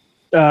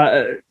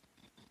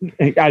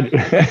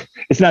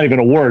 it's not even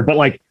a word, but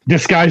like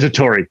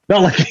disguisatory.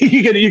 Not like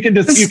you can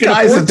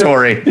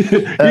disguisatory.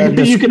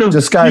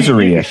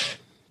 Disguisery-ish.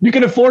 You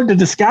can afford to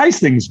disguise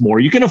things more.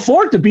 You can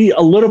afford to be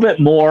a little bit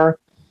more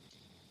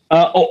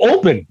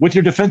open with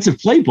your defensive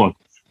playbook.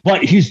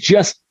 But he's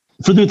just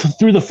through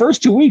the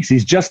first 2 weeks,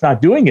 he's just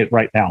not doing it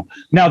right now.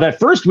 Now that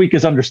first week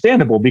is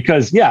understandable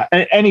because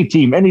any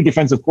team, any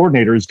defensive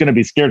coordinator is going to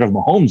be scared of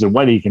Mahomes and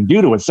what he can do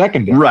to a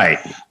secondary. Right.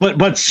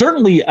 But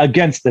certainly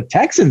against the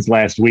Texans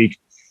last week,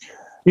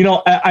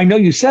 I know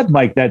you said,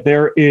 Mike, that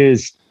there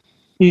is,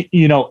 in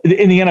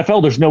the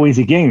NFL, there's no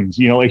easy games.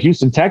 A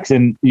Houston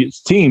Texans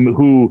team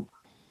who,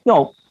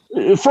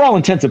 for all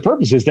intents and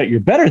purposes, that you're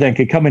better than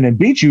could come in and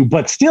beat you,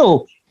 but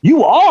still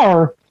you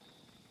are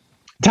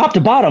top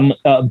to bottom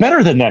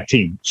better than that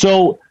team.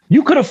 So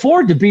you could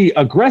afford to be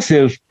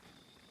aggressive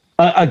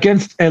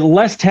against a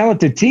less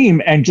talented team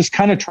and just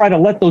kind of try to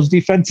let those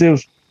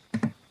defensive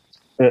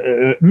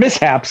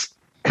mishaps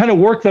kind of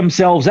work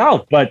themselves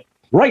out. But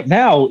right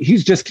now,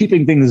 he's just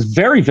keeping things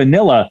very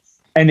vanilla.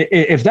 And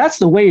if that's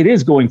the way it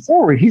is going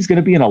forward, he's going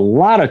to be in a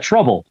lot of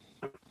trouble.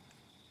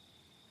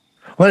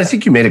 Well, I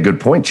think you made a good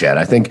point, Chad.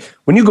 I think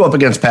when you go up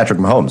against Patrick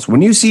Mahomes,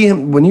 when you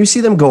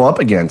see them go up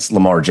against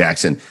Lamar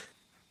Jackson,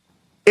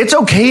 it's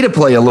okay to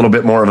play a little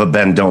bit more of a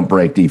bend, don't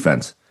break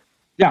defense.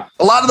 Yeah.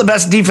 A lot of the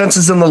best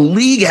defenses in the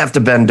league have to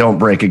bend, don't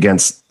break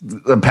against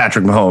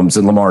Patrick Mahomes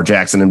and Lamar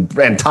Jackson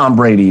and Tom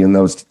Brady and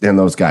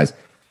those guys.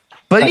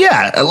 But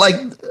like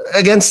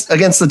against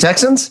the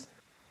Texans,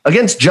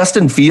 against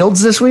Justin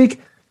Fields this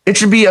week, it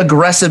should be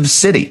aggressive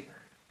city.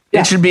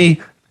 Yeah. It should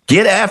be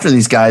get after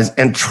these guys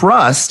and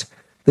trust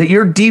that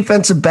your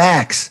defensive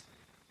backs,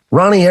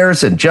 Ronnie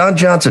Harrison, John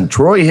Johnson,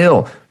 Troy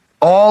Hill,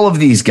 all of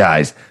these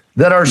guys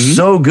that are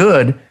so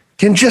good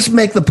can just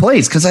make the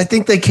plays, because I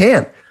think they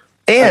can.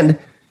 And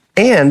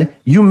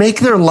you make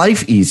their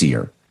life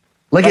easier.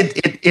 Like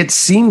it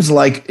seems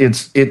like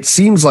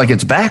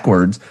it's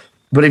backwards.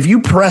 But if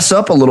you press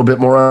up a little bit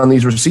more on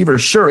these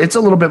receivers, sure, it's a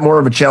little bit more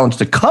of a challenge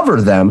to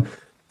cover them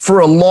for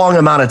a long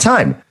amount of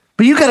time.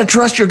 But you got to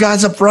trust your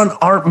guys up front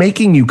aren't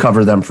making you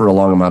cover them for a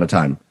long amount of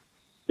time.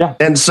 Yeah.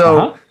 And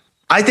so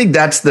I think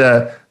that's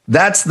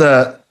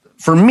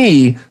for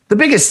me, the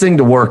biggest thing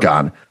to work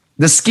on.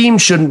 The scheme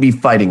shouldn't be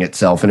fighting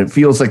itself, and it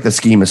feels like the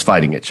scheme is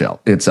fighting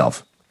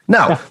itself.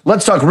 Now,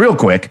 let's talk real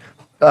quick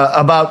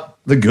about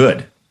the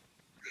good.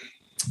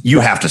 You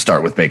have to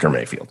start with Baker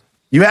Mayfield.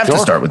 You have to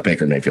start with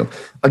Baker Mayfield.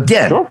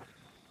 Again,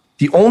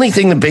 the only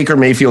thing that Baker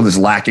Mayfield is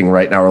lacking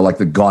right now are like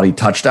the gaudy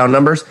touchdown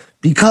numbers,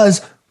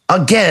 because,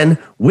 again,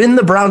 when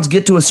the Browns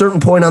get to a certain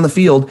point on the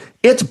field,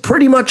 it's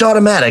pretty much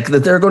automatic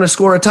that they're going to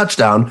score a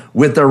touchdown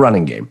with their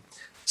running game.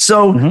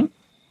 So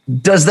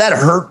does that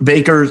hurt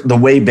Baker the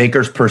way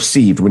Baker's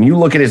perceived? When you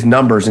look at his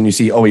numbers and you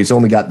see, oh, he's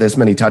only got this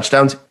many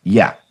touchdowns.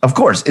 Yeah, of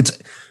course. It's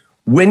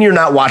when you're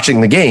not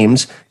watching the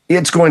games,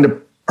 it's going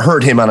to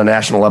hurt him on a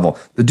national level.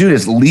 The dude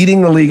is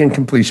leading the league in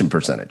completion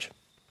percentage.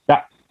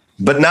 Yeah.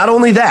 But not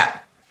only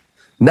that,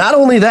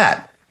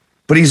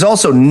 but he's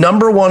also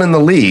number 1 in the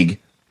league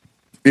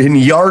in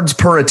yards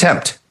per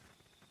attempt.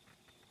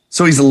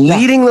 So he's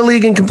leading the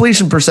league in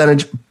completion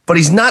percentage, but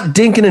he's not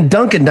dinking and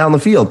dunking down the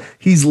field.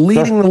 He's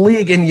leading the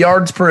league in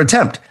yards per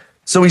attempt.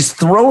 So he's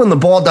throwing the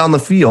ball down the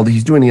field.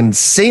 He's doing it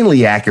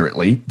insanely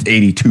accurately,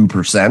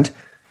 82%.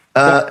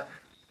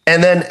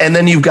 And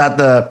then you've got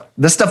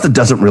the stuff that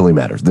doesn't really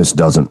matter. This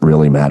doesn't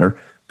really matter.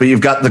 But you've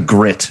got the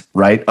grit,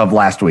 right, of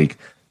last week.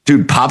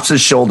 Dude pops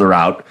his shoulder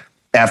out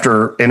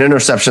after an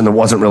interception that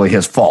wasn't really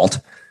his fault.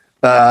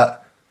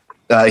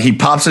 He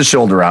pops his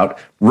shoulder out,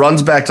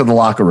 runs back to the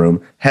locker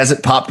room, has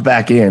it popped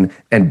back in,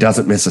 and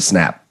doesn't miss a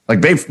snap.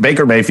 Like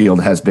Baker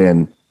Mayfield has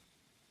been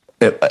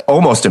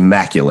almost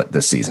immaculate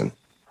this season.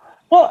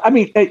 Well, I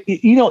mean,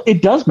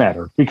 it does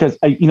matter because,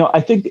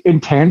 I think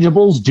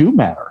intangibles do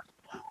matter.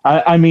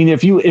 I mean,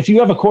 if you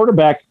have a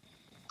quarterback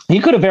he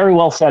could have very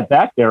well sat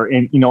back there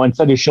and, and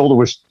said his shoulder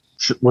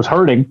was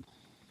hurting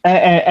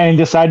and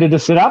decided to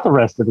sit out the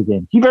rest of the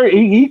game.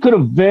 He could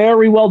have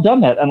very well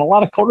done that. And a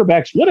lot of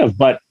quarterbacks would have,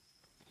 but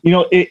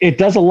it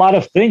does a lot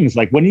of things.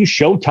 Like when you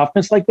show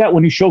toughness like that,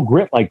 when you show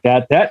grit like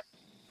that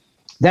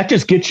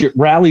just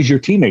rallies your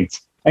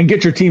teammates and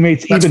gets your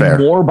teammates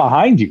more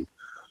behind you.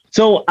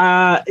 So,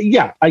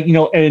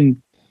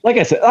 and like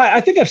I said,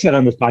 I think I've said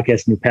on this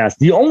podcast in the past,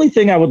 the only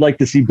thing I would like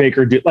to see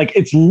Baker do, like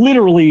it's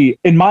literally,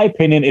 in my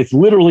opinion, it's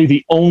literally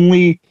the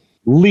only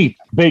leap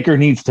Baker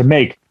needs to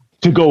make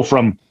to go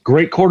from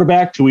great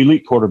quarterback to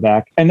elite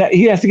quarterback. And that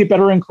he has to get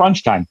better in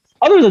crunch time.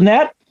 Other than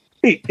that,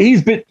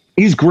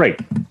 he's great.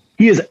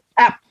 He is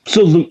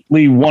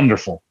absolutely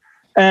wonderful.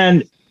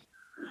 And,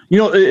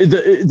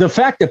 the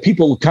fact that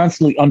people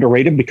constantly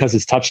underrate him because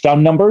his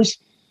touchdown numbers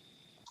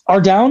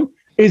are down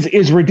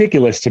is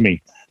ridiculous to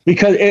me.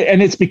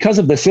 It's because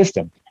of the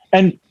system.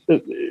 And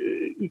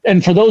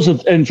for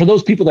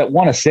those people that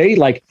want to say,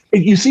 like,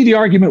 you see the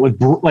argument with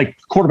like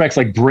quarterbacks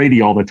like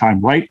Brady all the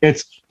time, right?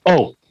 It's,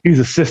 he's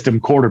a system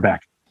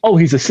quarterback. Oh,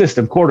 he's a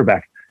system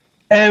quarterback.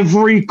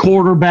 Every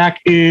quarterback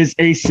is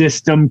a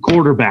system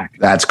quarterback.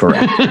 That's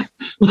correct.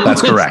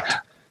 That's correct.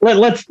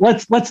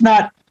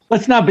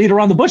 Let's not beat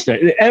around the bush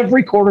there.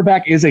 Every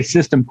quarterback is a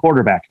system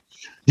quarterback.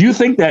 Do you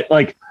think that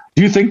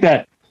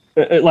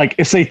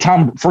say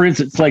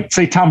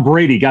Tom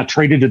Brady got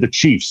traded to the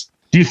Chiefs?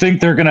 Do you think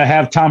they're going to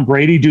have Tom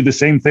Brady do the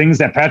same things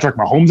that Patrick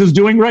Mahomes is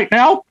doing right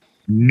now?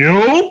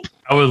 Nope.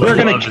 I would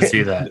love to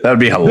see that. That would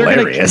be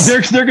hilarious.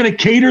 They're going to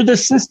cater the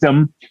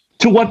system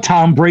to what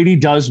Tom Brady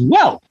does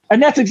well.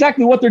 And that's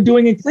exactly what they're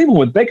doing in Cleveland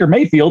with Baker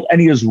Mayfield, and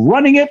he is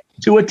running it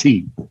to a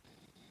T.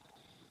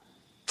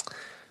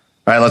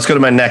 All right, let's go to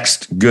my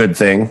next good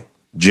thing.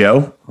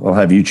 Joe, I'll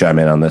have you chime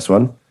in on this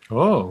one.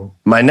 Oh.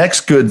 My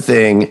next good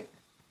thing,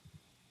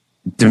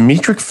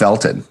 Demetric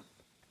Felton.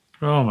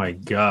 Oh, my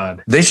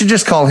God. They should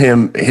just call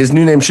him, his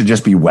new name should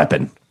just be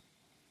Weapon.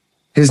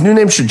 His new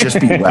name should just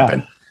be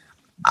Weapon.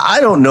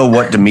 I don't know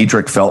what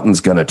Demetric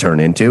Felton's going to turn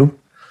into.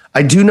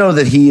 I do know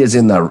that he is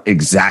in the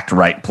exact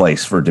right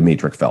place for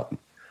Demetric Felton.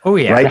 Oh,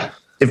 yeah. Right?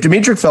 If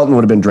Demetric Felton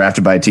would have been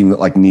drafted by a team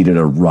that needed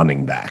a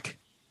running back,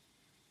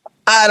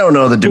 I don't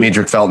know that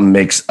Demetric Felton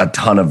makes a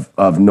ton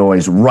of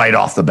noise right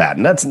off the bat.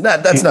 And that's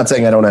not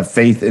saying I don't have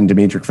faith in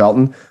Demetric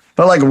Felton,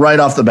 but right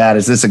off the bat,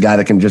 is this a guy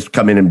that can just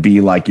come in and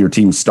be like your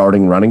team's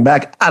starting running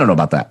back? I don't know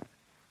about that.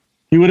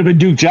 He would have been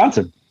Duke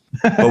Johnson.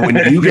 But when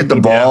you get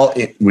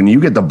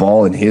the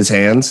ball in his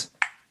hands,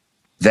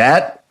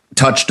 that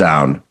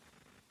touchdown,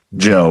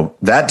 Joe,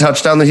 that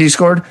touchdown that he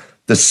scored,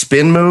 the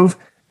spin move,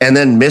 and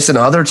then missing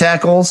other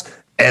tackles,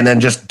 and then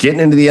just getting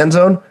into the end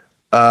zone,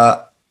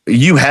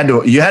 you had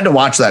to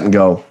watch that and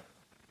go,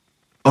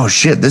 oh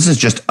shit, this is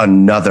just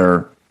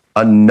another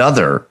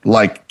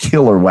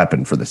killer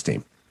weapon for this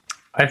team.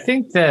 I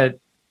think that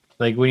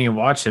when you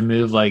watch a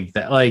move like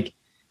that,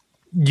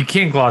 you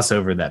can't gloss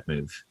over that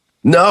move.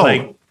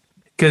 No,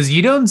 because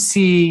you don't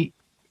see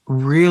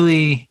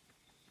really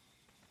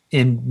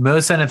in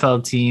most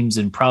NFL teams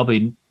and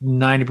probably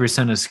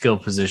 90% of skill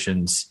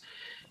positions,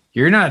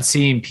 you're not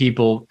seeing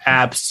people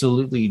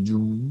absolutely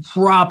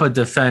drop a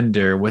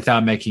defender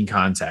without making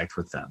contact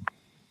with them.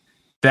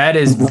 That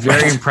is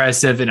very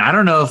impressive. And I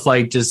don't know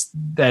if just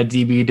that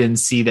DB didn't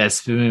see that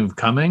spin move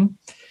coming,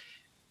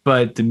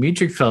 but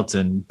Demetric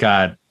Felton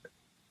got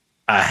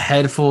a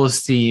head full of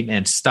steam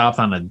and stopped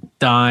on a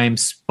dime,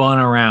 spun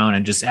around,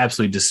 and just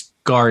absolutely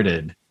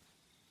discarded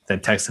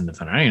that Texan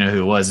defender. I don't even know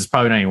who it was. It's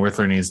probably not even worth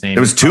learning his name.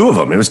 It was two of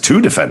them. It was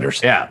two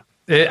defenders. Yeah.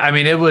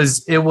 It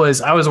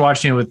was, I was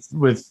watching it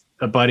with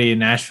a buddy in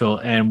Nashville,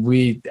 and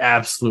we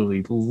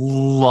absolutely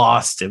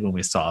lost it when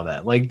we saw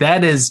that.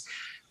 That is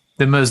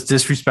the most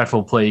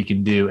disrespectful play you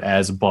can do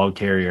as a ball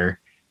carrier.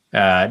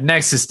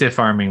 Next to stiff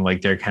arming,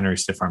 Derrick Henry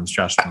stiff arms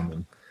Josh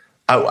Norman.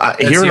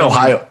 Here in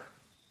Ohio.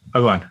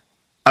 Go on.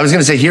 I was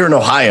going to say, here in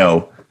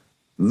Ohio,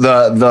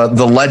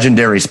 the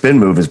legendary spin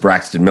move is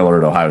Braxton Miller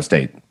at Ohio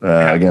State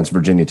against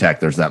Virginia Tech.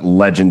 There's that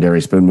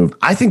legendary spin move.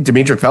 I think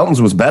Demetric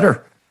Felton's was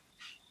better.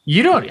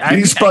 You don't.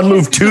 He spun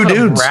move two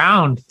dudes.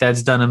 Round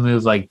that's done a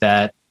move like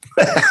that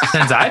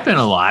since I've been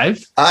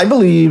alive. I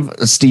believe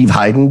Steve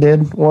Hayden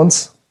did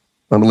once.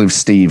 I believe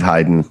Steve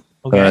Hayden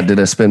did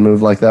a spin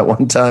move like that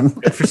one time.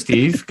 Good for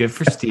Steve. Good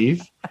for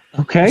Steve.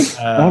 Okay.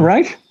 All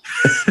right.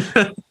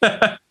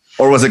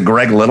 Or was it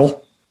Greg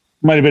Little?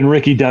 Might have been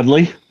Ricky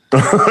Dudley.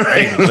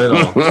 Greg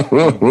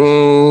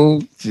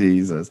Little.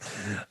 Jesus.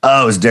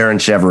 Oh, it was Darren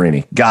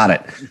Cheverini. Got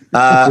it.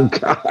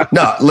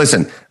 No,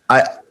 listen.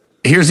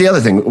 Here's the other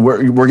thing.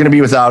 We're going to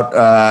be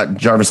without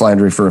Jarvis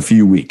Landry for a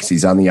few weeks.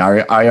 He's on the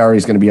IR.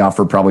 He's going to be off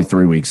for probably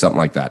 3 weeks, something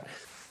like that.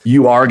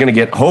 You are going to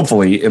get,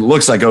 hopefully, it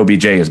looks like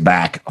OBJ is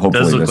back,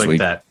 hopefully does look this like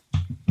week.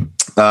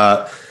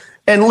 That.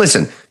 And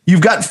listen,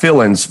 you've got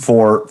fill-ins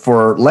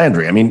for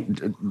Landry. I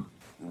mean,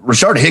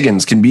 Rashard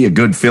Higgins can be a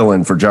good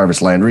fill-in for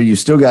Jarvis Landry. You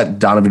still got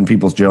Donovan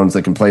Peoples-Jones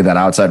that can play that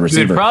outside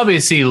receiver. You'd probably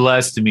see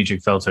less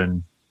Demetric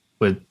Felton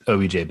with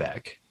OBJ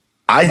back.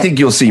 I think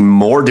you'll see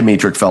more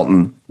Demetric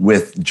Felton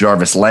with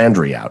Jarvis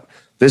Landry out.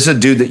 This is a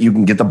dude that you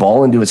can get the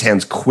ball into his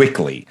hands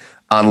quickly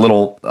on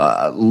little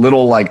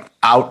like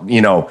out, hit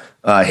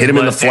him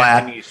in the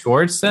flat. Anthony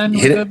Schwartz then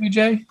with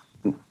OBJ?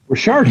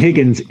 Rashard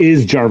Higgins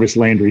is Jarvis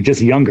Landry,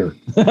 just younger.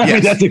 I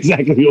mean, that's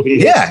exactly who he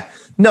is. Yeah.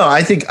 No,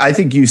 I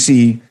think you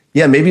see,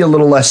 maybe a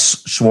little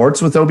less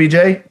Schwartz with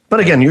OBJ,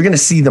 but again, you're going to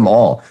see them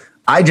all.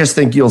 I just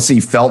think you'll see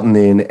Felton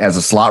in as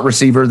a slot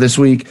receiver this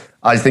week.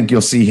 I think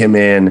you'll see him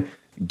in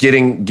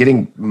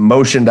getting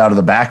motioned out of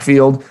the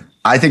backfield.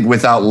 I think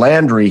without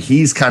Landry,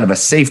 he's kind of a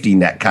safety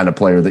net kind of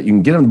player that you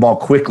can get him the ball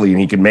quickly and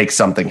he can make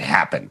something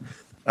happen.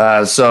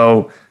 I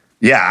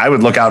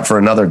would look out for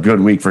another good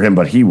week for him,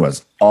 but he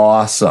was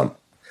awesome.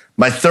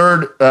 My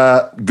third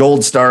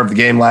gold star of the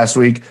game last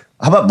week.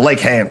 How about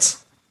Blake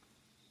Hance?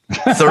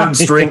 Third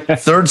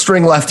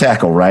string left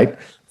tackle, right?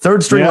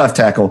 Third string left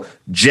tackle.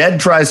 Jed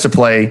tries to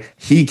play.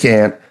 He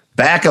can't.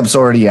 Backup's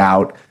already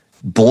out.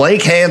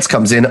 Blake Hance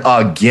comes in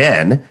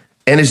again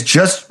and is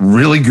just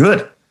really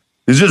good.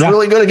 He's just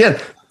really good again.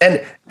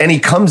 And he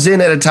comes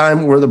in at a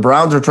time where the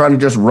Browns are trying to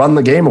just run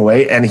the game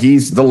away, and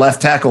he's the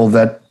left tackle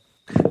that,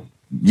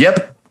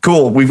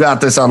 cool, we've got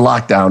this on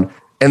lockdown.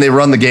 And they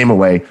run the game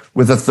away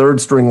with a third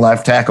string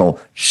left tackle.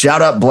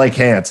 Shout out Blake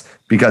Hance,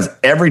 because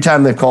every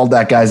time they've called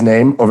that guy's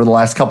name over the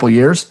last couple of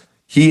years,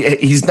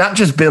 he's not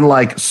just been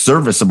like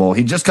serviceable.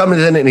 He just comes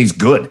in and he's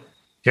good.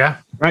 Yeah.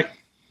 Right.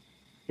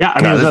 Yeah.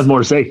 I mean, there's nothing more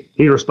to say.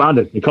 He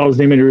responded. He called his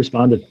name and he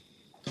responded.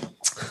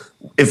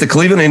 If the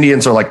Cleveland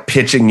Indians are like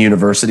pitching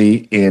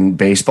university in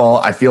baseball,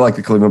 I feel like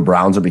the Cleveland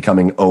Browns are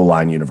becoming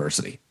O-line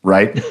university,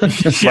 right?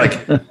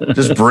 Like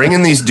just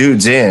bringing these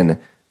dudes in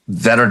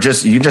that are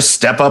you just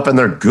step up and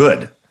they're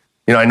good.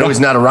 I know he's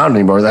not around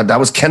anymore. That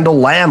was Kendall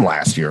Lamb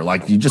last year.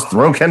 Like you just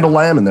throw Kendall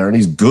Lamb in there and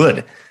he's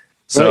good.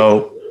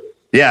 So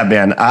yeah,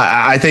 man,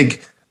 I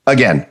think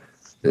again,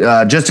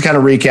 just to kind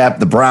of recap,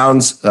 the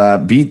Browns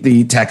beat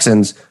the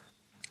Texans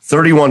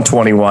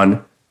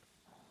 31-21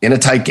 in a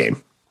tight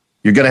game.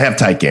 You're going to have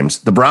tight games.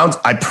 The Browns,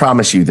 I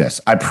promise you this,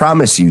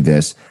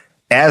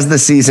 as the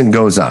season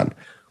goes on,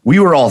 we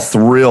were all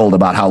thrilled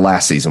about how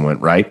last season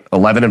went, right?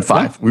 11-5.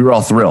 Yeah. We were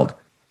all thrilled.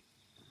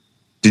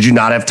 Did you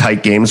not have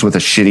tight games with a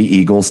shitty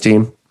Eagles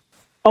team?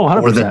 Oh,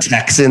 100%. Or the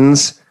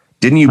Texans?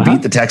 Didn't you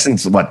beat the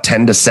Texans,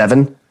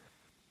 10-7?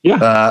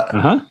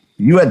 Yeah.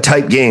 You had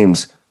tight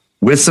games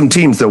with some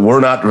teams that were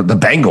not the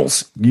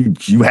Bengals.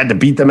 You had to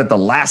beat them at the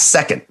last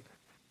second.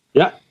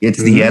 Yeah. It's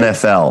the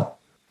NFL.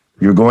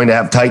 You're going to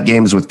have tight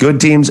games with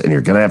good teams, and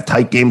you're going to have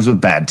tight games with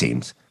bad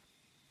teams.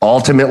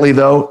 Ultimately,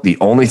 though, the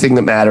only thing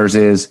that matters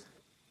is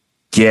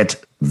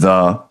get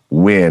the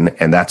win,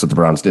 and that's what the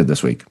Browns did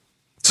this week.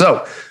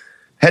 So,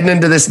 heading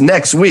into this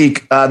next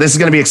week, this is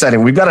going to be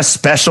exciting. We've got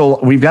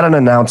an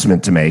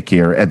announcement to make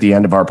here at the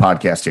end of our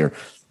podcast here.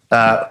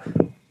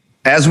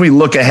 As we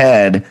look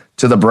ahead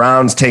to the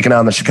Browns taking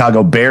on the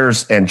Chicago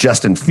Bears and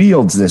Justin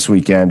Fields this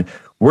weekend,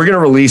 we're going to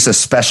release a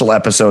special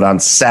episode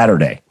on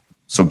Saturday.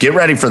 So get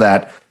ready for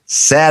that.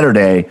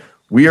 Saturday,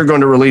 we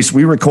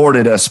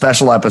recorded a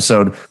special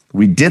episode.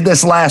 We did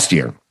this last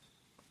year.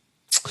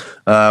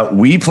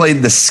 We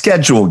played the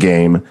schedule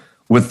game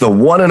with the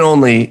one and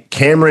only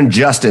Cameron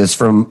Justice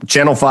from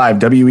Channel 5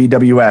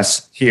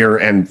 WEWS here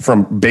and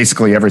from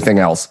basically everything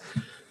else.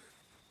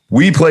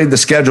 We played the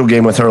schedule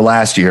game with her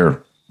last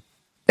year,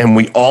 and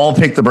we all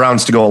picked the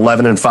Browns to go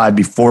 11-5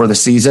 before the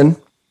season,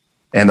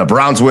 and the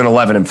Browns win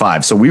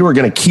 11-5. So we were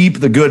going to keep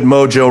the good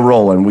mojo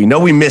rolling. We know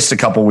we missed a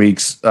couple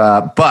weeks,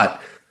 but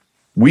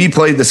we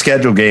played the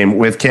schedule game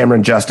with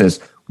Cameron Justice.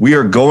 We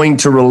are going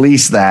to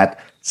release that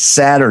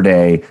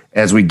Saturday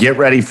as we get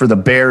ready for the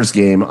Bears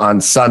game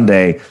on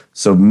Sunday.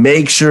 So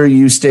make sure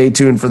you stay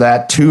tuned for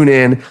that. Tune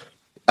in,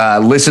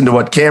 listen to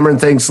what Cameron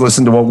thinks,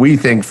 listen to what we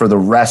think for the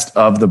rest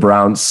of the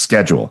Browns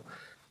schedule.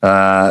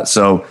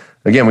 So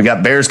again, we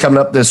got Bears coming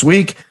up this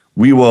week.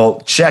 We will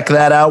check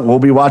that out. We'll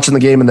be watching the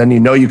game, and then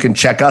you can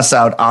check us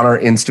out on our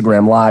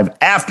Instagram Live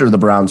after the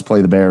Browns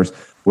play the Bears,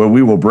 where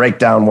we will break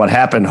down what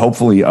happened,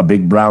 hopefully a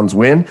big Browns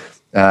win,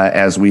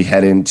 as we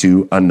head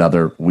into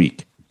another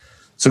week.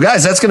 So,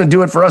 guys, that's going to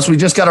do it for us. We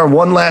just got our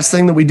one last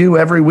thing that we do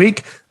every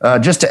week.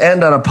 Just to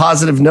end on a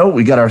positive note,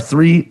 we got our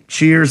 3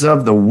 cheers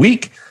of the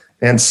week.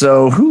 And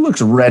so who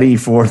looks ready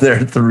for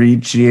their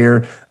 3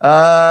 cheer?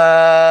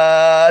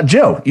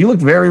 Joe, you look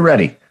very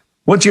ready.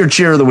 What's your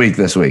cheer of the week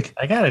this week?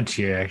 I got a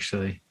cheer,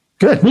 actually.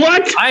 Good.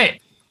 What?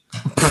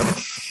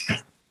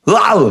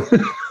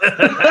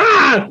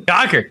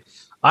 Shocker.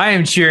 I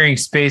am cheering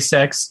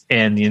SpaceX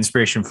and the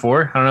Inspiration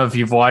 4. I don't know if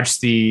you've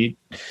watched the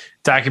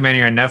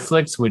documentary on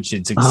Netflix, which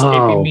it's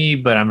escaping me,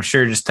 but I'm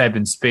sure just type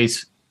in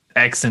SpaceX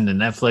into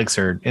Netflix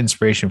or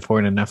Inspiration 4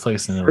 into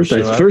Netflix. And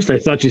first I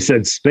thought you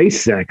said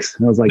SpaceX.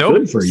 And I was like, nope.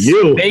 Good for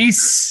you.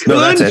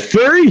 Good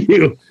for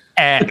you.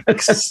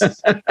 X.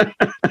 A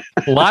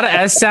lot of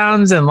S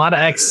sounds and a lot of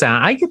X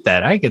sound. I get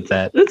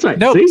that. That's right.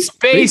 Nope.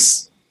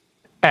 Space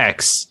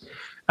X.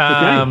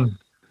 Okay.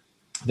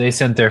 They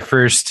sent their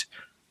first,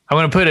 I'm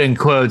going to put it in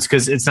quotes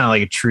because it's not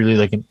like truly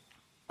like an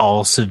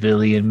all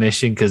civilian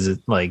mission, because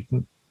it's like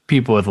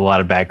people with a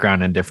lot of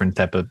background and different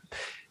type of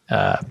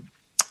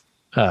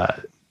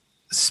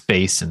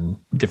space and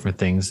different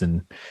things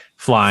and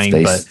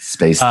flying,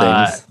 space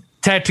things.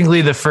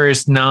 Technically the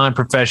first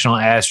non-professional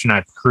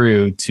astronaut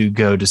crew to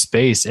go to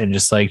space and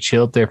just like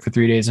chill up there for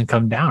 3 days and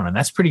come down. And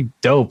that's pretty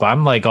dope.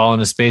 I'm like all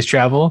into space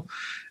travel.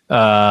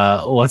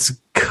 Let's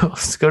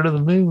go to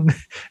the moon.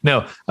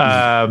 No.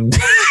 I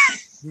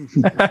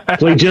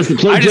think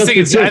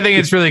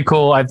it's really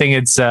cool. I think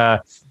it's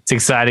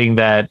exciting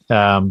that,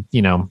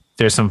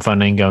 there's some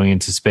funding going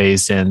into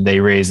space and they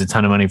raised a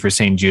ton of money for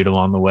St. Jude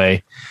along the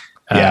way.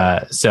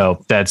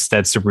 So that's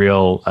the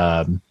real,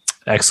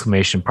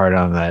 exclamation part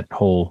on that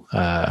whole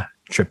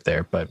trip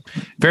there, but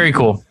very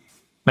cool.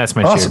 That's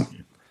my cheer.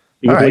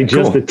 You can play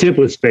just the tip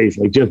with space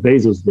like Jeff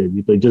Bezos did.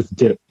 You play just the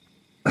tip.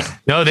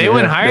 No, they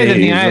went higher than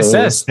the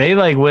ISS. They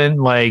they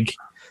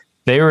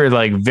were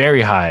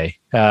very high.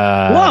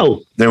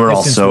 Whoa, they were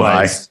all so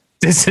high.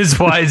 This is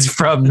why it's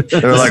from.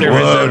 They're like,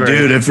 whoa,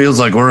 dude! It feels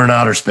like we're in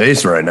outer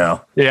space right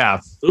now. Yeah,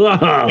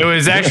 it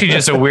was actually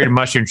just a weird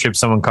mushroom trip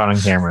someone caught on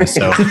camera.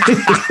 So,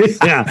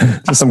 yeah,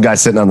 just some guy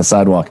sitting on the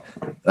sidewalk.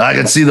 I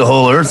can see the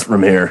whole Earth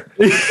from here.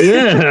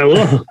 Yeah.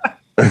 Well.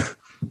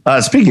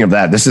 Speaking of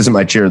that, this isn't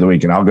my cheer of the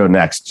week, and I'll go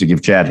next to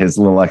give Chad his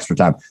little extra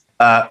time.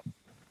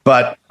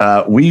 But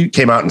we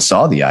came out and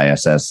saw the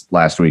ISS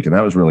last week, and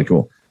that was really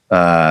cool.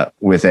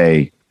 With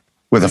a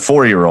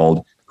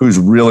 4-year-old who's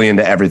really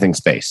into everything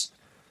space.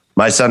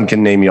 My son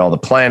can name you all the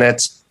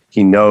planets.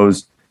 He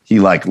knows. He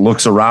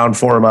looks around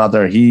for him out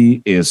there.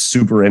 He is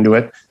super into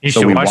it. You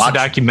should watch the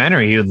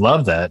documentary. He would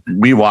love that.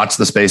 We watched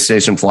the space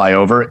station fly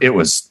over. It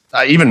was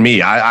even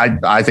me.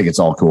 I think it's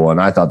all cool,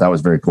 and I thought that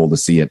was very cool to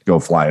see it go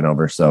flying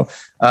over. So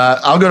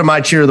I'll go to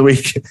my cheer of the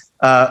week.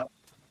 I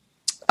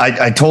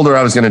told her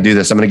I was going to do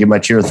this. I'm going to give my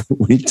cheer of the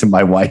week to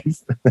my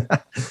wife.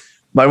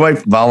 My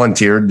wife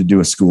volunteered to do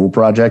a school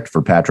project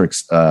for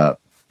Patrick's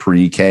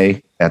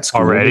pre-K at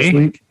school this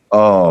week.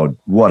 Oh,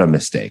 what a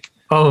mistake.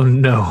 Oh,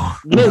 no.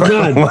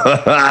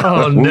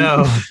 Oh,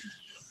 no.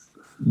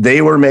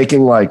 They were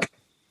making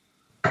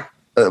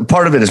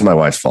part of it is my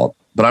wife's fault,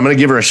 but I'm going to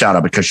give her a shout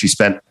out because she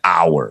spent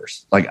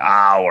hours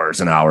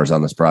and hours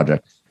on this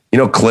project. You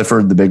know,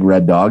 Clifford, the big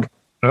red dog.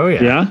 Oh,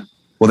 yeah. Yeah.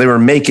 Well, they were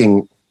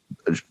making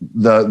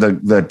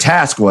the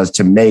task was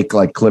to make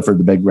Clifford,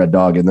 the big red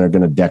dog, and they're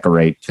going to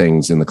decorate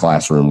things in the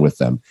classroom with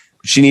them.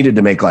 She needed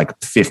to make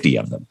 50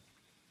 of them.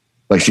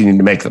 She needed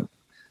to make them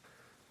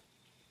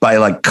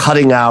by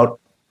cutting out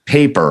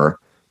paper,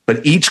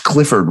 but each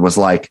Clifford was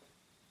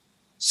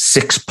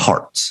 6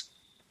 parts.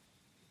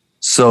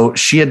 So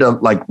she had to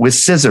with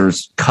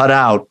scissors cut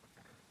out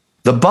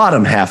the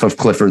bottom half of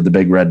Clifford, the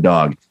big red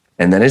dog,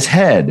 and then his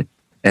head,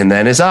 and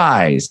then his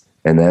eyes,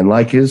 and then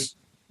his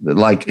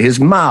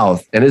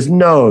mouth and his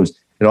nose.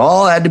 It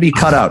all had to be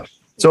cut out.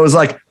 So it was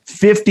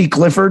 50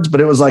 Cliffords,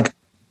 but it was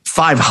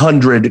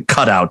 500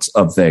 cutouts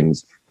of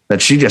things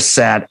that she just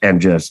sat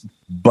and just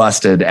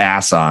busted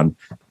ass on.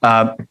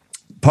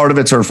 Part of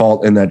it's her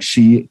fault in that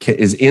she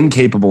is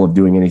incapable of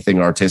doing anything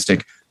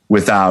artistic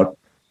without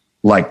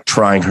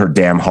trying her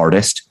damn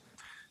hardest.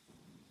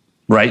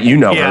 Right? You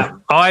know her.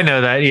 Oh, I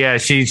know that. Yeah,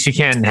 she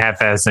can't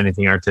half-ass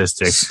anything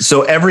artistic.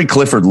 So every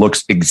Clifford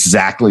looks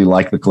exactly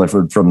like the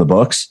Clifford from the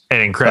books.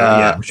 And incredible.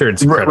 Yeah, I'm sure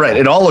it's incredible. Right.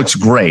 It all looks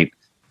great.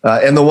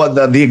 And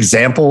the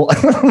example,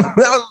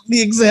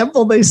 the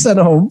example they sent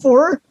home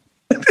for.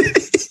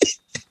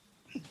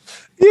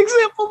 The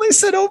example they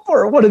sent home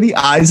for, one of the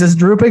eyes is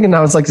drooping, and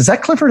I was like, "Is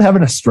that Clifford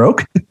having a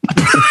stroke?"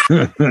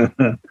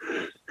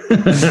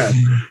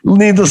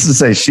 Needless to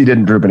say, she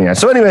didn't droop any eyes.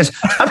 So, anyways,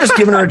 I'm just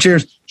giving her a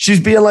cheers. She's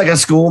being like a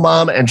school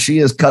mom, and she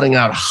is cutting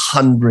out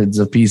hundreds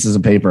of pieces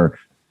of paper.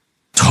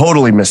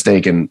 Totally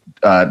mistaken,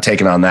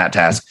 taking on that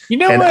task. You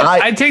know what?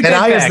 I take that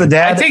back. As the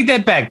dad, I take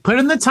that back. Put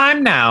in the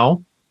time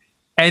now,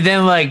 and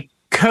then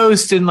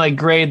coast and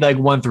grade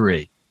 1 through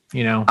 8.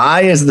 You know,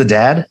 I as the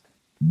dad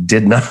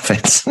did none of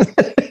it.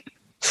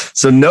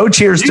 So no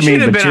cheers to me. You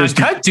should have been on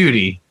cut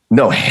duty.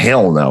 No,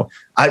 hell no.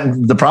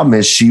 The problem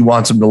is she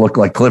wants him to look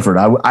like Clifford.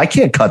 I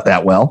can't cut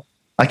that well.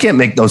 I can't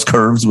make those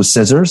curves with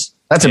scissors.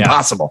 That's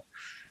impossible.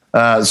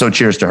 So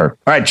cheers to her.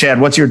 All right,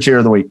 Chad, what's your cheer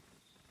of the week?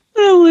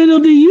 Oh, little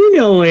do you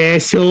know,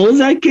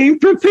 assholes, I came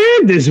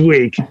prepared this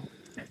week.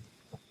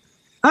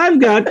 I've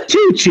got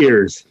 2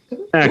 cheers,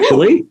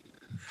 actually.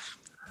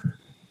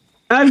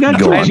 I've got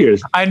 2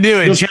 cheers. I knew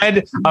it.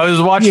 Chad, I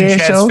was watching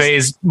Chad's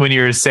face when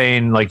you were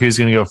saying who's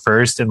going to go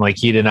first, and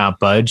he did not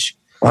budge.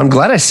 Well, I'm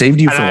glad I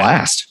saved you for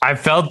last. I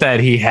felt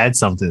that he had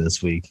something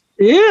this week.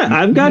 Yeah,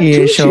 I've got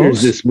 2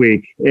 cheers this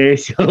week.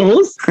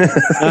 Assholes.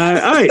 All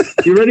right,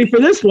 you ready for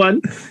this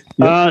one?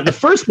 Yep. The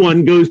first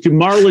one goes to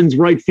Marlins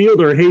right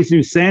fielder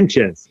Jesus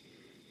Sanchez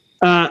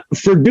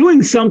for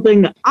doing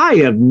something I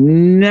have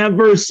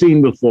never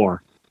seen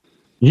before.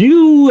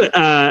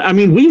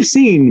 We've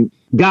seen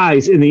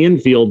guys in the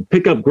infield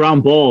pick up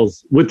ground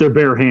balls with their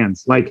bare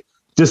hands.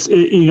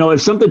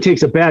 If something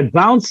takes a bad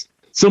bounce,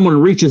 someone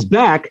reaches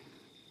back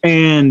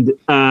and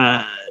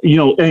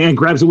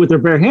grabs it with their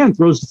bare hand,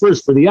 throws to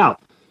first for the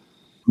out.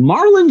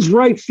 Marlins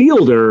right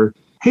fielder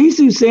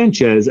Jesus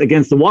Sanchez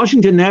against the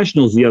Washington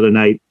Nationals the other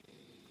night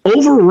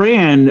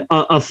overran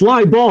a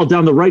fly ball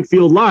down the right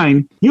field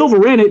line. He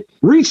overran it,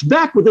 reached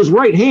back with his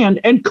right hand,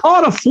 and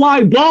caught a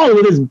fly ball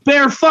with his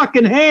bare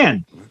fucking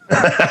hand.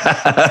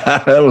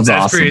 That was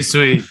That's awesome. pretty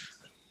sweet.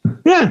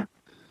 Yeah.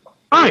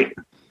 All right.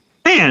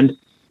 And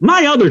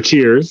my other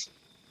cheers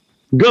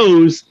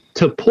goes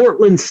to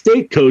Portland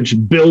State coach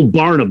Bruce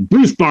Barnum.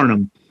 Bruce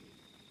Barnum.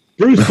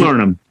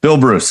 Bill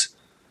Bruce.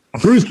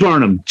 Bruce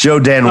Barnum. Joe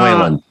Dan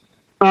Whalen.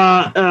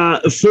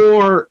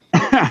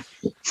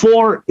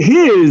 For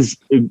his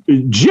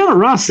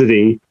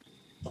generosity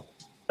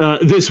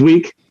this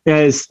week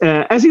as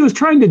he was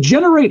trying to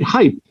generate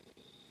hype.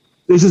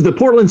 This is the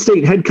Portland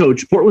State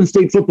Portland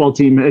State football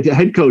team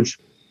head coach,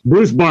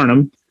 Bruce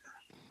Barnum.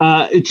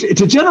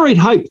 To generate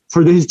hype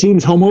for his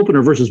team's home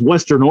opener versus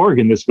Western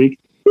Oregon this week,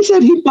 he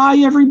said he'd buy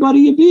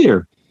everybody a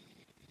beer.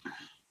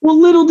 Well,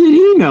 little did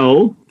he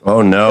know.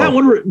 Oh, no.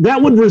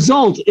 That would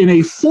result in a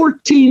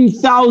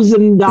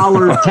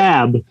 $14,000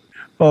 tab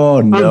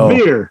of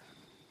beer.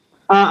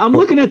 I'm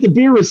looking at the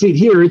beer receipt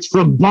here. It's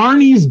from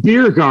Barney's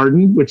Beer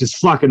Garden, which is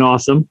fucking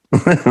awesome.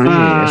 It's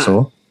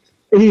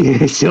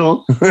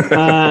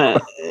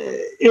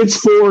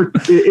for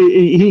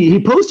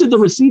he posted the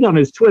receipt on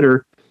his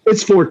Twitter.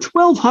 It's for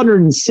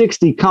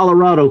 1,260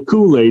 Colorado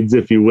Kool-Aids,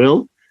 if you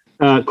will.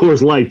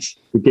 Coors Lights,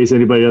 in case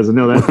anybody doesn't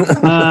know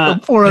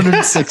that.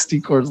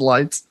 460 Coors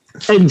Lights.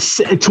 And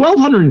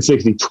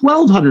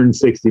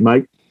 1,260,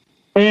 Mike.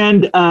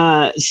 And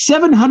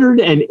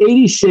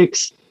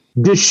 786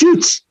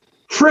 Deschutes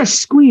fresh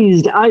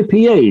squeezed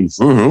IPAs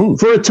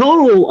for a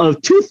total of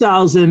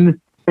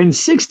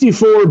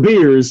 2,064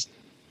 beers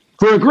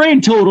for a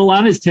grand total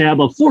on his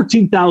tab of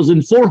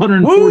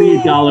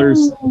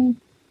 $14,448.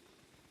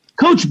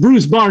 Coach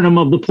Bruce Barnum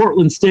of the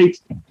Portland State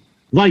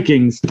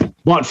Vikings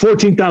bought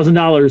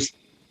 $14,000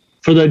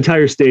 for the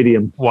entire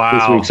stadium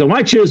this week. So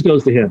my cheers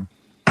goes to him.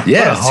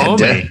 Yeah,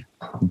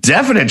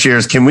 definite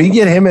cheers. Can we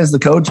get him as the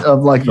coach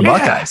of the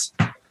Buckeyes?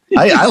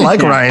 I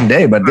like Ryan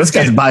Day, but this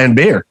guy's buying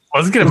beer.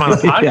 Let's get him on the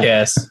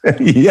podcast.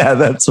 Yeah,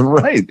 that's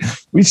right.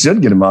 We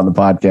should get him on the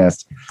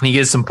podcast. He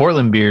gets some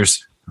Portland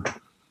beers.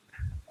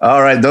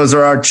 All right. Those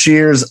are our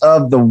cheers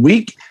of the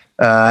week.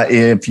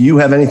 If you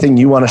have anything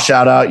you want to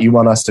shout out, you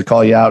want us to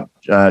call you out,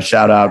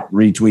 shout out,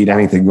 retweet,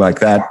 anything like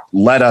that,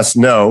 let us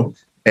know,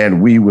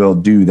 and we will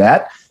do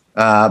that.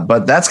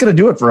 But that's going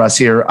to do it for us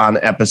here on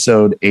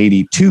episode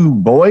 82,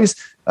 boys.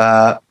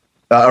 A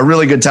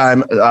really good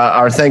time.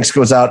 Our thanks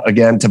goes out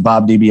again to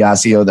Bob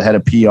DiBiasio, the head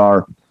of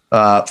PR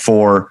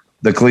for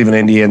the Cleveland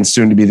Indians,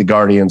 soon to be the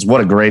Guardians.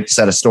 What a great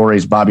set of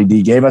stories Bobby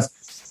D gave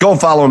us. Go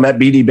follow him at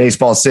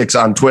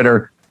BDBaseball6 on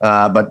Twitter.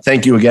 But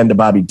thank you again to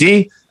Bobby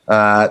D.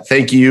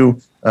 Thank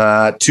you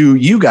to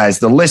you guys,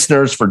 the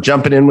listeners, for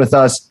jumping in with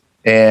us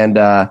and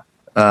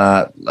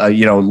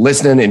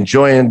listening,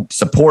 enjoying,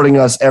 supporting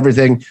us,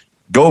 everything.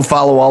 Go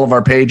follow all of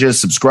our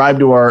pages, subscribe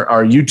to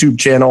our YouTube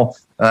channel,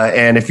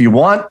 and if you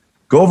want,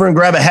 go over and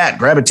grab a hat,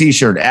 grab a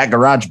t-shirt at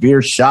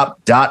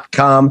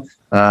garagebeershop.com.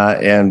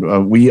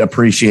 And we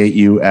appreciate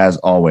you as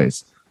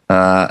always.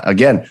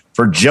 Again,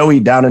 for Joey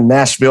down in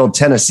Nashville,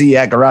 Tennessee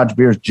at Garage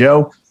Beers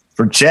Joe,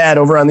 for Chad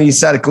over on the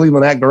east side of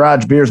Cleveland at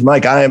Garage Beers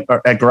Mike, I am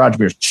at Garage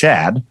Beers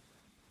Chad.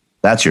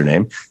 That's your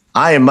name.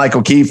 I am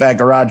Michael Keefe at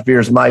Garage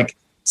Beers Mike,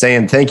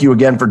 saying thank you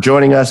again for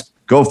joining us.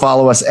 Go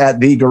follow us at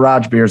the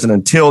Garage Beers. And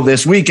until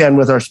this weekend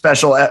with our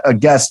special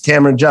guest,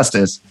 Cameron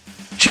Justice,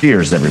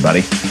 cheers,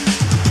 everybody.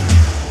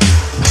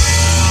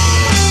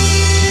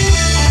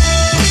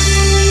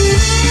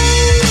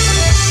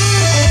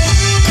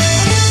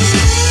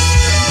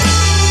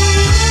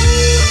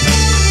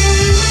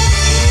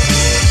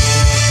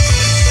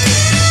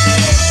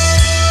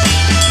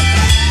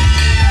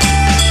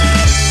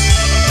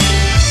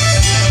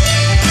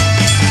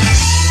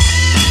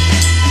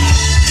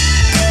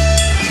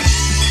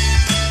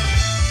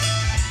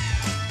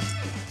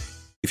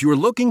 If you are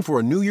looking for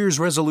a New Year's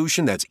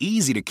resolution that's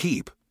easy to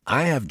keep,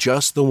 I have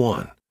just the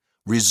one.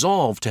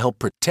 Resolve to help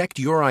protect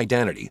your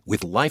identity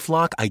with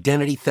LifeLock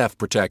Identity Theft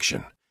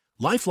Protection.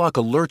 LifeLock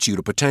alerts you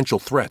to potential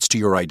threats to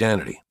your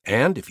identity,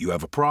 and if you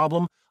have a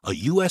problem, a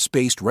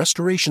U.S.-based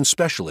restoration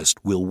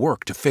specialist will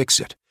work to fix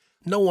it.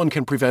 No one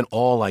can prevent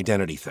all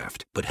identity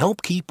theft, but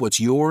help keep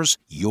what's yours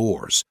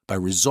by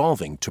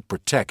resolving to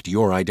protect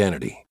your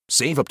identity.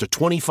 Save up to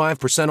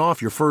 25%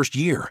 off your first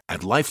year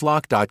at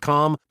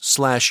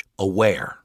LifeLock.com/aware.